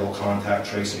viable contact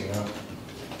tracing. It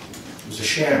was a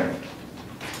sham.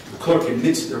 The clerk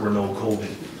admits there were no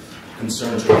COVID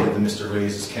concerns related to Mr.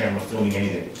 Reyes' camera filming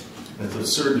anything. And it's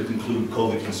absurd to conclude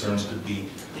COVID concerns could be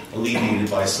alleviated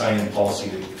by a sign-in policy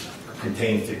that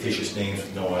contained fictitious names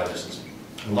with no addresses.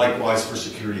 And likewise for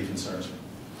security concerns.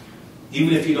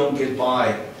 Even if you don't get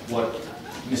by what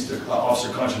Mr.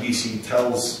 Officer Controversy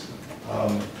tells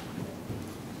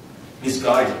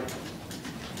misguided,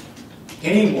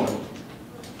 anyone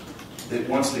that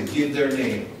wants to give their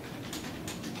name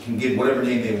can give whatever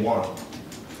name they want,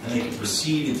 and they can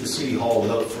proceed into City Hall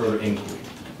without further inquiry.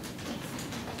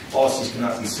 Policies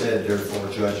cannot be said, therefore,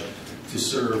 Judge, to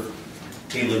serve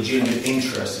a legitimate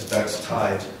interest if that's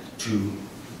tied to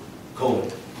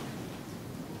COVID.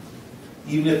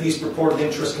 Even if these purported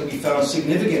interests can be found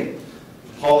significant,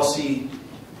 policy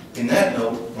in that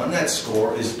note, on that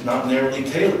score, is not narrowly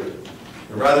tailored.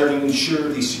 Rather to ensure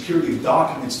the security of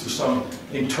documents through some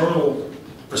internal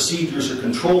procedures or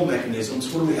control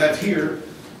mechanisms, what do we have here?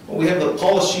 Well, we have the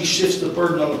policy shifts the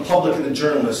burden on the public and the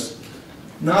journalists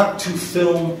not to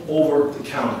film over the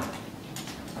counter.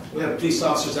 We have police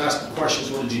officers asking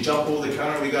questions, well, did you jump over the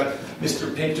counter? We got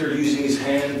Mr. Pinter using his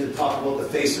hand to talk about the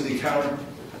face of the counter.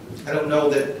 I don't know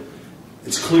that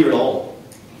it's clear at all.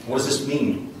 What does this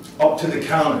mean? Up to the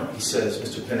counter, he says,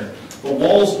 Mr. Pinter. The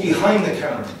walls behind the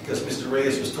counter, because Mr.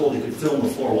 Reyes was told he could film the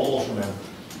 4 walls, remember.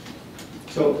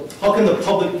 So how can the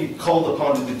public be called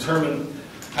upon to determine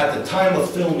at the time of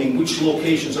filming which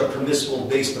locations are permissible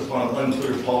based upon an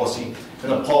unclear policy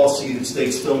and a policy that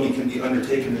states filming can be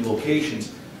undertaken in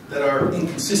locations that are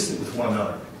inconsistent with one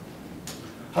another?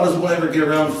 How does one ever get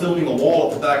around filming a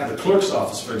wall at the back of the clerk's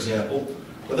office, for example,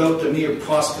 without the mere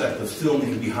prospect of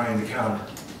filming behind the counter?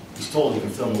 He's told he can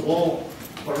film the wall,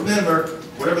 but remember,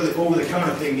 whatever the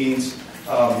over-the-counter thing means,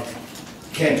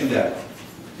 can't do that.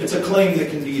 It's a claim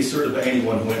that can be asserted by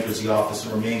anyone who enters the office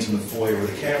and remains in the foyer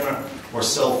with a camera or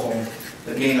cell phone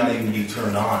that may not even be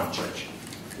turned on, Judge.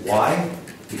 Why?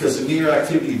 Because the mere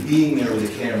activity of being there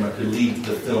with a camera could lead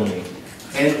to the filming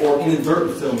and or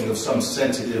inadvertent filming of some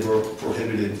sensitive or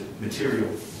prohibited material.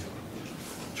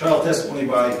 Trial testimony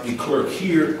by the clerk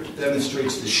here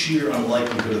demonstrates the sheer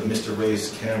unlikelihood of Mr.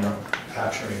 Reyes' camera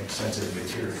capturing sensitive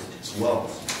material as well.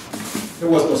 There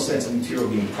was no sensitive material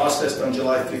being processed on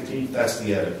July 15th. That's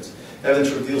the evidence.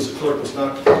 Evidence reveals the clerk was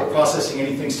not processing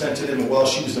anything sensitive, and while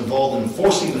she was involved in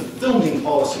enforcing the filming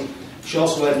policy, she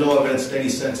also had no evidence that any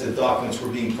sensitive documents were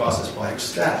being processed by her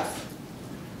staff.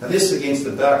 Now this against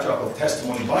the backdrop of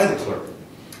testimony by the clerk.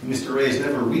 Mr. Reyes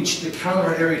never reached the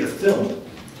counter area to film.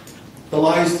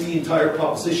 Belies the entire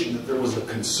proposition that there was a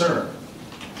concern.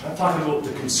 I'm talking about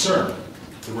the concern,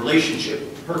 the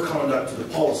relationship, her conduct to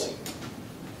the policy.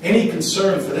 Any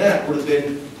concern for that would have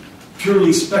been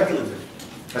purely speculative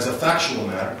as a factual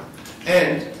matter,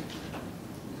 and it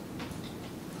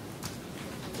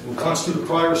would constitute a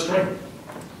prior restraint,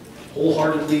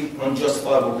 wholeheartedly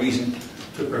unjustifiable reason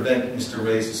to prevent Mr.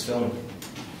 Reyes' filming.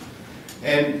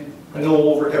 And I know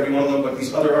over every one of them, but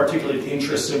these other articulated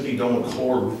interests simply don't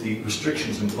accord with the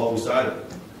restrictions imposed either.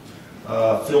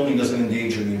 Filming doesn't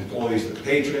endanger the employees or the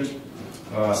patrons.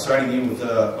 Signing in with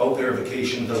out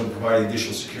verification doesn't provide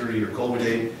additional security or COVID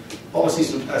aid.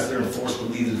 Policies as they're enforced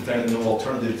would leave the defendant no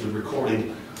alternative to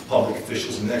recording public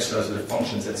officials and exercise their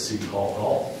functions at City Hall at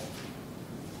all.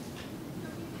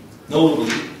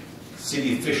 Notably,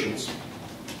 city officials,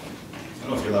 I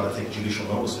don't know if you're allowed to take judicial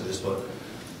notice of this, but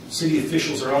city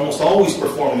officials are almost always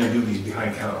performing their duties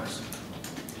behind counters.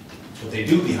 what they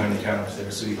do behind the counters there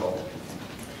at City Hall.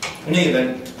 In any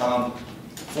event,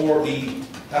 for the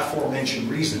aforementioned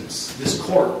reasons, this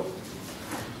court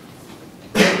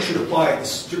should apply the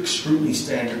strict scrutiny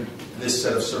standard to this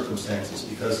set of circumstances,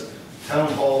 because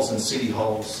town halls and city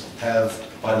halls have,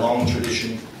 by long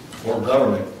tradition or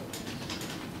government,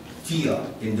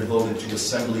 fiat been devoted to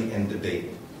assembly and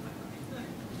debate.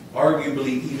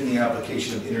 Arguably, even the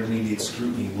application of intermediate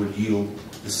scrutiny would yield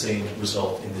the same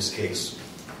result in this case.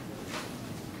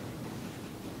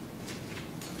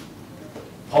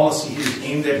 Policy here is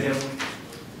aimed at him.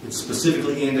 It's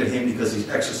specifically aimed at him because he's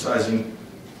exercising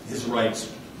his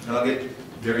rights. And I'll get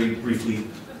very briefly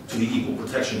to the equal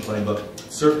protection claim, but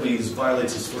certainly this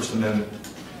violates his First Amendment,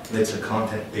 and it's a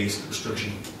content-based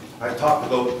restriction. I talked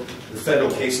about the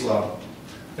federal case law.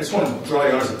 I just want to draw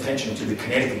your attention to the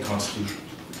Connecticut Constitution,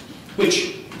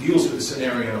 which deals with the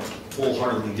scenario in a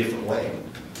wholeheartedly different way,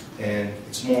 and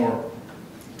it's more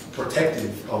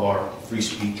protective of our free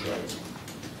speech rights.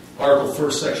 Article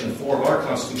 1, Section 4 of our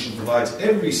Constitution provides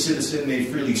every citizen may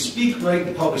freely speak, write,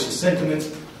 and publish his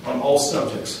sentiments on all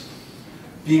subjects,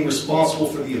 being responsible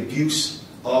for the abuse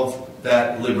of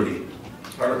that liberty.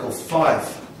 Article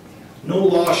 5, no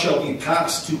law shall be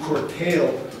passed to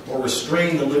curtail or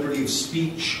restrain the liberty of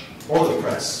speech or the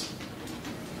press.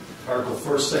 Article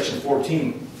 1, Section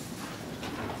 14,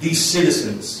 these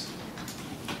citizens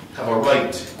have a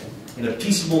right in a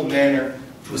peaceable manner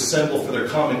to assemble for their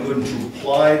common good and to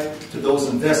apply to those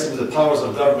invested with the powers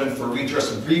of government for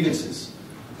redress of grievances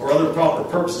or other proper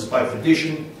purposes by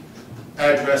petition,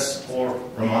 address, or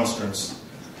remonstrance.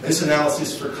 This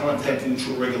analysis for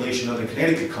content-neutral regulation of the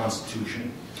Connecticut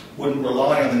Constitution wouldn't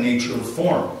rely on the nature of the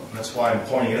form. That's why I'm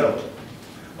pointing it out.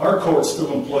 Our courts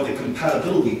still employ the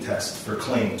compatibility test for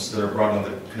claims that are brought under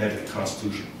the Connecticut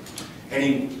Constitution.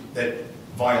 Any that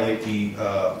violate the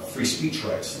free speech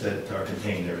rights that are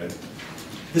contained therein.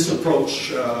 This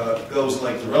approach goes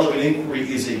like the relevant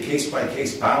inquiry is a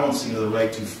case-by-case balancing of the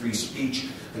right to free speech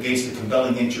against the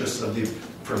compelling interests of the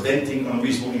preventing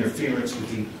unreasonable interference with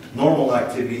the normal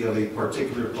activity of a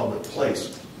particular public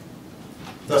place.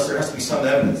 Thus, there has to be some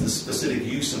evidence the specific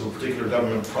use of a particular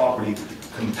government property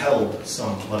compelled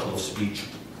some level of speech.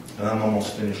 And I'm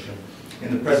almost finished here.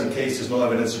 In the present case, there's no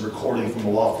evidence of recording from a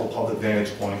lawful public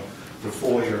vantage point. The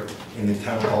FOIA in the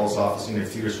town hall's office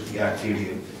interferes with the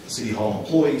activity of City Hall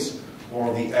employees,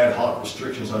 or the ad hoc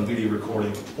restrictions on video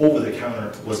recording over the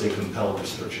counter was a compelled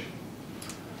restriction.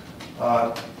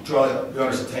 Draw your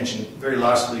Honor's attention, very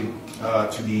lastly,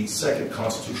 to the second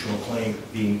constitutional claim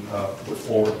being put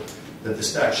forward, that the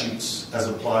statutes as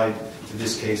applied to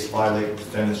this case violate the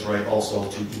defendant's right also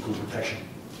to equal protection.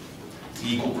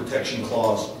 The Equal Protection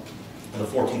Clause of the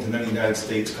 14th Amendment of the United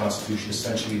States Constitution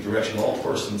essentially directs that all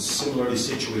persons similarly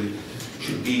situated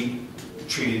should be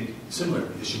treated similarly.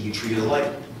 They should be treated alike.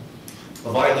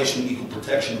 A violation of equal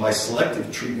protection by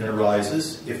selective treatment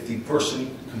arises if the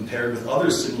person compared with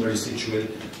others similarly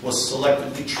situated was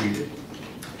selectively treated,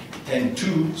 and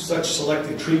 2, such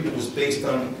selective treatment was based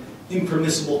on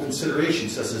impermissible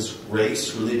considerations such as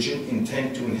race, religion,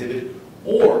 intent to inhibit,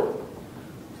 or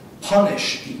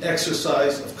punish the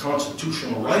exercise of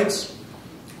constitutional rights,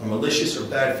 or malicious or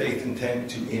bad faith intent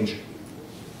to injure.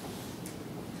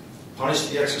 Punish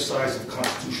the exercise of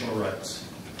constitutional rights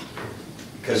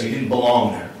because he didn't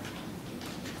belong there.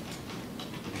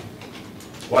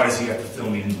 Why does he have to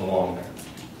film he didn't belong there?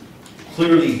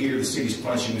 Clearly here the city's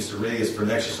punishing Mr. Reyes for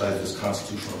an exercise of his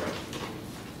constitutional right.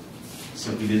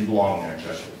 Simply didn't belong there,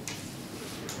 Judge.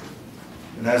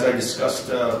 And as I discussed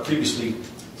previously,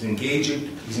 he's engaged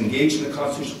in the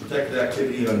constitutional protected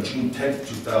activity on June 10th,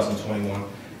 2021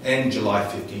 and July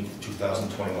 15th,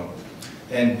 2021.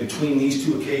 And between these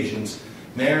two occasions,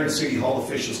 Mayor and City Hall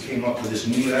officials came up with this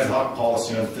new ad hoc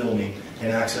policy on filming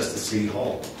and access to City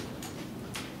Hall.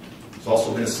 There's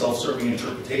also been a self-serving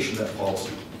interpretation of that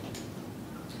policy.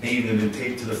 It may even been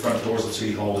taped to the front doors of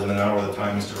City Hall within an hour of the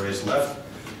time Mr. Reyes left,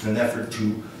 in an effort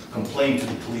to complain to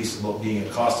the police about being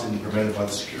accosted and prevented by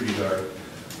the security guard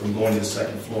from going to the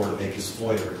second floor to make his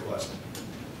FOIA request.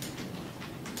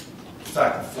 In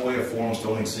fact, the FOIA forms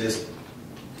don't exist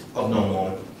of no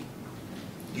moment.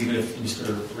 Even if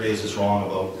Mr. Reyes is wrong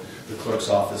about the clerk's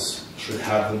office should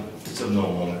have them, it's of no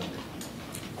moment.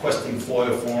 Requesting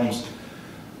FOIA forms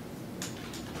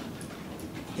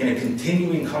in a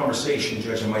continuing conversation,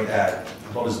 Judge, I might add,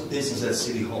 about his business at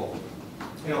City Hall.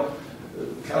 You know,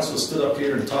 counsel stood up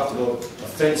here and talked about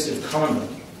offensive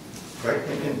conduct, right?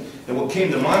 And what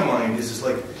came to my mind is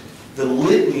like the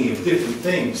litany of different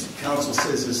things the counsel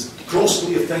says is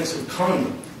grossly offensive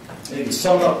conduct. And he can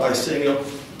sum it up by saying, you know,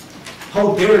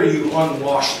 how dare you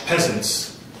unwashed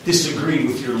peasants disagree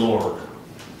with your lord?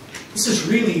 This is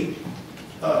really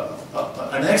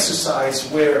an exercise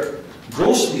where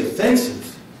grossly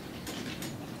offensive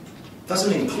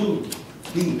doesn't include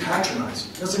being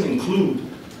patronizing, doesn't include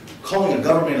calling a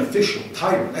government official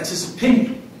tyrant. That's his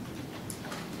opinion.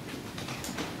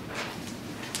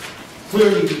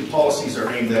 Clearly, the policies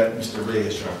are aimed at Mr.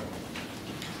 Reyes.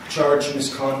 Charge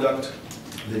misconduct.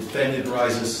 The defendant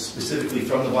arises specifically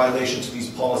from the violations of these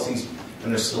policies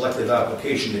and their selective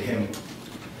application to him,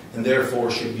 and therefore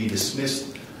should be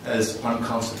dismissed as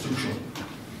unconstitutional.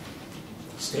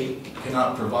 The state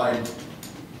cannot provide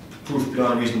proof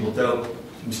beyond reasonable doubt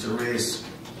Mr. Reyes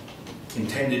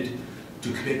intended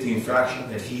to commit the infraction,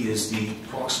 that he is the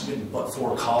proximate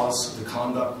but-for cause of the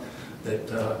conduct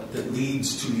that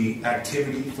leads to the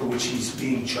activity for which he's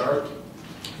being charged.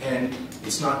 And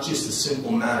it's not just a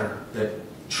simple matter that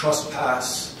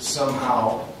trespass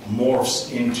somehow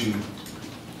morphs into,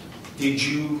 did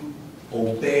you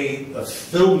obey a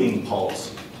filming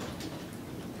policy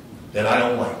that I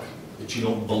don't like, that you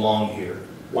don't belong here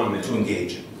 1 minute to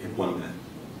engage in? 1 minute.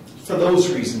 For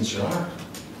those reasons, Your Honor,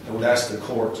 I would ask the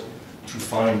court to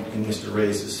find in Mr.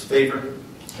 Reyes' favor,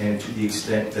 and to the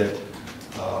extent that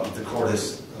the court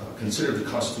has considered the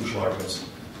constitutional arguments,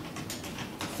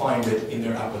 find that in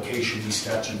their application these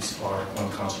statutes are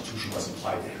unconstitutional as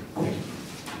applied there. Thank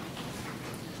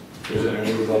you. Is there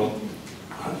any rebuttal?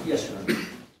 Yes, Your Honor.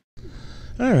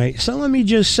 All right, so let me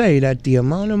just say that the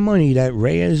amount of money that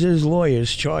Reyes'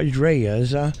 lawyers charged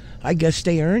Reyes, I guess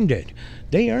they earned it.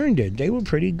 They earned it. They were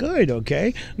pretty good,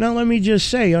 okay? Now, let me just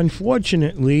say,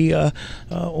 unfortunately,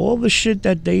 all the shit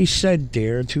that they said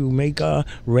there to make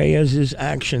Reyes'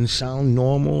 actions sound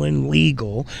normal and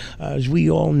legal, as we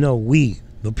all know,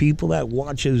 the people that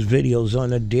watch his videos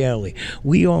on a daily,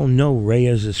 we all know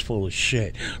Reyes is full of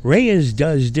shit. Reyes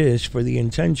does this for the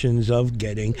intentions of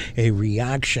getting a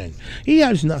reaction. He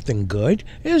has nothing good.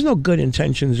 There's no good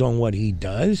intentions on what he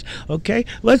does, okay?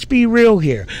 Let's be real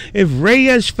here. If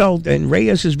Reyes felt, and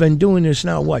Reyes has been doing this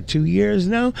now, what, 2 years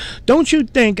now? Don't you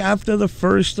think after the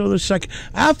first or the second,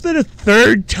 after the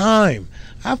third time,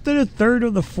 after the third or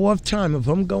the fourth time of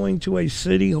him going to a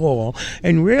city hall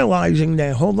and realizing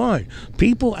that, hold on,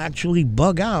 people actually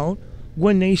bug out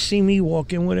when they see me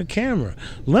walking with a camera.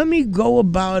 Let me go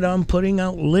about putting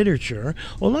out literature,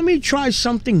 or let me try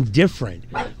something different,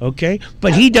 okay?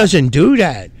 But he doesn't do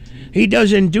that. He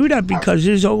doesn't do that because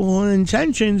his whole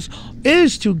intentions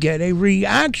is to get a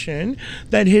reaction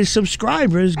that his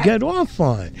subscribers get off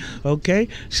on, okay?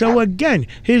 So again,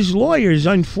 his lawyers,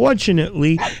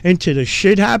 unfortunately, until the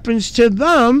shit happens to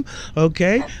them,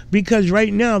 okay? Because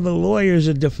right now the lawyers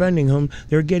are defending him.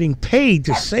 They're getting paid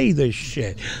to say this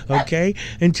shit, okay?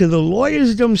 Until the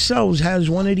lawyers themselves has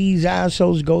one of these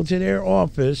assholes go to their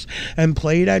office and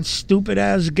play that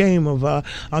stupid-ass game of,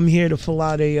 I'm here to fill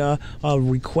out a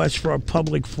request for a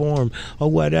public forum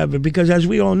or whatever, because as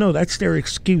we all know, that's their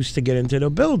excuse to get into the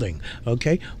building,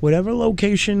 okay? Whatever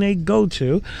location they go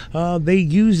to, they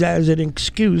use that as an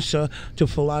excuse to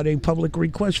fill out a public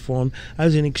request form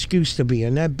as an excuse to be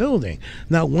in that building.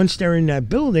 Now, once they're in that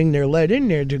building, they're let in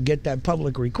there to get that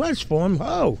public request form.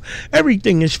 Oh,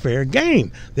 everything is fair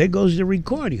game. There goes the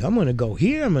recording. I'm going to go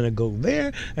here, I'm going to go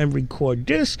there and record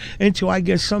this until I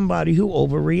get somebody who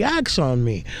overreacts on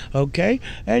me, okay?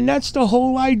 And that's the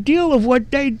whole idea of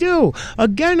what they do.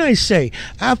 Again, I say,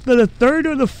 after the third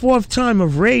or the fourth time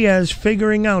of Reyes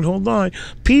figuring out, hold on,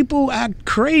 people act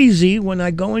crazy when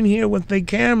I go in here with the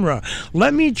camera.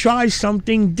 Let me try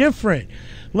something different.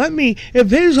 If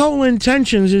his whole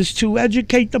intentions is to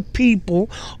educate the people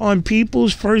on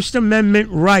people's First Amendment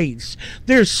rights,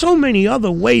 there's so many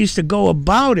other ways to go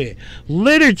about it.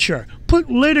 Literature. Put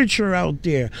literature out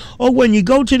there. Or when you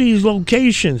go to these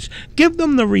locations, give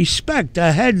them the respect,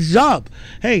 a heads up.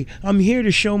 Hey, I'm here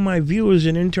to show my viewers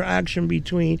an interaction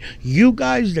between you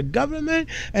guys, the government,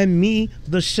 and me,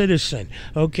 the citizen.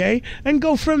 Okay? And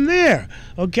go from there.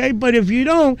 Okay? But if you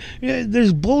don't,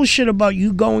 there's bullshit about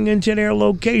you going into their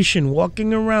location,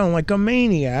 walking around like a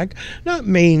maniac. Not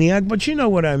maniac, but you know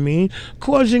what I mean.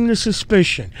 Causing the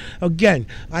suspicion. Again,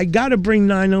 I gotta bring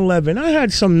 9/11. I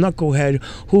had some knucklehead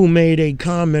who made a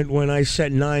comment when I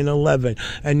said 9/11,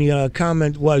 and the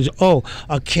comment was, oh,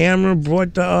 a camera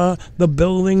brought the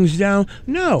buildings down.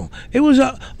 No, it was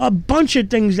a bunch of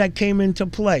things that came into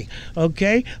play,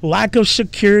 okay? Lack of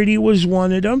security was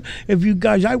one of them. If you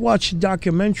guys, I watched a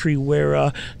documentary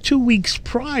where 2 weeks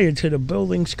prior to the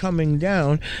buildings coming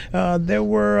down, there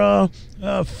were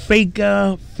fake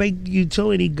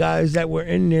utility guys that were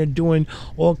in there doing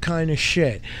all kind of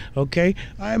shit. Okay,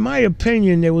 in my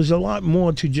opinion, there was a lot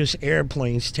more to just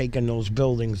airplanes taking those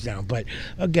buildings down. But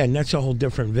again, that's a whole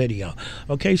different video.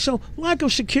 Okay, so lack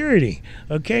of security.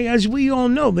 Okay, as we all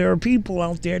know, there are people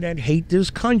out there that hate this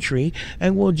country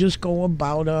and will just go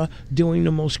about doing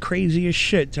the most craziest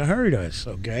shit to hurt us.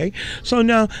 Okay, so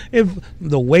now if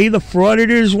the way the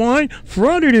frauditors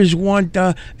want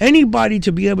anybody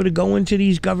to be able to go into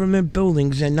these government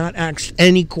buildings and not ask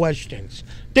any questions.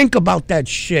 Think about that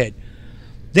shit.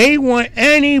 They want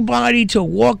anybody to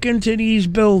walk into these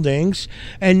buildings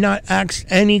and not ask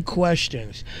any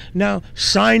questions. Now,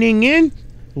 signing in,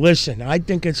 listen, I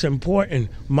think it's important,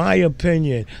 my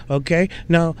opinion, okay?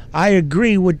 Now, I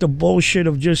agree with the bullshit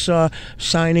of just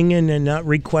signing in and not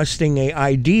requesting a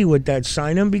ID with that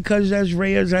sign-in, because as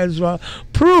Reyes has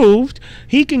proved,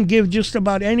 he can give just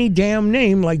about any damn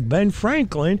name like Ben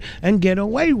Franklin and get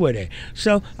away with it.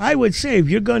 So I would say if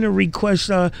you're going to request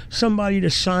somebody to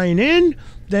sign in,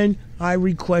 then I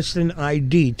request an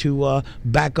ID to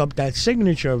back up that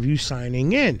signature of you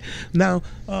signing in. Now,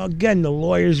 again, the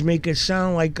lawyers make it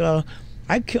sound like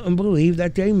I couldn't believe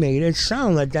that they made it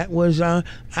sound like that was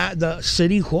the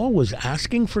city hall was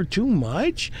asking for too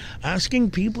much,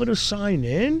 asking people to sign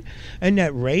in, and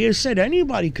that Reyes said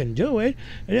anybody can do it,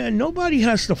 and nobody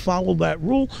has to follow that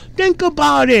rule. Think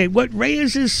about it, what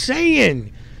Reyes is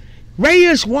saying.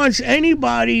 Reyes wants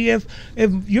anybody, if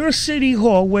your city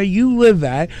hall where you live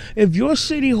at, if your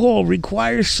city hall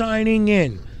requires signing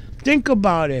in, think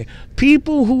about it.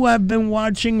 People who have been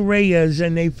watching Reyes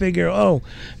and they figure, oh,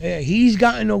 he's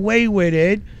gotten away with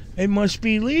it, it must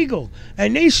be legal.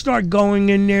 And they start going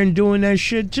in there and doing that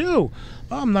shit too.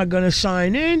 I'm not going to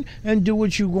sign in and do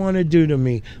what you want to do to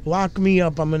me. Lock me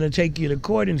up. I'm going to take you to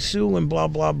court and sue and blah,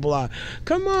 blah, blah.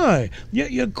 Come on.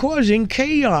 You're causing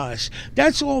chaos.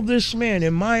 That's all this man,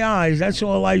 in my eyes, that's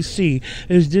all I see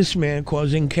is this man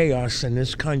causing chaos in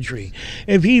this country.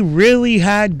 If he really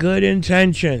had good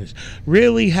intentions,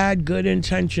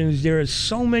 there are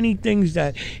so many things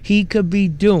that he could be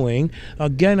doing.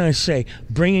 Again, I say,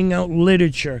 bringing out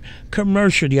literature,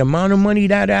 commercial, the amount of money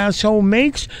that asshole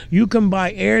makes, you can buy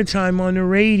airtime on the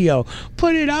radio.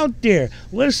 Put it out there.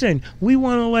 Listen, we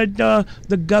want to let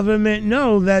the government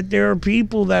know that there are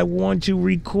people that want to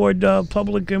record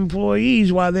public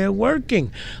employees while they're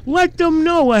working. Let them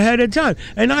know ahead of time.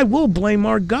 And I will blame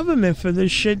our government for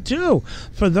this shit too,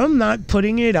 for them not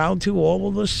putting it out to all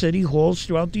of the city halls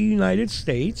throughout the United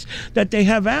States that they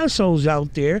have assholes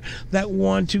out there that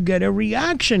want to get a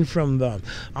reaction from them.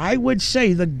 I would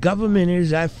say the government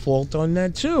is at fault on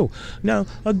that too. Now,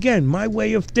 again, my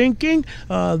way of thinking,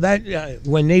 that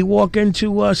when they walk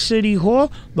into City Hall,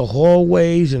 the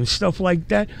hallways and stuff like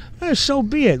that, so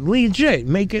be it. Legit.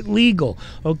 Make it legal.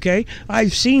 Okay?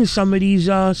 I've seen some of these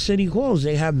city halls.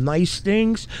 They have nice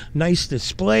things, nice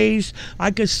displays. I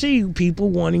could see people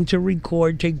wanting to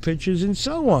record, take pictures, and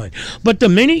so on. But the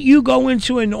minute you go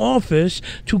into an office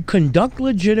to conduct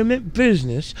legitimate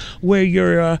business where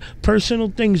your personal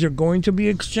things are going to be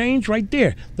exchanged, right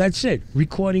there, that's it.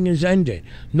 Recording is ended.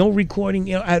 No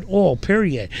recording at all,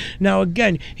 period. Now,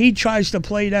 again, he tries to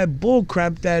play that bull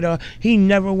crap that he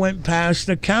never went past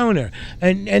the counter.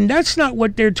 And that's not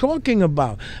what they're talking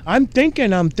about. I'm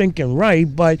thinking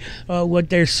right, but what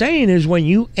they're saying is when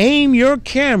you aim your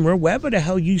camera, wherever the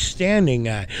hell you standing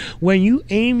at, when you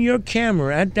aim your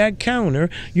camera at that counter,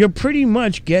 you're pretty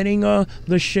much getting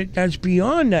the shit that's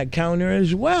beyond that counter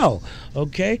as well.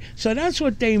 Okay? So that's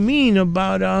what they mean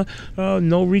about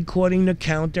no recording the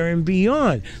counter and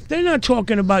beyond. They're not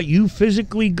talking about you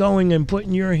physically going and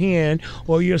putting your hand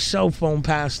or your cell phone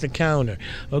past the counter.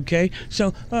 Okay?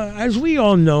 So as we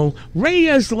all know,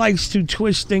 Reyes likes to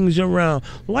twist things around,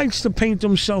 likes to paint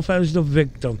himself as the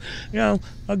victim. You know,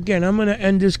 again, I'm going to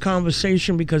end this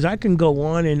conversation because I can go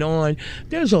on and on.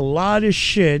 There's a lot of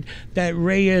shit that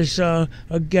Reyes,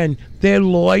 again, their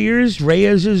lawyers,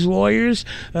 Reyes' lawyers,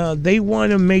 they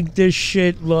want to make this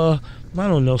shit, I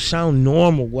don't know, sound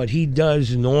normal, what he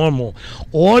does normal.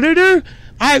 Auditor?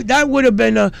 That would have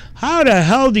been how the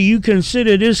hell do you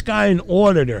consider this guy an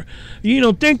auditor? You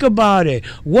know, think about it.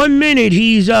 1 minute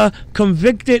he's a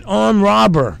convicted armed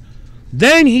robber.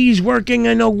 Then he's working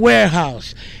in a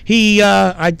warehouse.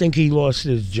 I think he lost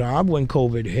his job when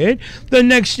COVID hit. The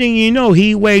next thing you know,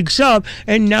 he wakes up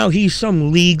and now he's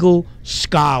some legal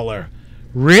scholar.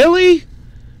 Really?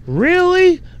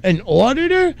 Really? An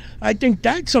auditor? I think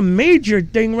that's a major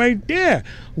thing right there.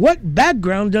 What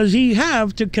background does he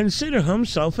have to consider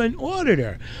himself an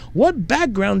auditor? What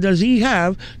background does he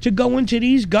have to go into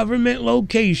these government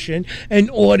locations and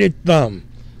audit them?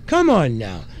 Come on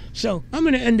now. So I'm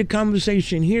going to end the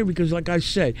conversation here because, like I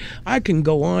said, I can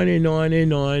go on and on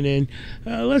and on. And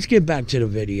let's get back to the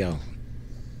video.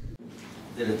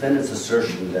 The defendant's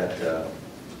assertion that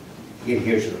he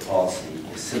adheres to the policy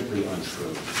is simply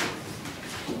untrue.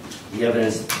 The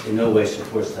evidence in no way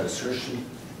supports that assertion.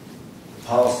 The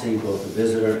policy, both the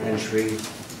visitor entry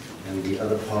and the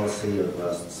other policy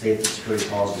of safety and security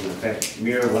policy, in effect,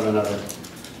 mirror one another.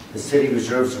 The city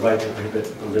reserves the right to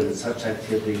prohibit or limit such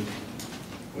activity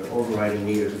where overriding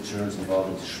need or concerns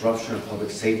involving disruption of public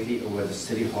safety or where the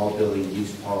city hall building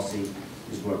use policy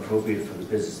is more appropriate for the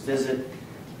business visit.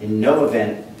 In no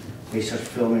event may such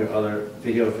filming or other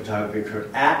video photography occur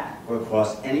at or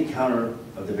across any counter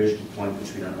of the visual point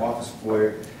between an office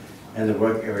foyer and the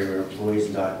work area where employees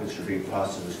and documents are being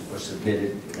processed or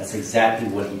submitted. That's exactly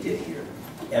what he did here.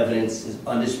 The evidence is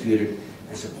undisputed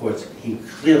and supports he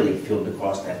clearly filmed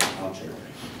across that counter.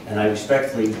 And I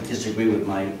respectfully disagree with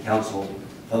my fellow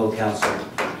counsel.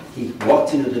 He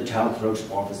walked into the town clerk's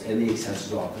office and the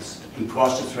assessor's office. He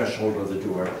crossed the threshold of the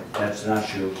door. That's not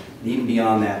true. And even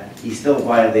beyond that, he still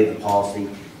violated the policy,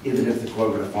 even if the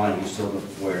court were to find he was still in the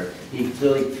foyer. He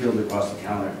clearly filmed across the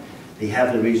counter. They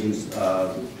have the reasons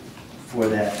for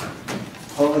that.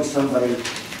 Calling somebody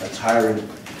a tyrant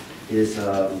is,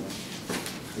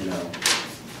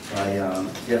 by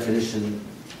definition,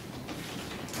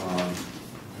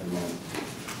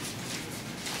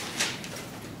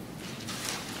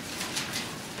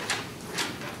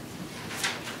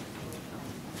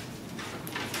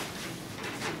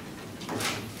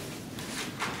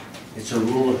 it's a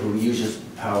ruler who uses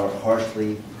power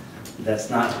harshly. That's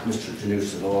not Mr.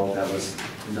 Janus at all. That was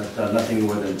done nothing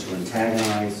more than to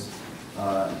antagonize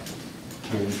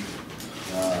him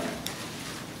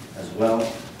as well.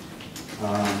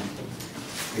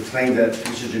 They claim that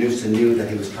Mr. Janus knew that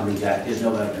he was coming back. There's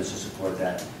no evidence to support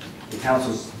that. The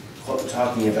counsel's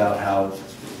talking about how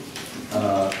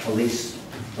police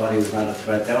thought he was not a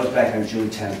threat. That was back on June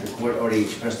 10th. The court already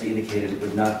expressly indicated it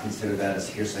would not consider that as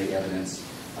hearsay evidence.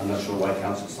 I'm not sure why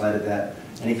counsel cited that.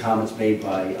 Any comments made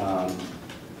by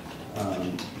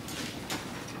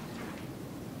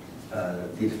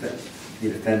the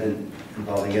defendant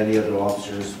involving any other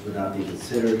officers would not be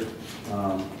considered.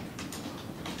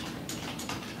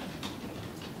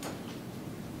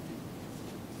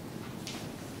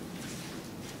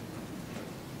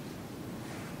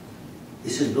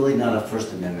 This is really not a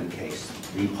First Amendment case.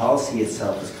 The policy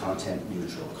itself is content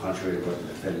neutral, contrary to what the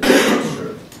defendant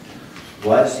observed.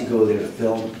 Why does he go there to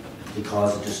film?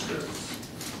 Because of disturbance.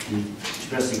 He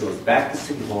expressly goes back to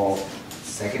City Hall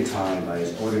second time by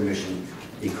his own admission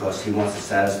because he wants to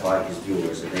satisfy his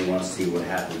viewers and they want to see what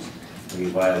happens when he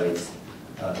violates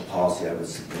the policy I would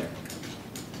submit.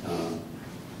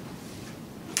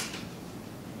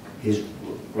 His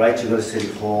right to go to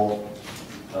City Hall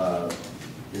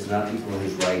does not equal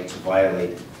his right to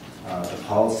violate the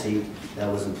policy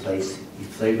that was in place. He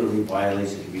flagrantly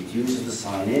violates it. He refuses to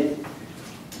sign in.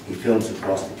 He films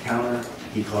across the counter.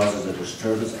 He causes a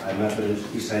disturbance. I'm not going to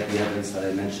recite the evidence that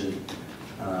I mentioned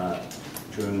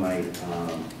during my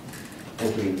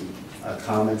opening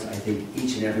comments. I think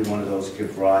each and every one of those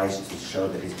give rise to show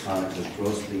that his conduct was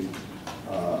grossly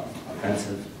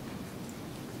offensive.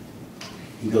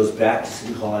 He goes back to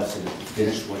City Hall after to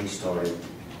finish what he started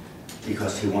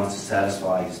because he wants to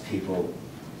satisfy his people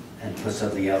and put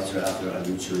something else out there on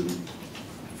YouTube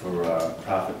for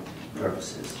profit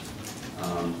purposes.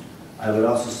 I would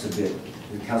also submit,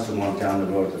 the council went down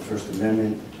the road of the First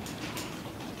Amendment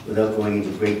without going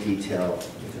into great detail.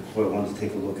 If the court wants to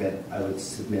take a look at, I would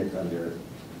submit under,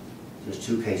 there's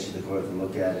two cases the court can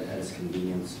look at it at its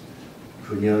convenience.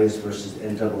 Cornelius versus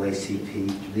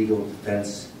NAACP, Legal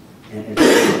Defense and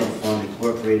Educational Fund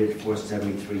Incorporated,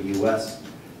 473 U.S.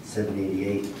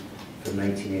 788 from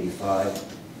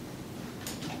 1985.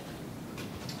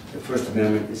 The First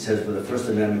Amendment, it says, for the First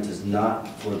Amendment does not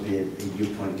forbid a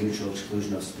viewpoint neutral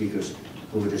exclusion of speakers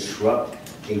who would disrupt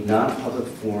a non-public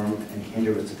forum and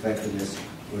hinder its effectiveness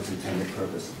or its intended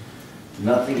purpose.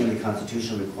 Nothing in the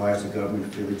Constitution requires the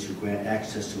government freely to grant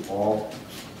access to all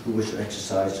who wish to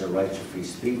exercise their right to free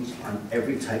speech on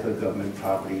every type of government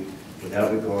property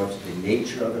without regard to the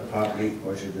nature of the property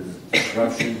or to the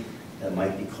disruption that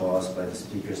might be caused by the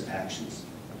speaker's actions.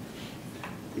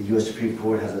 The U.S. Supreme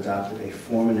Court has adopted a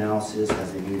form analysis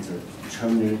as a means of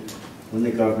determining when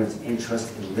the government's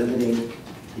interest in limiting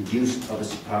the use of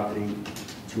its property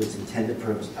to its intended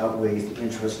purpose outweighs the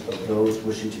interest of those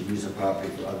wishing to use the property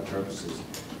for other purposes.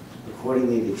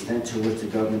 Accordingly, the extent to which the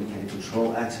government can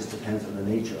control access depends on the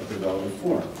nature of the relevant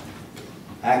forum.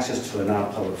 Access to a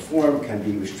non-public forum can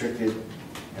be restricted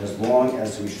as long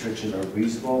as the restrictions are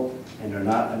reasonable and are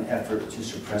not an effort to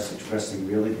suppress expressing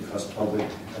merely because public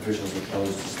officials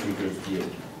oppose the speaker's view.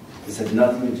 This had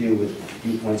nothing to do with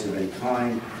viewpoints of any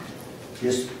kind.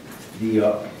 The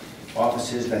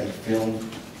offices that he filmed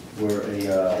were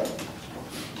a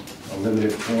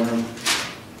limited forum,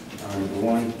 number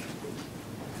one.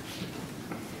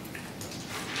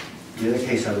 The other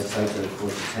case I would cite to the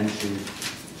court's attention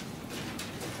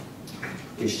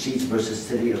is Sheets versus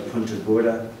City of Punta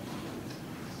Gorda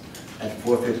at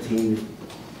 415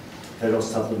 Federal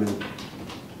Supplement,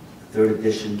 3rd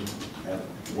edition, at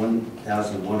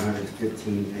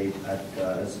 1,115 page.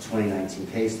 That's a 2019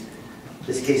 case.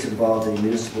 This case involved a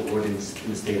municipal ordinance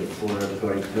in the state of Florida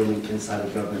regarding filming inside a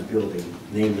government building,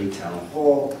 namely Town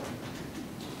Hall.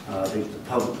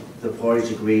 The parties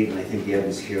agreed, and I think the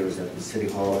evidence here is that the City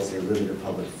Hall is a limited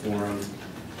public forum.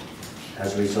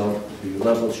 As a result, the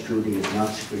level of scrutiny is not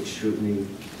strict scrutiny,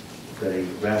 but a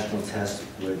rational test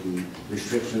where the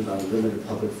restrictions on a limited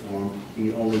public forum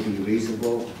need only be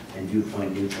reasonable and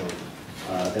viewpoint neutral.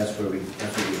 That's what we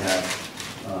have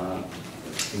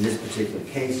in this particular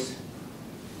case.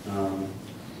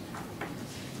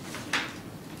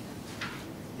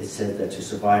 It said that to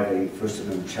survive a First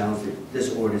Amendment challenge,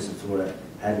 this ordinance in Florida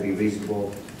had to be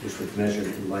reasonable, which was measured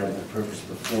in light of the purpose of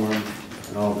the forum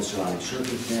and all the surrounding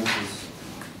circumstances.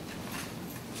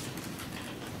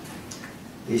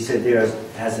 He said there,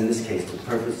 as in this case, the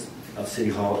purpose of City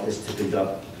Hall is to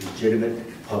conduct legitimate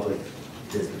public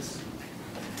business.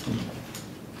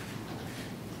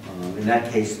 In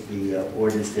that case, the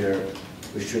ordinance there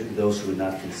restricted those who would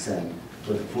not consent.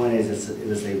 But the point is, it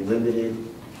was a limited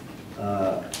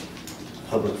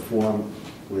public forum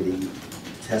where the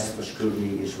test for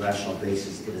scrutiny is rational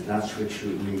basis. It is not strict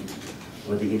scrutiny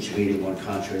or the intermediate one,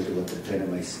 contrary to what the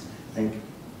defendant might think.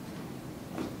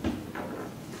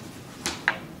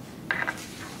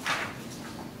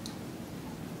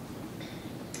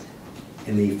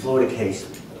 In the Florida case,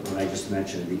 when I just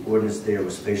mentioned, the ordinance there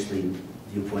was facially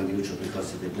viewpoint neutral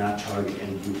because it did not target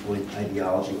any viewpoint,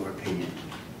 ideology, or opinion.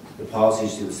 The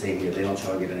policies do the same here. They don't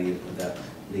target any of that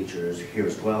nature here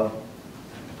as well.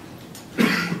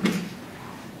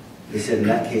 They said in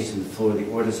that case in Florida,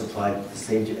 the ordinance applied the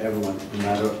same to everyone, no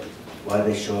matter why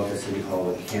they show up at City Hall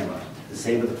with a camera. The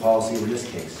same with the policy in this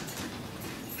case.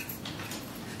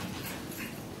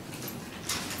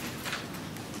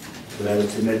 But I would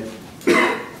submit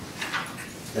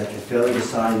that the failure to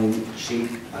sign in sheet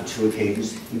on 2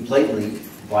 occasions, he blatantly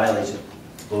violates it,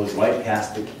 goes right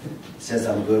past it, says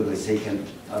I'm good, but they say,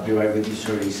 I'll be right with you,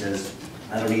 sir. He says,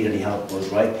 I don't need any help, goes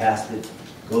right past it,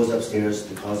 goes upstairs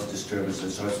to cause a disturbance and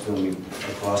starts filming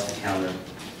across the counter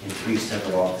in 3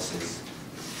 separate offices.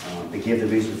 They give the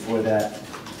reason for that.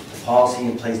 The policy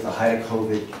in place, the height of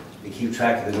COVID, they keep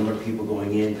track of the number of people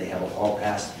going in, they have a hall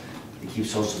pass, they keep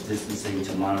social distancing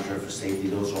to monitor for safety.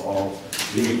 Those are all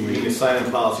legally. The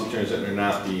sign-in policy turns out they're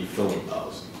not the filming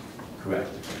policy.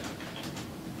 Correct.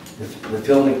 The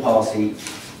filming policy,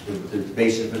 the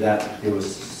basis for that, there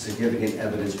was significant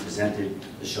evidence presented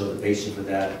to show the basis for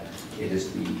that. It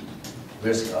is the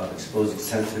risk of exposing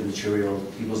sensitive material,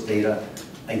 people's data,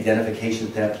 identification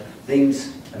theft,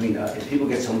 things. I mean, if people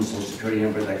get someone's social security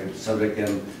number that could subject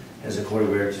them as a court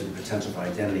aware to the potential for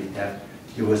identity theft,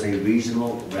 there was a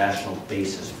reasonable, rational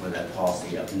basis for that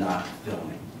policy of not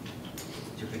filming.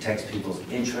 To protect people's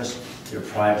interest, their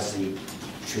privacy,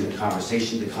 to the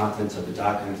conversation, the contents of the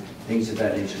document, things of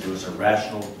that nature. There was a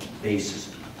rational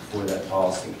basis for that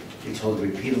policy. They told him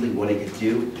repeatedly what he could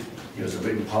do. There was a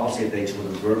written policy that they told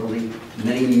him verbally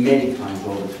many, many times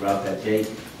over throughout that day.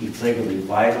 He flagrantly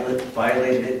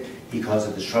violated it. He caused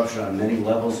a disruption on many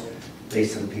levels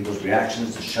based on people's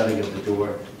reactions, the shutting of the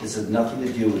door. This has nothing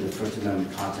to do with the First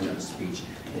Amendment content of the speech.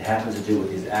 It happens to do with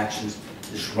his actions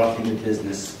disrupting the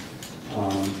business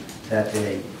that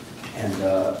day. And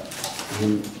the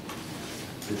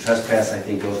trespass, I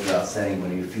think, goes without saying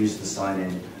when he refuses to sign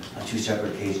in on 2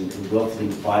 separate occasions and willfully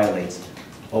violates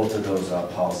both of those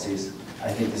policies.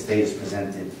 I think the state has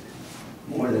presented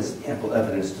more than ample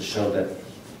evidence to show that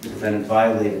the defendant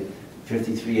violated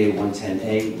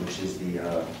 53A110A, which is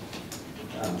the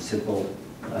simple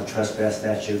trespass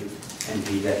statute, and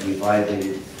that he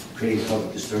violated creating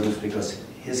public disturbance because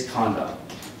his conduct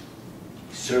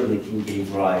certainly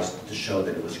gave rise to show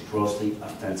that it was grossly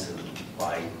offensive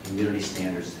by community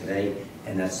standards today,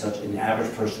 and that such an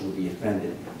average person would be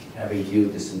offended having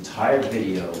viewed this entire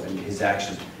video and his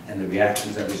actions and the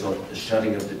reactions that result, the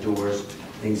shutting of the doors,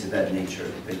 things of that nature,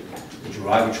 the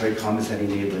derogatory comments that he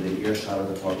made within earshot of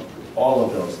the public, all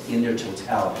of those in their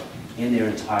totality, in their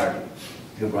entirety,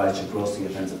 give rise to grossly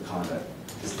offensive conduct.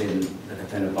 The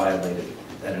defendant violated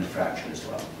that infraction as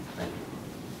well. Thank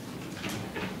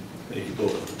you. Thank you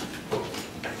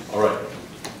both. All right.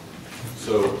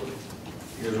 So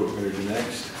here's what we're going to do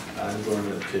next. I'm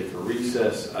going to take a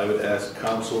recess. I would ask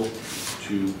council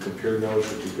to compare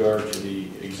notes with regard to the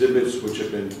exhibits which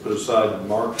have been put aside and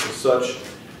marked as such.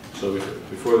 So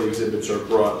before the exhibits are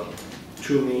brought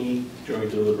to me during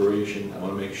deliberation, I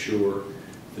want to make sure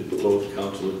that both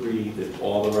council agree that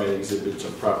all the right exhibits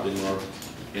are properly marked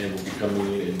and will be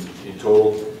coming in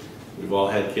total. We've all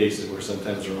had cases where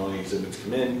sometimes the wrong exhibits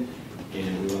come in,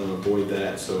 and we want to avoid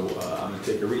that. So I'm going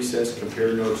to take a recess,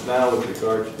 compare notes now with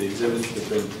regard to the exhibits that have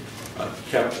been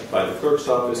kept by the clerk's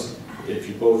office. If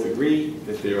you both agree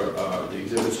that the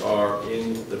exhibits are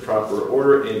in the proper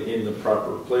order and in the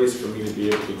proper place for me to be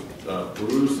able to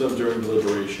peruse them during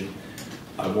deliberation,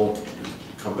 I won't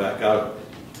come back out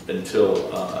until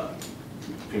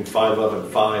between 5 of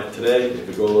and 5 today. If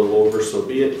we go a little over, so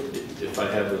be it. If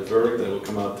I have the verdict, I will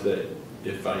come out today.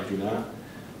 If I do not,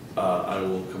 I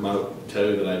will come out and tell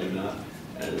you that I do not,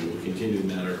 and we will continue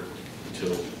the matter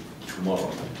until tomorrow.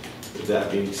 With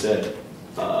that being said,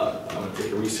 I'm going to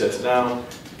take a recess now.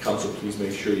 Council, please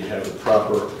make sure you have the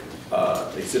proper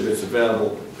exhibits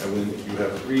available, and when you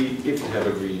have agreed, if you have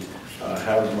agreed,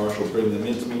 have the marshal bring them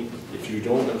into me. If you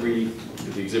don't agree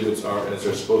that the exhibits are as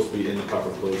they're supposed to be in the proper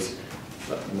place,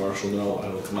 let the marshal know. I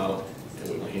will come out and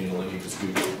we will handle any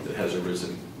dispute that has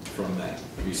arisen from that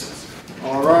recess.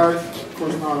 All right,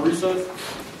 court's now in recess.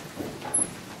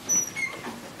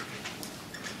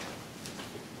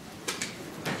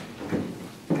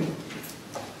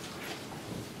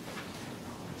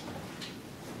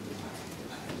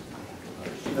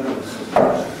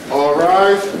 All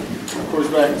rise. Court's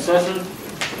back in session.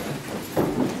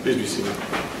 Please be seated.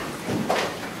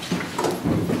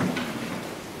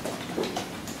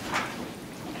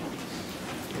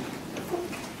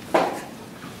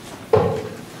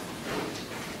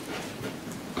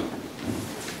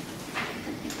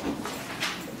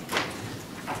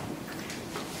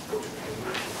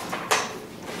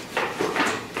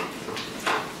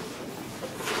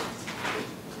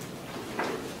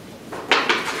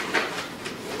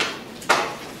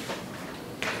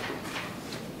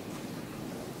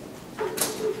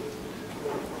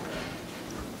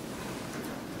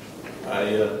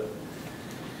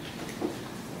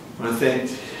 I want to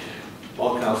thank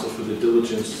all council for the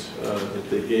diligence that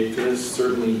they gave to this.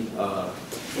 Certainly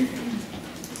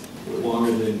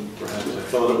longer than perhaps I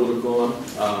thought it would have gone,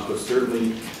 but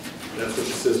certainly that's what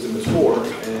the system is for,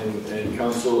 and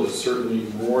council is certainly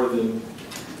more than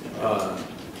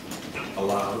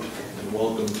allowed and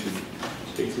welcome to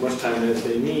take as much time as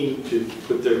they need to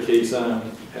put their case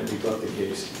on and rebut the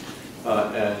case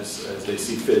as they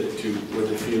see fit to where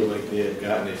they feel like they have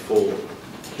gotten a full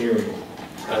hearing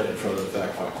in front of the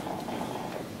fact finder.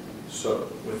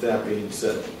 So, with that being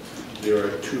said, there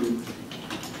are two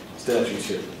statutes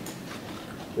here.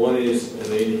 One is,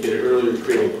 as I indicated earlier,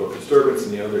 creating public disturbance,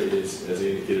 and the other is, as I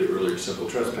indicated earlier, simple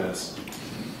trespass.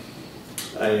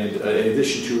 And in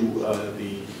addition to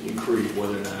the inquiry of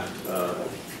whether or not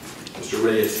Mr.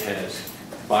 Reyes has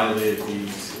violated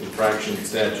these infraction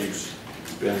statutes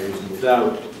beyond reasonable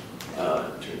doubt,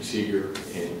 Attorney Seeger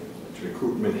and Attorney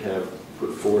Krupman have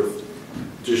put forth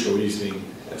additional reasoning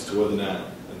as to whether or not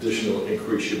additional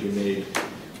inquiry should be made,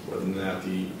 whether or not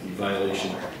the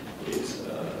violation is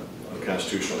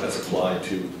unconstitutional as applied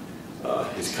to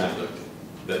his conduct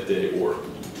that day or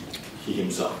he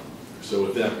himself. So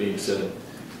with that being said,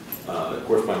 the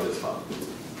court finds as follows.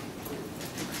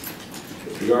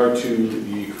 With regard to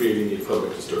the creating a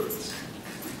public disturbance,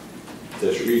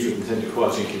 that should reach with intent to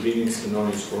cause inconvenience,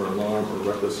 annoyance, or alarm,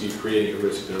 or recklessly creating a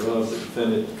risk thereof, the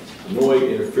defendant annoy,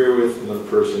 interfere with another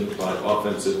person by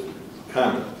offensive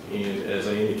conduct. And as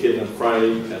I indicated on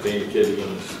Friday, as I indicated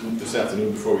this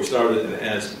afternoon before we started, and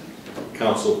as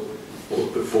counsel will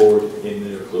put forward in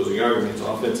their closing arguments,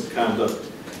 offensive conduct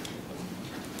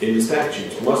in the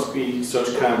statutes must be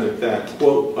such conduct that,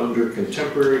 quote, under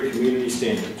contemporary community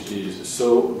standards, is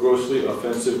so grossly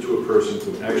offensive to a person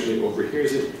who actually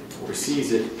overhears it or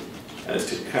sees it as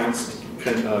to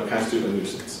constitute a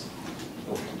nuisance.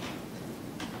 Okay.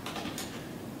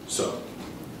 So,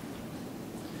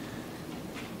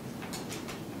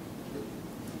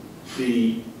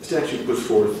 the statute puts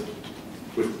forth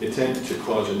with intent to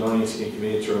cause annoyance,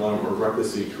 inconvenience, or alarm, or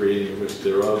recklessly creating a risk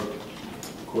thereof.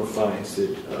 The court finds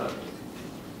that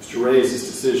Mr. Reyes'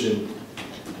 decision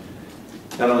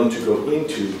not only to go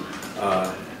into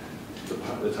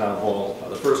the town hall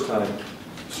the first time,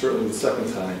 certainly the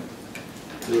second time,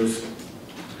 he was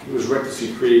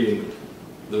recklessly creating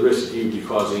the risk that he would be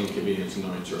causing inconvenience,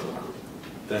 annoyance, or alarm.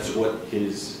 That's what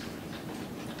his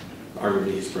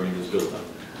arguably his brain is built up.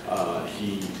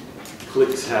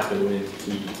 Clicks happen when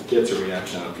he gets a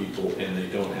reaction out of people, and they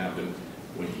don't happen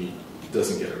when he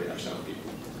doesn't get a reaction out of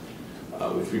people.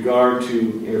 With regard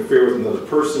to interfere with another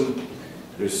person,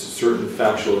 there's certain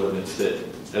factual evidence that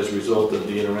as a result of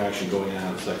the interaction going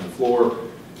on the second floor,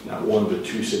 not one but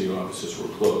two city offices were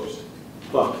closed.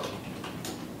 But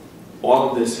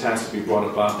all of this has to be brought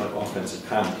about by offensive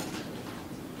conduct.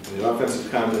 And the offensive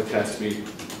conduct has to be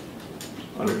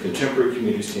under contemporary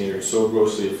community standards so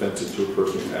grossly offensive to a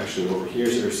person who actually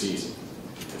overhears it or sees it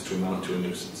as to amount to a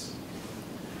nuisance.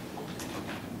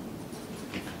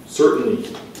 Certainly,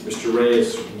 Mr.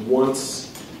 Reyes,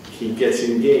 once he gets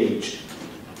engaged,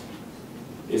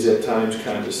 is at times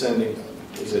condescending,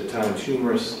 is at times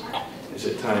humorous, is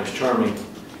at times charming,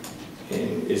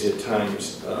 and is at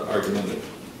times argumentative.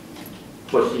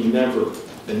 But he never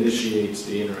initiates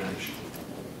the interaction.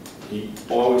 He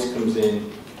always comes in,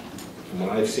 from what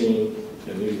I've seen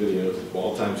in these videos,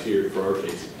 all times here for our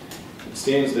case, he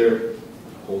stands there,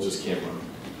 holds his camera,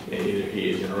 and either he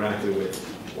is interacted with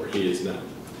or he is not.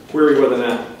 Query whether or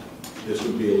not this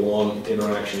would be a long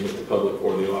interaction with the public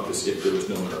or the office if there was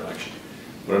no interaction.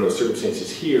 But under the circumstances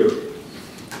here,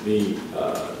 the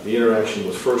interaction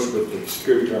was first with the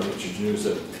security guard, Mr.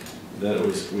 Janusa, then it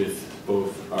was with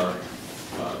both our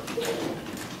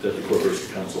Deputy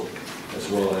Corporation Counsel as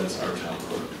well as our town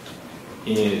clerk.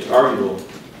 And it's arguable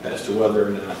as to whether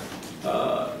or not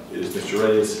it is Mr.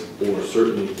 Reyes or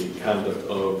certainly the conduct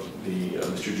of the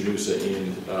Mr. Janusa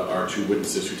and our two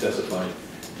witnesses who testified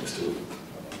as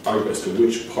to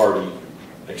which party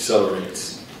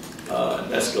accelerates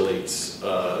and escalates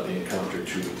the encounter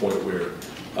to the point where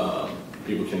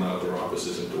people came out of their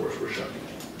offices and doors were shut.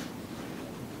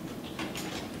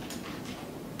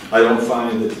 I don't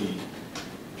find that the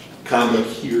conduct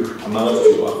here amounts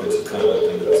to offensive conduct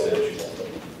under the statute.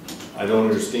 I don't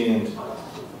understand.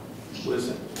 What is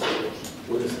it?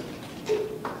 What is it?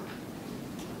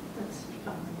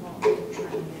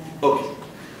 Okay.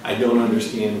 I don't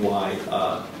understand why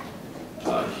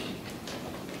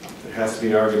there has to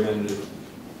be argumentative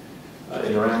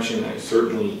interaction. I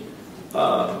certainly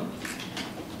don't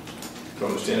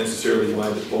understand necessarily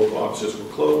why both offices were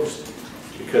closed,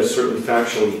 because certainly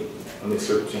factually, under the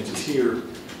circumstances here,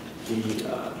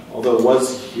 although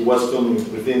he was filming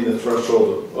within the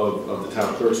threshold of the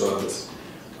town clerk's office,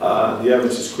 the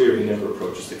evidence is clear he never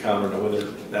approaches the counter. Now, whether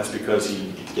that's because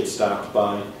he gets stopped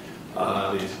by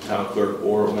the town clerk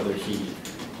or whether he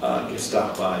gets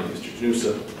stopped by Mr.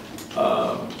 Janusa,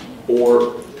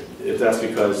 or if that's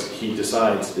because he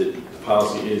decides that the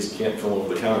policy is can't film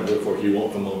over the counter, therefore he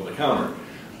won't film over the counter.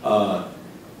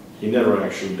 He never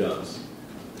actually does.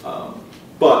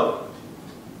 But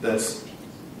that's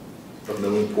of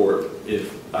no import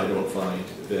if I don't find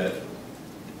that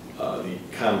the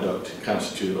conduct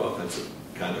constituted offensive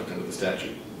conduct under the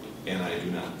statute, and I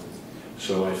do not.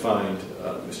 So I find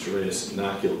Mr. Reyes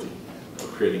not guilty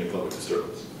of creating a public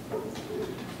disturbance.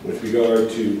 With regard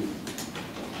to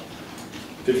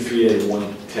 53A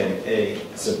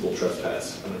 110A, simple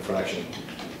trespass, an infraction,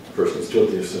 the person is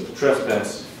guilty of simple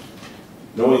trespass,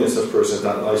 knowing that such person is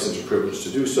not licensed or privileged to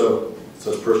do so.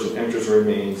 Such person enters or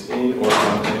remains in or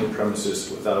on any premises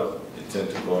without intent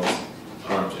to cause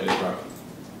harm to any property.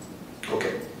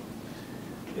 Okay.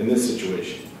 In this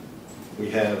situation, we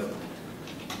have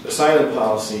a silent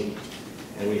policy,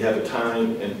 and we have a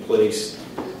time and place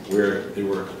where there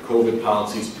were COVID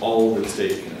policies all over the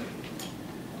state of Connecticut.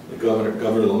 The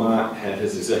Governor Lamont had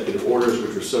his executive orders,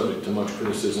 which were subject to much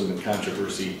criticism and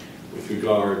controversy with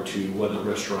regard to whether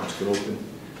restaurants could open,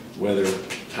 whether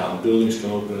town buildings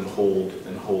can open and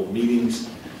hold meetings,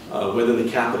 whether the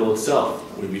Capitol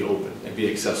itself would be open and be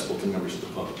accessible to members of the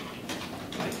public.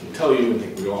 I can tell you, I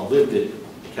think we all lived it,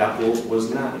 the Capitol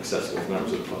was not accessible to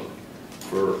members of the public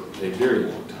for a very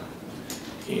long time.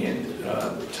 And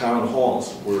the town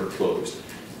halls were closed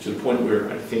to the point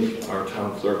where I think our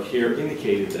town clerk here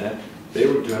indicated that they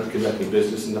were conducting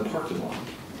business in the parking lot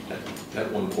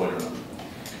at one point or another.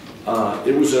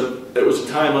 It was a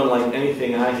time unlike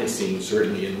anything I had seen,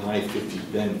 certainly in my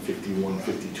 51,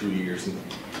 52 years.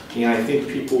 And I think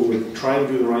people were trying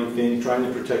to do the right thing, trying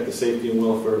to protect the safety and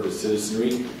welfare of the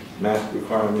citizenry, mask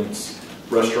requirements,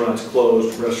 restaurants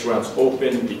closed, restaurants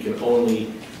open. You can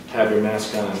only have your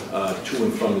mask on to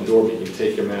and from the door, but you can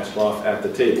take your mask off at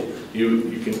the table.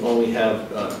 You can only have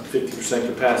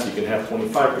 50% capacity, you can have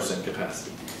 25%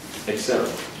 capacity, etc.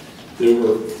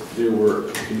 There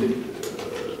were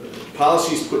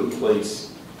policies put in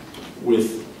place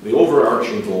with the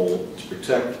overarching goal to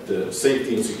protect the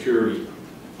safety and security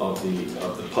of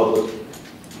the public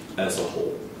as a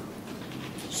whole.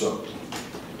 So,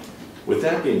 With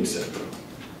that being said,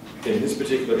 though, in this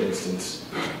particular instance,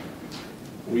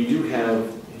 we do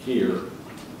have here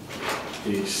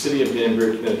the City of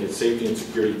Danbury, Connecticut Safety and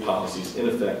Security Policies in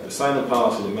effect, the sign-up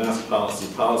policy, the mask policy,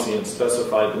 policy on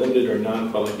specified limited or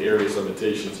non-public areas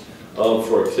limitations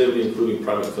for activity including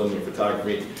private filming,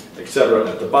 photography, etc.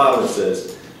 At the bottom it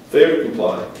says, failure to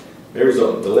comply may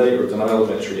result in delay or denial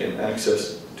of entry and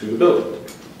access to the building.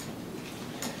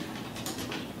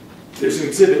 There's an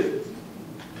exhibit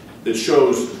that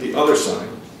shows the other sign,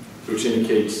 which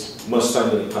indicates must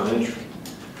sign in upon entry.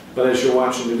 But as you're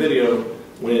watching the video,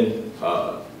 when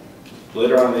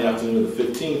later on in the afternoon of the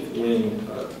 15th, when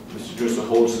Mr. Drusa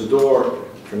holds the door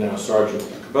for now Sergeant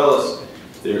Cabellas,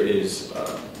 there is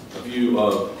a view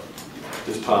of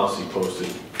this policy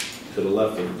posted to the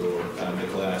left of the door on the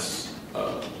glass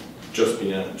just to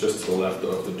the left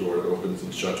of the door that opens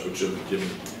and shuts, which should be giving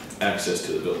access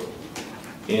to the building.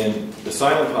 And the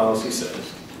sign-up policy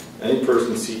says, any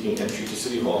person seeking entry to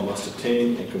City Hall must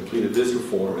obtain and complete a visitor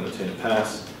form and obtain a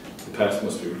pass. The pass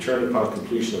must be returned upon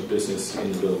completion of business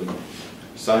in the building.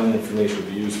 Sign-in information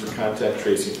will be used for contact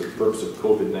tracing for the purpose of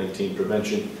COVID-19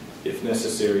 prevention. If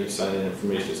necessary, sign-in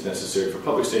information is necessary for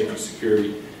public safety,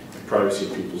 security, and privacy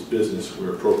of people's business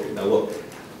where appropriate. Now look,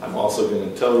 I'm also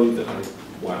going to tell you that I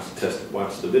watched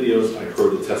the videos, I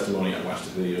heard the testimony, I watched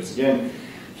the videos again.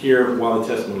 Here, while the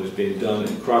testimony is being done,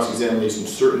 and cross-examination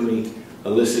certainly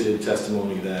elicited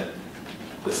testimony that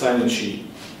the sign-in sheet,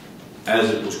 as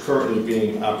it was currently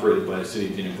being operated by the City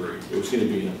of Danbury, it was going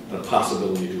to be a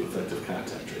possibility to do effective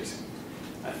contact tracing.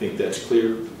 I think that's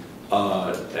clear.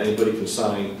 Anybody can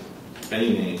sign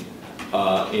any name,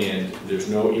 and there's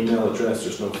no email address,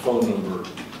 there's no phone number.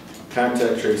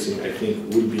 Contact tracing, I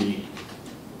think, would be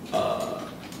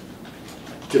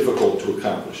difficult to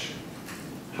accomplish.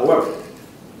 However,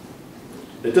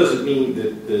 that doesn't mean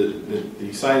that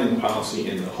the sign-in policy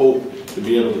and the hope to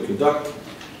be able to conduct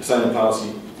the sign-in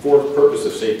policy for the purpose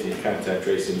of safety and contact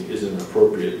tracing is an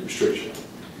appropriate restriction.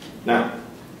 Now,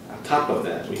 on top of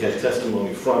that, we had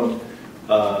testimony from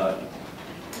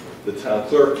the town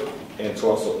clerk, and it's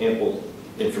also ample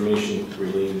information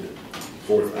related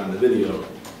forth on the video,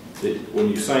 that when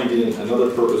you signed in, another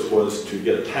purpose was to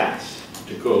get a pass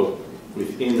to go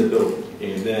within the building.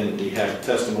 And then we have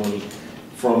testimony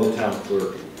from the town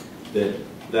clerk that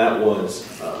that was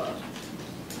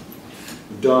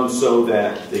done so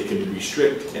that they can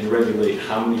restrict and regulate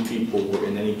how many people were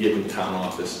in any given town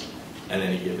office at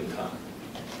any given time.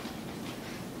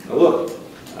 Now look,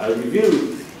 I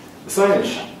reviewed the sign-in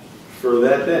sheet for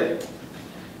that day.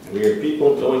 And we had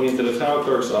people going into the town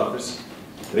clerk's office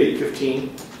at 8:15,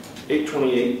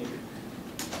 8:28,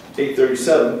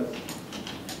 8:37.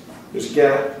 There's a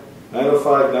gap,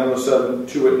 9:05, 9:07,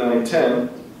 2 at 9:10.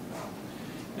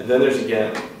 And then there's a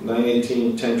gap,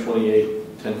 9:18, 10:28,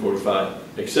 10:45,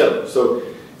 etc. So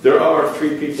there are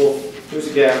 3 people, there's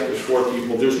a gap, there's 4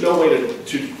 people. There's no way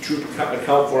to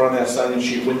account for on that sign-in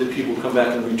sheet when the people come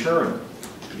back and return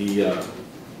the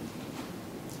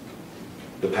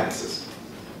passes.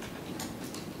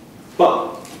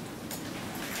 But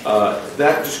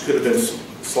that just could have been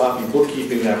sloppy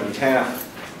bookkeeping on behalf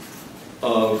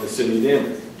of the City of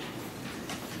Danbury.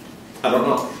 I don't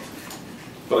know.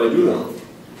 But I do know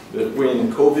that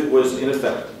when COVID was in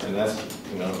effect, and that's,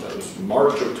 that was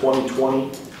March of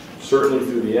 2020, certainly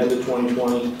through the end of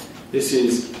 2020, this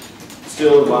is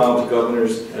still involved. The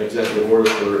governor's executive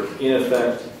orders were in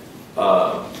effect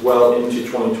well into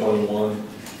 2021,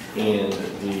 and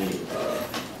the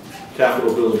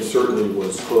Capitol building certainly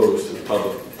was closed to the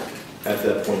public at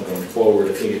that point going forward.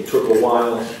 I think it took a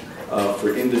while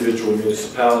for individual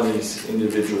municipalities,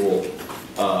 individual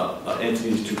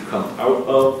entities to come out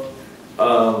of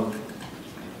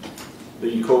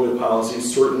the COVID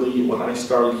policies. Certainly when I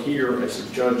started here as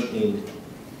a judge in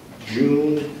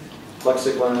June,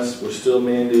 plexiglass was still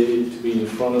mandated to be in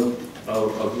front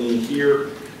of me here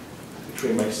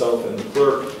between myself and the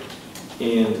clerk.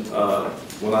 And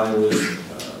when I was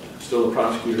still a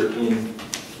prosecutor in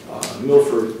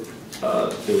Milford,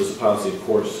 there was a policy, of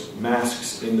course,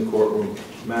 masks in the courtroom,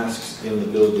 masks in the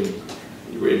building.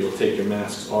 You were able to take your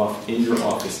masks off in your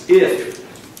office if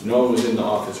no one was in the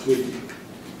office with you.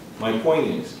 My point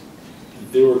is,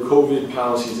 there were COVID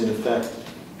policies in effect,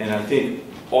 and I think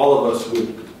all of us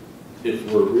would, if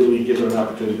we're really given an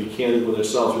opportunity to be candid with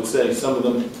ourselves, would say some of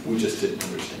them we just didn't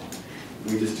understand.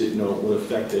 We just didn't know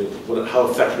how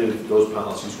effective those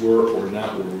policies were or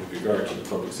not were with regard to the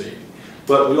public safety.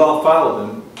 But we all followed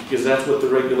them because that's what the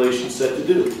regulations said to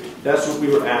do. That's what we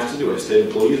were asked to do. As state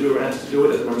employees, we were asked to do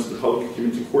it. As members of the public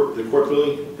community court, the court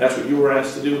building, that's what you were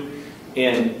asked to do.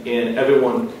 And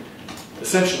everyone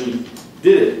essentially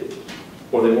did it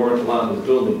or they weren't allowed in the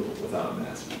building without a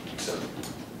mask, etc.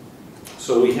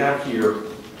 So we have here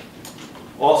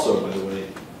also, by the way,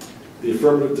 the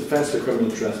affirmative defense to criminal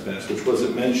trespass, which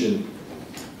wasn't mentioned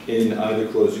in either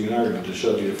closing argument, to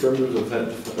show the affirmative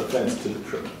defense to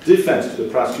the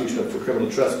prosecution for criminal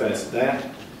trespass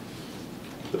that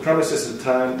the premises at the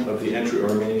time of the entry or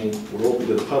remaining were open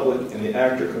to the public and the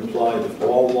actor complied with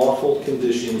all lawful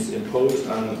conditions imposed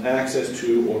on access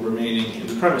to or remaining in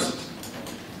the premises.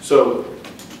 So,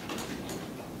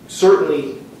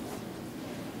 certainly,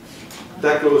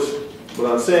 that goes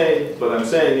without saying, but I'm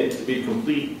saying it to be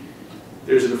complete.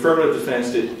 There's an affirmative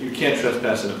defense that you can't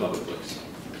trespass in a public place.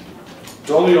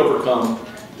 It's only overcome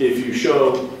if you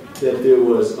show that there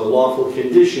was a lawful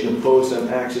condition imposed on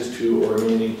access to or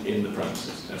remaining in the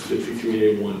premises. That's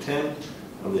 53A110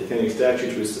 of the Kenny statute,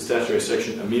 which is the statutory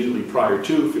section immediately prior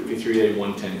to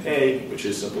 53A110A, which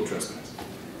is simple trespass.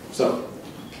 So,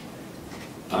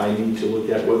 I need to look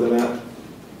at whether or not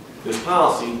this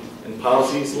policy, and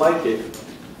policies like it,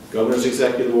 governor's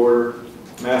executive order,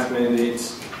 mask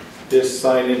mandates, this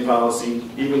sign-in policy,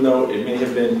 even though it may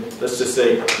have been, let's just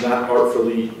say, not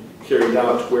artfully carried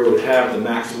out to where it would have the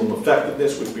maximum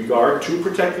effectiveness with regard to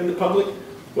protecting the public,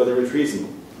 whether it's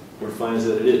reasonable, or finds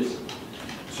that it is.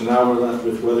 So now we're left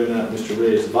with whether or not Mr.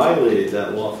 Reyes violated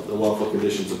that the lawful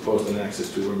conditions imposed on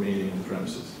access to or remaining in the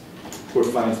premises. The court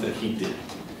finds that he did.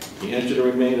 He entered and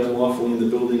remained unlawfully in the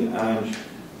building on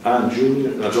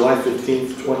July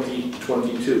 15th,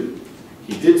 2022.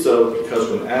 He did so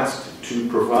because when asked to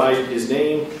provide his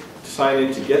name to sign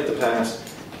in to get the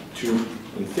pass, to,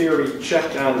 in theory,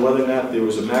 check on whether or not there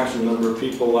was a maximum number of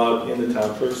people allowed in the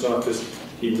town clerk's office,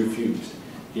 he refused.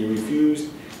 He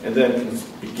refused and then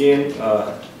began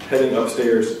heading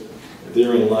upstairs.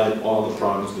 Therein lied all the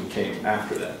problems that came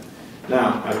after that.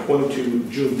 Now, I point to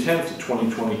June 10th,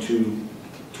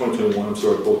 2021, I'm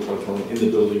sorry, both 2020, in the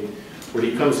building, where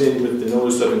he comes in with the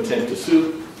notice of intent to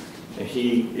sue, and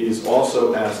he is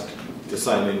also asked to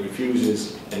sign in,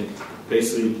 refuses, and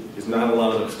basically is not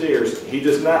allowed upstairs. He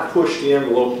does not push the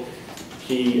envelope.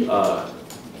 He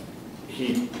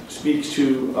speaks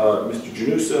to Mr.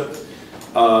 Janusa.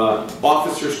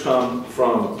 Officers come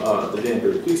from the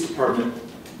Danbury Police Department,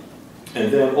 and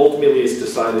then ultimately it's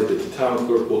decided that the town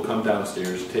clerk will come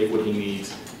downstairs, take what he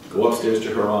needs, go upstairs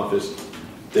to her office,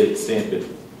 date, stamp it,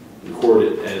 record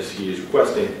it as he is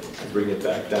requesting, and bring it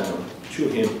back down to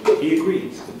him. He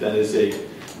agrees that that is a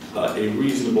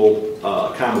reasonable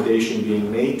accommodation being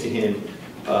made to him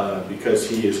because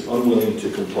he is unwilling to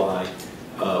comply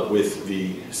with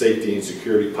the safety and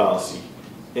security policy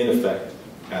in effect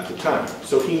at the time.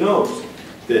 So he knows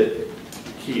that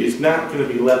he is not going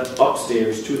to be left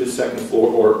upstairs to the second floor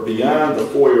or beyond the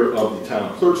foyer of the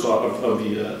town clerk's office, of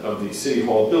the city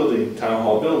hall building, town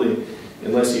hall building,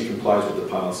 unless he complies with the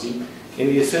policy. And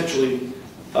he essentially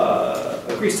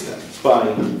agrees to that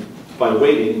by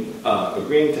waiting,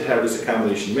 agreeing to have this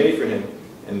accommodation made for him,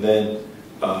 and then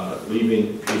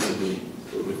leaving peaceably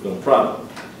with no problem.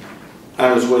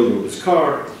 On his way to his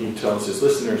car, he tells his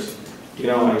listeners, you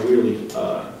know, I'm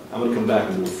going to come back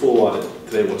and do a full audit.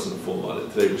 Today wasn't a full audit.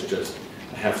 Today was just,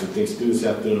 I have some things to do this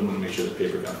afternoon. I'm going to make sure the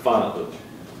paper got filed, but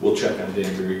we'll check on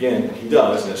Danbury again. And he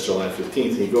does, and that's July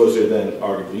 15th. He goes there then,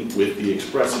 arguably, with the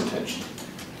express intention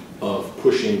of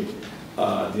pushing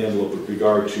the envelope with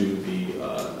regard to the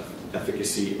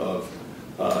efficacy of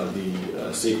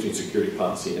the safety and security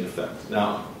policy in effect.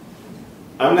 Now,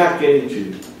 I'm not getting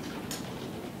to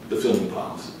the filming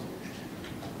policy.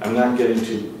 I'm not getting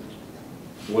to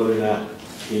whether or not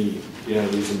he,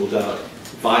 beyond reasonable doubt,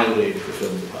 violated the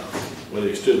filming policy. Whether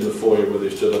he stood in the foyer, whether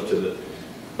he stood up to the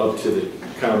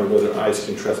counter, whether ICE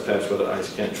can trespass, whether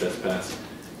ICE can't trespass.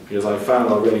 Because I found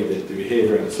already that the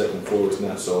behavior on the second floor was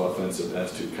not so offensive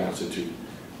as to constitute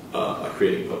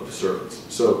creating public disturbance.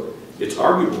 So it's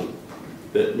arguable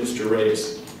that Mr.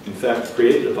 Reyes, in fact,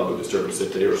 created a public disturbance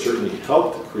that day, or certainly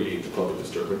helped create the public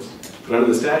disturbance. But under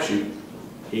the statute,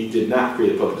 he did not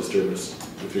create a public disturbance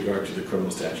with regard to the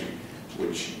criminal statute,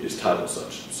 which is titled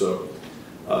such. So,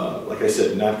 like I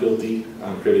said, not guilty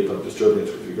on creating public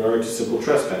disturbance with regard to simple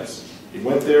trespass. He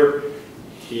went there,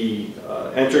 he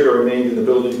entered or remained in the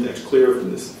building. That's clear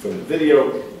from the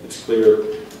video. It's clear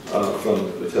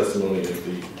from the testimony of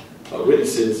the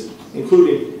witnesses,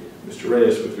 including Mr.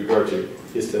 Reyes, with regard to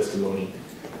his testimony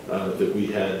that we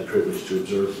had the privilege to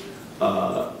observe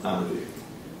on the video.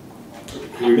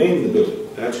 He remained in the building.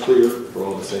 That's clear for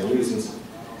all the same reasons.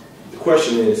 The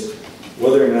question is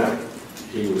whether or not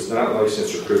he was not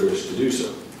licensed or privileged to do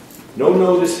so. No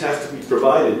notice has to be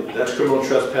provided. That's criminal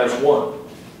trespass 1.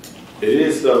 It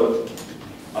is, though,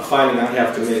 a finding I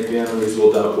have to make beyond a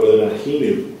reasonable doubt whether or not he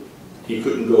knew he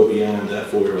couldn't go beyond that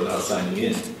FOIA without signing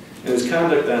in. And his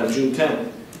conduct on June 10th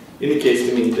indicates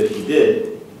to me that he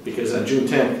did, because on June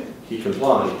 10th he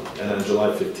complied, and on July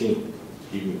 15th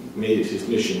he made it his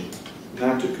mission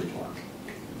not to comply.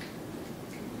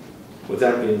 With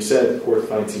that being said, the court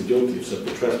finds him guilty of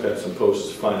simple trespass and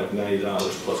imposes a fine of $90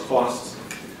 plus costs.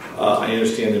 I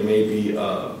understand there may be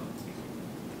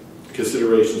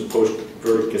considerations,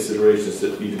 post-verdict considerations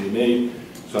that need to be made,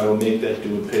 so I will make that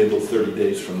due and payable 30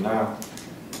 days from now.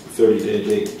 30-day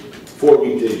date, 4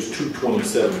 weekdays,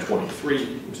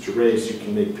 2/27/23. Mr. Reyes, you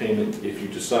can make payment if you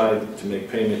decide to make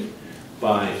payment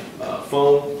by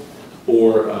phone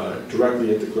or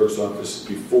directly at the clerk's office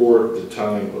before the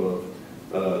time of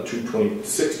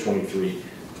 2/26/23.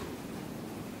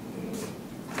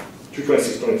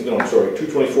 2/26/23. No, I'm sorry.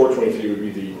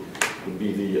 2/24/23 would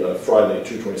be the Friday.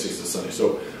 2/26 is Sunday.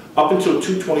 So up until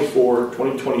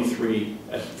 2/24/2023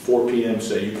 at 4 p.m.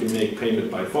 say you can make payment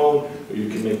by phone or you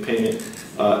can make payment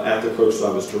at the clerk's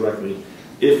office directly.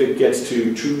 If it gets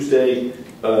to Tuesday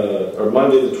or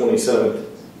Monday the 27th,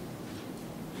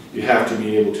 you have to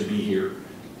be able to be here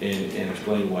and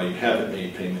explain why you haven't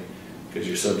made payment, because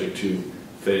you're subject to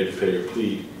failure to pay or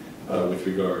plead with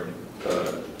regard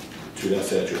to that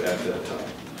statute at that time.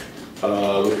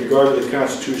 With regard to the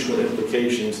constitutional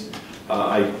implications,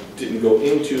 I didn't go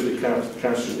into the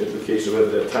constitutional implications,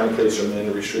 whether that time, place, or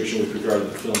manner restriction with regard to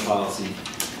the film policy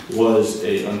was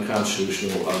an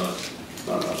unconstitutional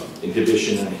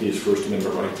inhibition on his First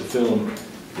Amendment right to film,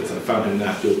 because I found him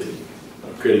not guilty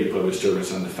of creating public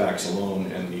disturbance on the facts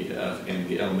alone and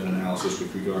the element analysis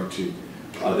with regard to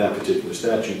that particular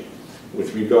statute.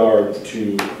 With regard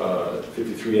to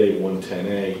 53A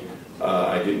 110A,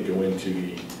 I didn't go into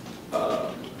the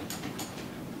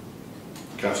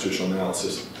constitutional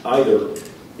analysis either,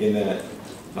 in that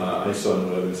I saw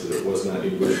no evidence that it was not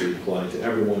universally applied to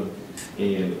everyone,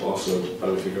 and also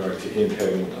with regard to him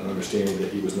having an understanding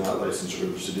that he was not licensed or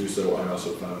privileged to do so, I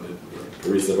also found that, for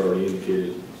reasons I've already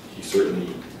indicated, he certainly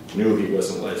knew he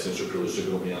wasn't licensed or privileged to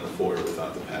go beyond the FOIA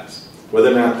without the pass. Whether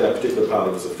or not that particular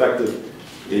policy was effective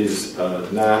is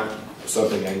not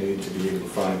something I needed to be able to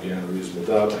find beyond a reasonable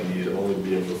doubt. I needed only to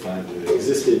be able to find that it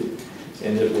existed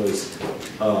and it was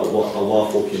a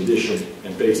lawful condition,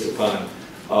 and based upon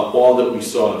all that we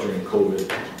saw during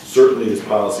COVID, certainly this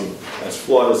policy, as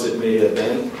flawed as it may have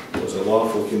been, was a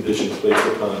lawful condition placed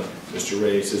upon Mr.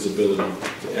 Reyes' ability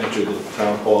to enter the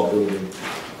town hall building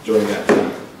during that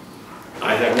time.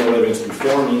 I have no evidence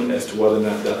before me as to whether or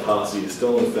not that policy is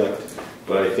still in effect,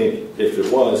 but I think if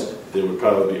it was, there would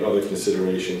probably be other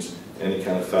considerations any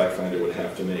kind of fact finder would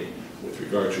have to make with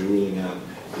regard to ruling on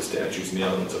the statutes and the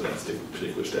elements of that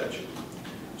particular statute.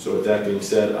 So with that being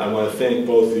said, I want to thank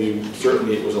both of you.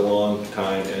 Certainly it was a long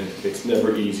time, and it's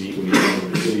never easy when you're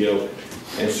doing the video.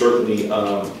 And certainly,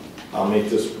 I'll make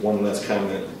this one last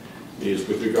comment, is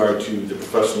with regard to the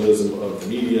professionalism of the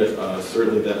media.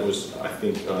 Certainly that was, I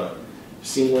think,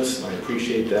 seamless, and I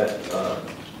appreciate that.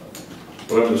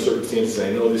 Whatever the circumstances,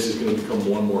 I know this is going to become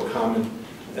more and more common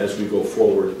as we go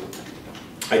forward.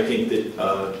 I think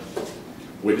that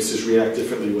witnesses react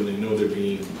differently when they know they're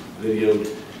being videoed.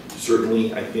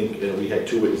 Certainly, I think we had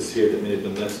 2 witnesses here that may have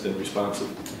been less than responsive,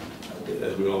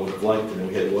 as we all would have liked, and then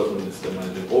we had 1 witness that might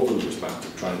have been overly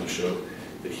responsive, trying to show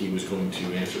that he was going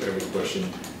to answer every question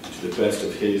to the best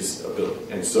of his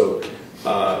ability. And so,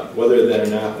 whether that or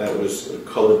not that was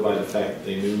colored by the fact that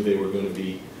they knew they were going to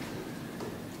be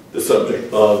the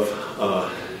subject of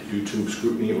YouTube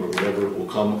scrutiny or whatever will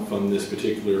come from this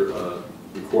particular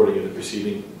recording of the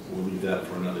proceeding, we'll leave that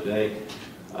for another day.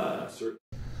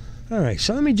 All right,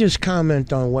 so let me just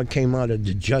comment on what came out of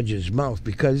the judge's mouth,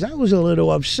 because I was a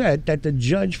little upset that the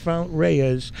judge found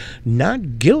Reyes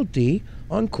not guilty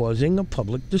on causing a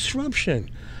public disruption.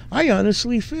 I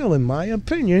honestly feel, in my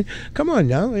opinion, come on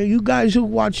now, you guys who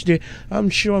watched it, I'm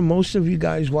sure most of you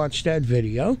guys watched that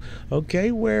video,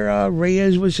 okay, where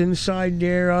Reyes was inside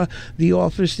there, the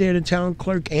office there, the town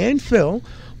clerk and Phil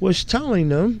was telling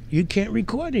them, you can't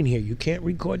record in here. You can't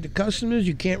record the customers.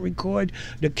 You can't record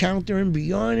the counter and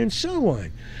beyond and so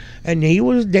on. And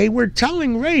they were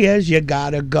telling Reyes, you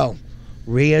gotta go.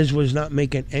 Reyes was not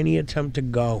making any attempt to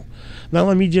go. Now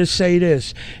let me just say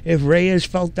this. If Reyes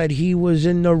felt that he was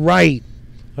in the right,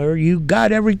 or you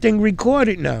got everything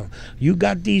recorded now. You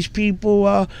got these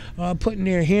people putting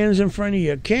their hands in front of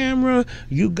your camera.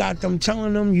 You got them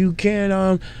telling them you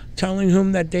can't telling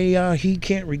him that he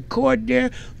can't record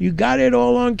there. You got it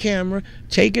all on camera.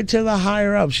 Take it to the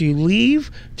higher ups. You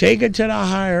leave, take it to the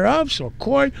higher ups or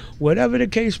court, whatever the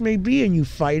case may be, and you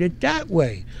fight it that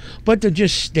way. But to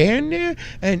just stand there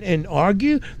and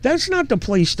argue, that's not the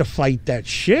place to fight that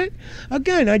shit.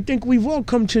 Again, I think we've all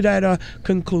come to that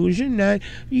conclusion that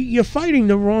you're fighting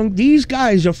the wrong, these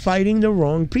guys are fighting the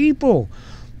wrong people.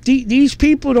 These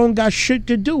people don't got shit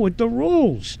to do with the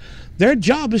rules. Their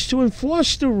job is to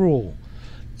enforce the rule.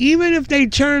 Even if they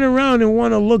turn around and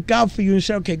want to look out for you and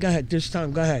say, okay, go ahead, this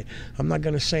time, go ahead. I'm not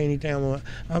going to say anything.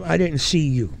 I didn't see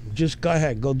you. Just go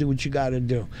ahead. Go do what you got to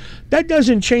do. That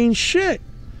doesn't change shit.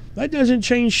 That doesn't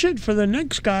change shit for the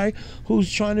next guy who's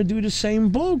trying to do the same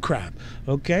bull crap,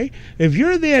 okay? If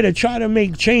you're there to try to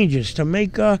make changes, to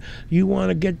make, you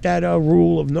want to get that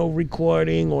rule of no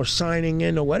recording or signing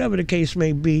in or whatever the case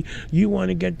may be, you want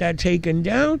to get that taken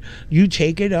down, you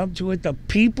take it up to the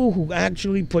people who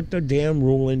actually put the damn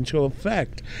rule into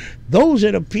effect. Those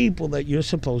are the people that you're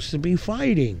supposed to be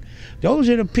fighting. Those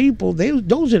are the people,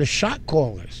 those are the shot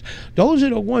callers. Those are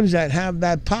the ones that have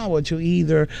that power to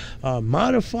either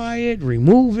modify it,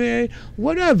 remove it,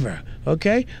 whatever,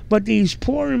 okay? But these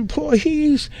poor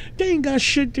employees, they ain't got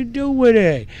shit to do with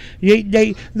it.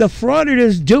 The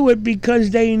frauditors do it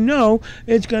because they know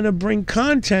it's going to bring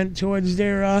content towards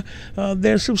their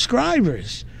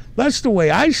subscribers. That's the way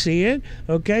I see it,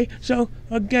 okay? So,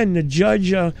 again, the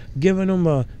judge giving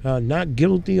them not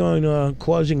guilty on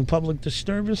causing public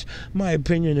disturbance. My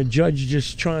opinion, the judge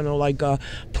just trying to,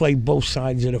 play both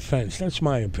sides of the fence. That's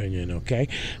my opinion, okay?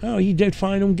 Oh, he did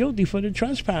find him guilty for the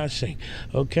trespassing,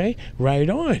 okay? Right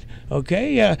on,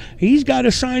 okay? He's got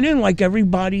to sign in like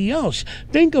everybody else.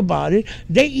 Think about it.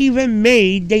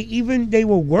 They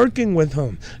were working with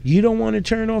him. You don't want to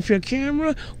turn off your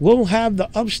camera? We'll have the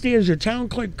upstairs, the town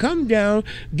clerk, come down,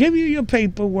 give you your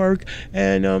paperwork,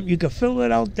 and you can fill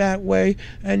it out that way,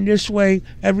 and this way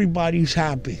everybody's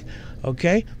happy,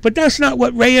 okay? But that's not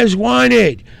what Reyes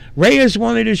wanted. Reyes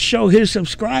wanted to show his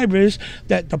subscribers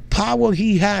that the power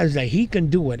he has, that he can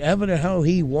do whatever the hell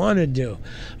he want to do,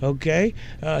 okay?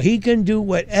 He can do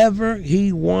whatever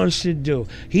he wants to do.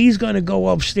 He's going to go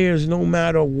upstairs no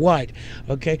matter what,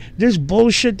 okay? This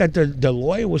bullshit that the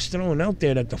lawyer was throwing out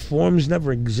there, that the forms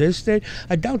never existed,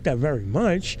 I doubt that very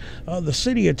much. The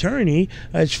city attorney,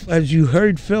 as you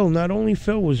heard Phil, not only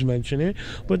Phil was mentioning it,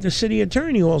 but the city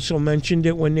attorney also mentioned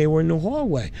it when they were in the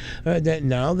hallway, that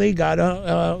now they got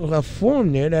a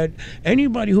form there that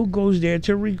anybody who goes there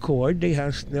to record, they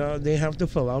have to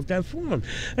fill out that form.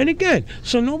 And again,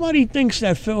 so nobody thinks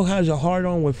that Phil has a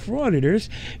hard-on with frauditors.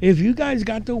 If you guys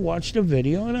got to watch the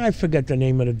video, and I forget the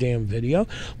name of the damn video,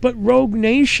 but Rogue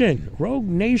Nation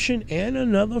and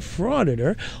another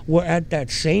frauditor were at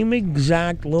that same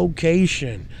exact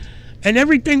location. And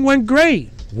everything went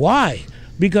great. Why?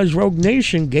 Because Rogue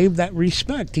Nation gave that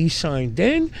respect. He signed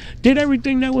in, did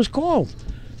everything that was called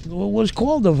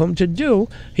of him to do.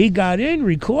 He got in,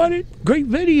 recorded, great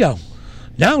video.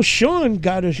 Now Sean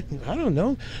got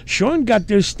Sean got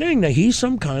this thing that he's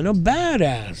some kind of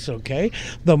badass, okay?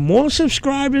 The more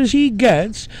subscribers he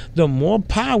gets, the more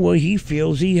power he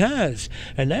feels he has.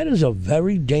 And that is a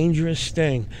very dangerous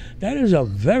thing. That is a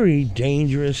very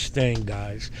dangerous thing,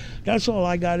 guys. That's all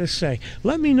I got to say.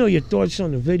 Let me know your thoughts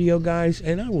on the video, guys,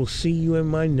 and I will see you in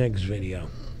my next video.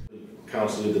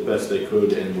 Counsel did the best they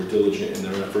could and were diligent in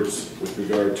their efforts with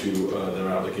regard to their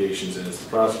obligations, and as the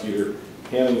prosecutor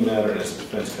handling the matter and as the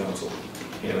defense counsel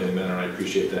handling the matter, and I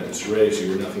appreciate that. Mr. Reyes,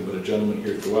 you were nothing but a gentleman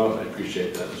here throughout, and I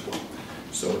appreciate that as well.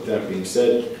 So with that being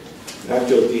said, not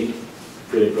guilty,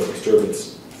 creating public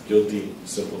disturbance, guilty,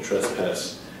 simple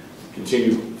trespass,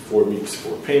 continue 4 weeks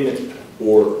for payment,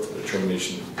 or the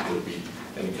termination would be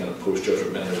any kind of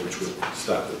post-judgment matter which would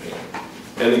stop the payment.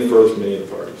 Anything further from any of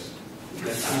the parties? No,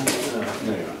 you're not.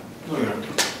 No, you're not.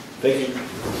 Thank you.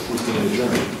 We stand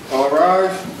adjourned. All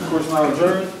rise. Court's now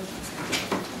adjourned.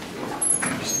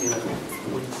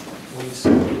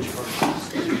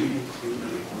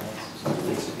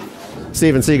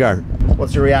 Steven Seagar,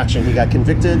 what's your reaction? He got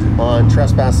convicted on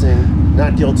trespassing,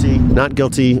 not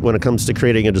guilty when it comes to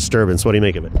creating a disturbance. What do you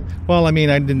make of it? Well, I mean,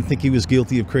 I didn't think he was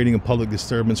guilty of creating a public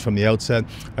disturbance from the outset.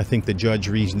 I think the judge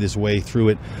reasoned his way through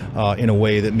it in a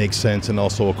way that makes sense and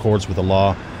also accords with the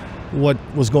law. What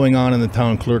was going on in the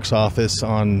town clerk's office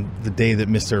on the day that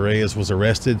Mr. Reyes was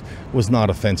arrested was not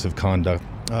offensive conduct.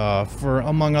 For,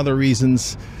 among other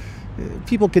reasons,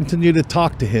 people continue to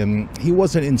talk to him. He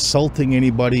wasn't insulting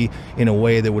anybody in a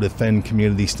way that would offend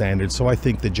community standards. So I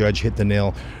think the judge hit the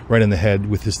nail right on the head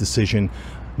with his decision.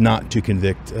 not to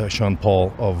convict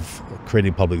Seanpaul of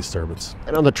creating public disturbance.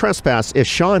 And on the trespass, if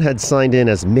Sean had signed in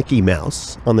as Mickey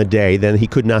Mouse on the day, then he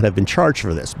could not have been charged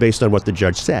for this, based on what the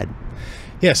judge said.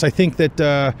 Yes, I think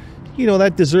that, you know,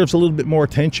 that deserves a little bit more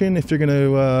attention if you're going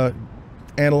to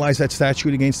analyze that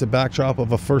statute against the backdrop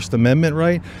of a First Amendment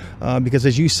right, because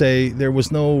as you say, there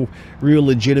was no real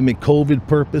legitimate COVID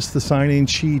purpose the sign-in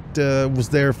sheet was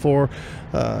there for.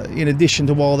 In addition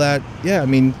to all that, yeah, I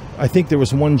mean, I think there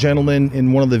was one gentleman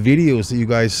in one of the videos that you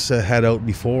guys had out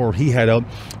before, or he had out,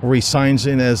 where he signs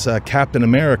in as Captain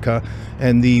America,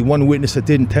 and the one witness that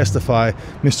didn't testify,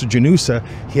 Mr. Janusa,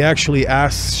 he actually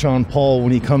asks Seanpaul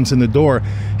when he comes in the door,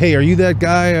 hey, are you that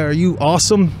guy? Are you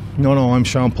awesome? No, I'm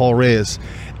Seanpaul Reyes.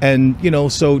 And, you know,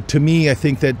 so to me, I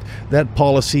think that that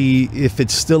policy, if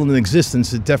it's still in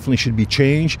existence, it definitely should be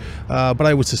changed. But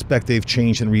I would suspect they've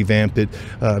changed and revamped it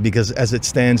because as it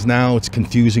stands now, it's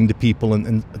confusing to people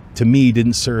and to me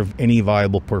didn't serve any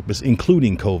viable purpose,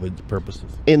 including COVID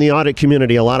purposes. In the audit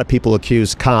community, a lot of people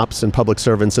accuse cops and public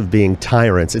servants of being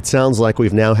tyrants. It sounds like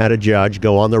we've now had a judge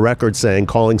go on the record saying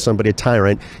calling somebody a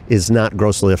tyrant is not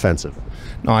grossly offensive.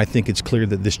 No, I think it's clear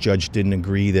that this judge didn't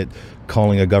agree that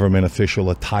calling a government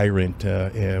official a tyrant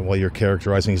while you're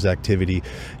characterizing his activity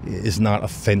is not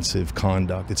offensive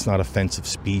conduct. It's not offensive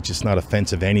speech. It's not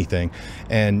offensive anything.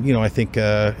 And, you know, I think,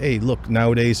 hey, look,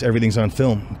 nowadays everything's on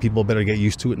film. People better get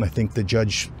used to it. And I think the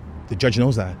judge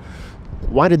knows that.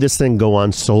 Why did this thing go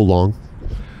on so long?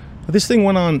 This thing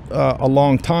went on a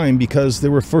long time because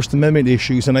there were First Amendment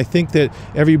issues, and I think that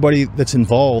everybody that's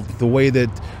involved, the way that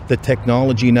the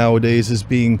technology nowadays is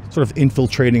being sort of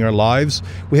infiltrating our lives,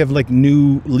 we have like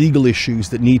new legal issues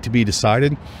that need to be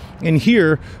decided. And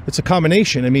here, it's a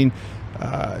combination. I mean,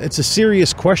 it's a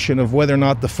serious question of whether or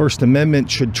not the First Amendment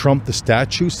should trump the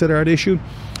statutes that are at issue.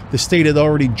 The state had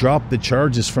already dropped the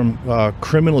charges from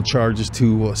criminal charges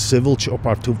to civil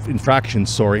to infractions,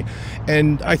 sorry.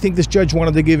 And I think this judge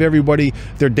wanted to give everybody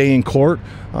their day in court.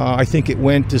 I think it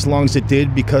went as long as it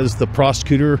did because the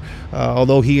prosecutor,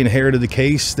 although he inherited the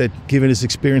case, that given his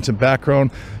experience and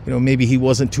background, you know, maybe he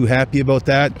wasn't too happy about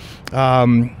that.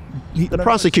 The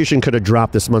prosecution could have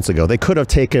dropped this months ago. They could have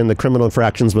taken the criminal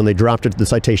infractions when they dropped it to the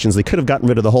citations. They could have gotten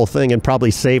rid of the whole thing and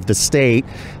probably saved the state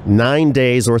 9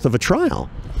 days worth of a trial.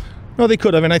 No, they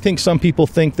could have, and I think some people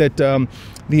think that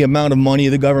the amount of money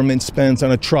the government spends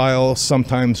on a trial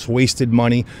sometimes wasted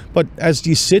money. But as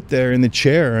you sit there in the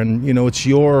chair, and you know it's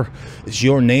your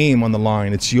name on the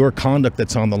line, it's your conduct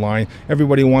that's on the line.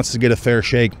 Everybody wants to get a fair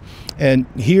shake, and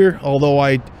here, although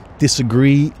I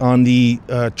disagree on the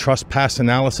trespass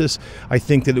analysis, I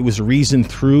think that it was reasoned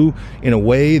through in a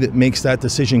way that makes that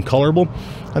decision colorable.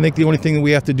 I think the only thing that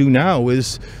we have to do now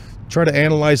is try to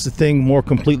analyze the thing more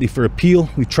completely for appeal.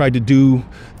 We've tried to do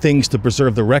things to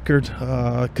preserve the record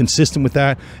consistent with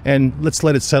that, and let's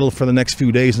let it settle for the next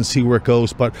few days and see where it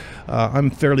goes. But I'm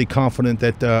fairly confident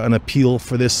that an appeal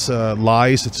for this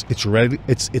lies. It's ready.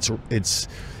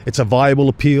 It's a viable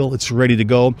appeal. It's ready to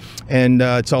go, and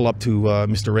it's all up to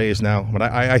Mr. Reyes now. But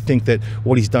I think that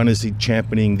what he's done is he's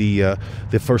championing the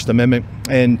First Amendment.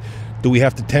 And do we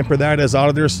have to temper that as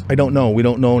auditors? I don't know. We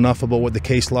don't know enough about what the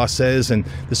case law says, and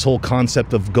this whole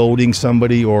concept of goading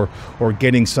somebody or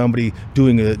getting somebody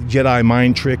doing a Jedi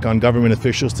mind trick on government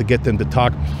officials to get them to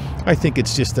talk. I think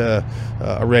it's just a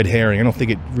red herring. I don't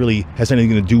think it really has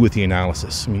anything to do with the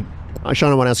analysis. I mean,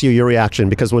 Sean, I want to ask you your reaction,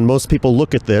 because when most people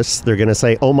look at this, they're going to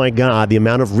say, oh my God, the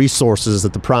amount of resources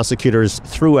that the prosecutors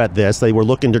threw at this. They were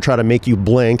looking to try to make you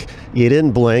blink. You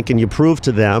didn't blink, and you proved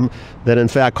to them that, in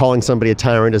fact, calling somebody a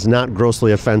tyrant is not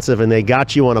grossly offensive, and they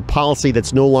got you on a policy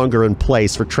that's no longer in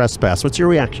place for trespass. What's your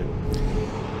reaction?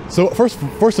 So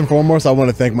first and foremost, I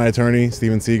want to thank my attorney,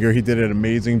 Steven Seeger. He did an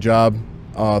amazing job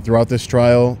throughout this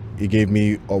trial. He gave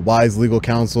me a wise legal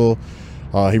counsel.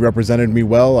 He represented me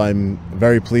well. I'm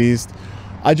very pleased.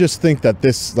 I just think that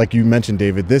this, like you mentioned,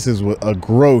 David, this is a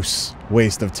gross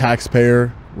waste of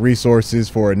taxpayer resources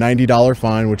for a $90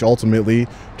 fine, which ultimately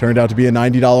turned out to be a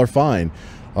 $90 fine.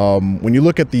 When you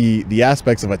look at the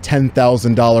aspects of a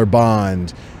 $10,000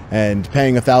 bond and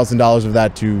paying $1,000 of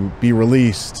that to be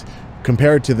released,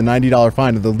 compared to the $90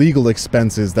 fine and the legal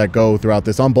expenses that go throughout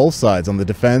this on both sides, on the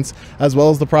defense as well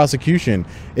as the prosecution,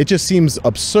 it just seems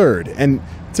absurd. And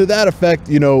to that effect,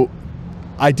 you know,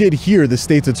 I did hear the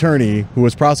state's attorney who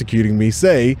was prosecuting me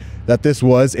say that this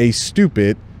was a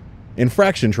stupid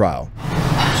infraction trial.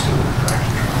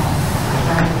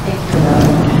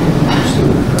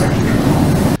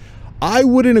 I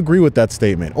wouldn't agree with that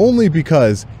statement, only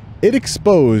because it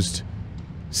exposed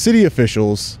city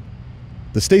officials,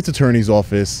 the state's attorney's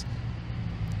office,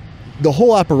 the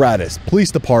whole apparatus,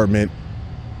 police department,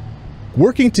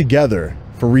 working together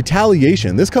for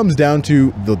retaliation. This comes down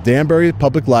to the Danbury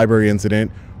Public Library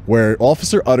incident, where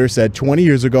Officer Utter said 20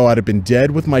 years ago I'd have been dead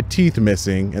with my teeth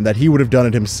missing and that he would have done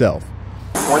it himself.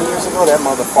 20 years ago, that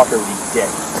motherfucker would be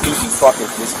dead. He'd be fucking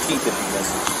his teeth would be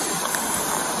missing.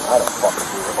 I don't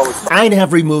fucking do it. I'd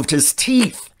have removed his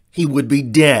teeth. He would be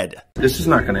dead. This is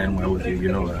not going to end well with you,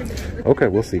 you know that. Okay,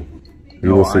 we'll see.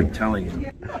 No, will see. I'm telling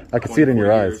you. I can see it in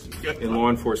your eyes. In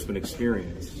law enforcement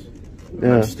experience.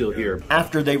 Yeah. I'm still here.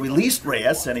 After they released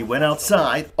Reyes and he went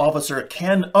outside, Officer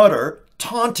Ken Utter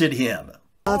taunted him.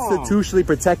 Constitutionally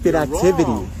protected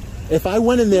activity. If I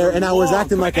went in there and I was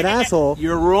acting like an asshole,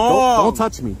 you're wrong. Don't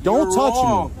touch me. Don't touch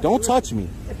me. Don't touch me.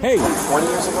 Hey. 20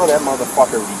 years ago, that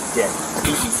motherfucker would be dead.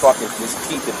 He'd be fucking his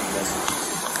teeth would be missing.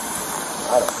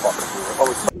 I don't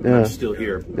fucking do it. I'm still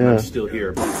here. I'm still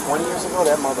here. 20 years ago,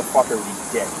 that motherfucker would be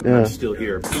dead. I'm still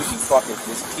here. He'd be fucking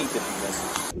his teeth would be missing.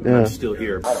 I'm still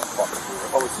here. I don't fucking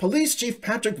do it. Police Chief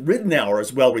Patrick Ridenour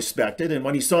is well respected, and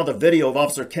when he saw the video of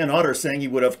Officer Ken Utter saying he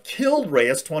would have killed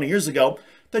Reyes 20 years ago,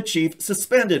 the chief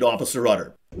suspended Officer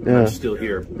Utter. I'm still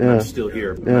here. I'm still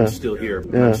here. I'm still here.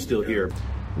 I'm still here.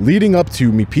 Leading up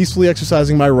to me peacefully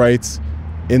exercising my rights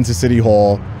into City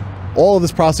Hall, all of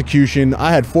this prosecution,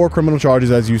 I had 4 criminal charges,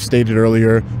 as you stated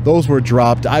earlier. Those were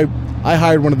dropped. I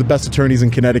hired one of the best attorneys in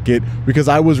Connecticut because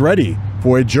I was ready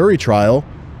for a jury trial.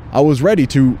 I was ready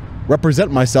to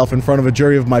represent myself in front of a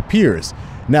jury of my peers.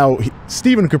 Now,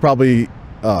 Stephen could probably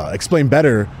explain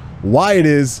better why it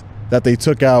is that they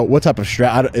took out, what type of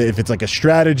if it's like a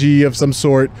strategy of some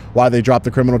sort, why they dropped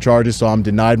the criminal charges, so I'm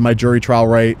denied my jury trial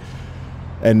right,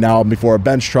 and now I'm before a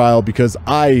bench trial, because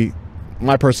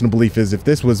my personal belief is if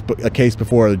this was a case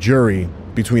before a jury,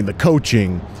 between the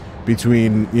coaching,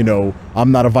 between, you know,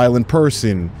 I'm not a violent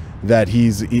person, that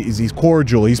he's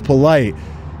cordial, he's polite,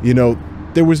 you know,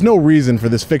 there was no reason for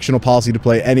this fictional policy to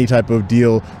play any type of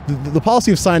deal. The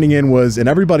policy of signing in was, and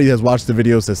everybody has watched the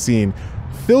videos has seen,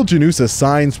 Phil Janusa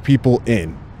signs people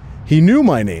in. He knew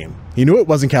my name. He knew it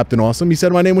wasn't Captain Awesome. He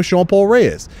said my name was Seanpaul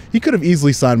Reyes. He could have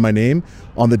easily signed my name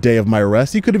on the day of my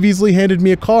arrest. He could have easily handed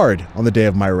me a card on the day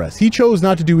of my arrest. He chose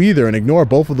not to do either and ignore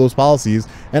both of those policies.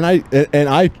 And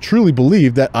I truly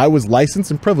believe that I was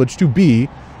licensed and privileged to be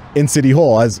in City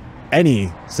Hall, as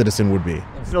any citizen would be.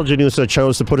 Phil Janusa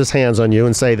chose to put his hands on you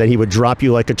and say that he would drop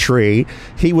you like a tree.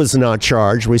 He was not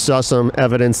charged. We saw some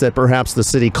evidence that perhaps the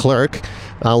city clerk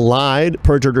lied,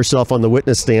 perjured herself on the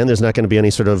witness stand. There's not going to be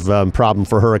any sort of problem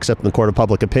for her except in the court of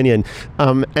public opinion.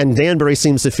 And Danbury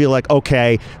seems to feel like,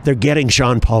 okay, they're getting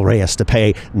Seanpaul Reyes to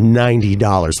pay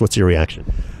 $90. What's your reaction?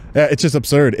 It's just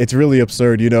absurd. It's really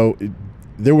absurd. You know,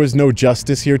 there was no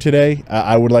justice here today.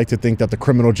 I would like to think that the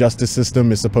criminal justice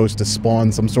system is supposed to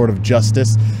spawn some sort of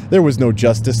justice. There was no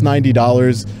justice.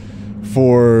 $90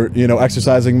 for, you know,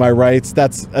 exercising my rights.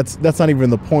 That's not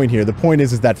even the point here. The point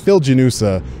is that Phil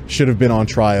Janusa should have been on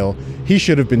trial. He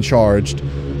should have been charged.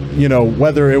 You know,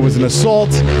 whether it was an assault,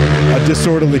 a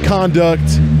disorderly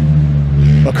conduct,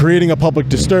 creating a public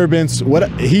disturbance,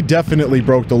 he definitely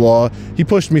broke the law. He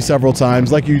pushed me several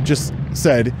times, like you just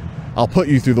said. I'll put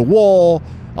you through the wall.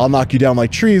 I'll knock you down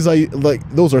like trees. Like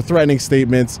those are threatening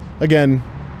statements. Again,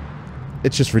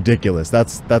 it's just ridiculous.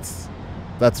 That's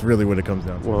really what it comes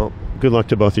down to. Well, good luck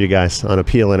to both of you guys on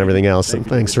appeal and everything else. And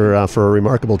thanks for a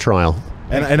remarkable trial.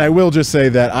 And I will just say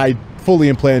that I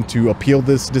fully plan to appeal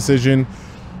this decision.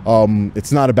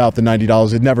 It's not about the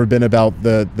 $90. It's never been about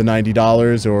the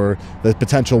 $90 or the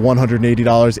potential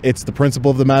 $180. It's the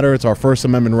principle of the matter. It's our First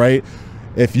Amendment right.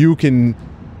 If you can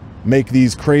make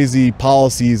these crazy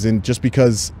policies and just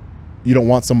because you don't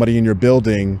want somebody in your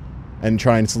building and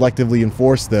try and selectively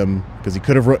enforce them, because he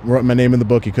could have wrote my name in the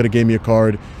book, he could have gave me a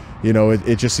card, you know,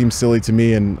 it just seems silly to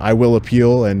me, and I will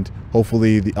appeal, and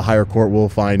hopefully a higher court will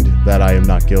find that I am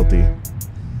not guilty.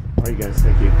 All right, guys,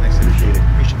 thank you. Thanks, appreciate it.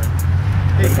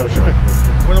 Hey,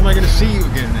 when am I going to see you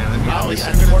again now? I'm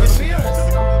going to see you.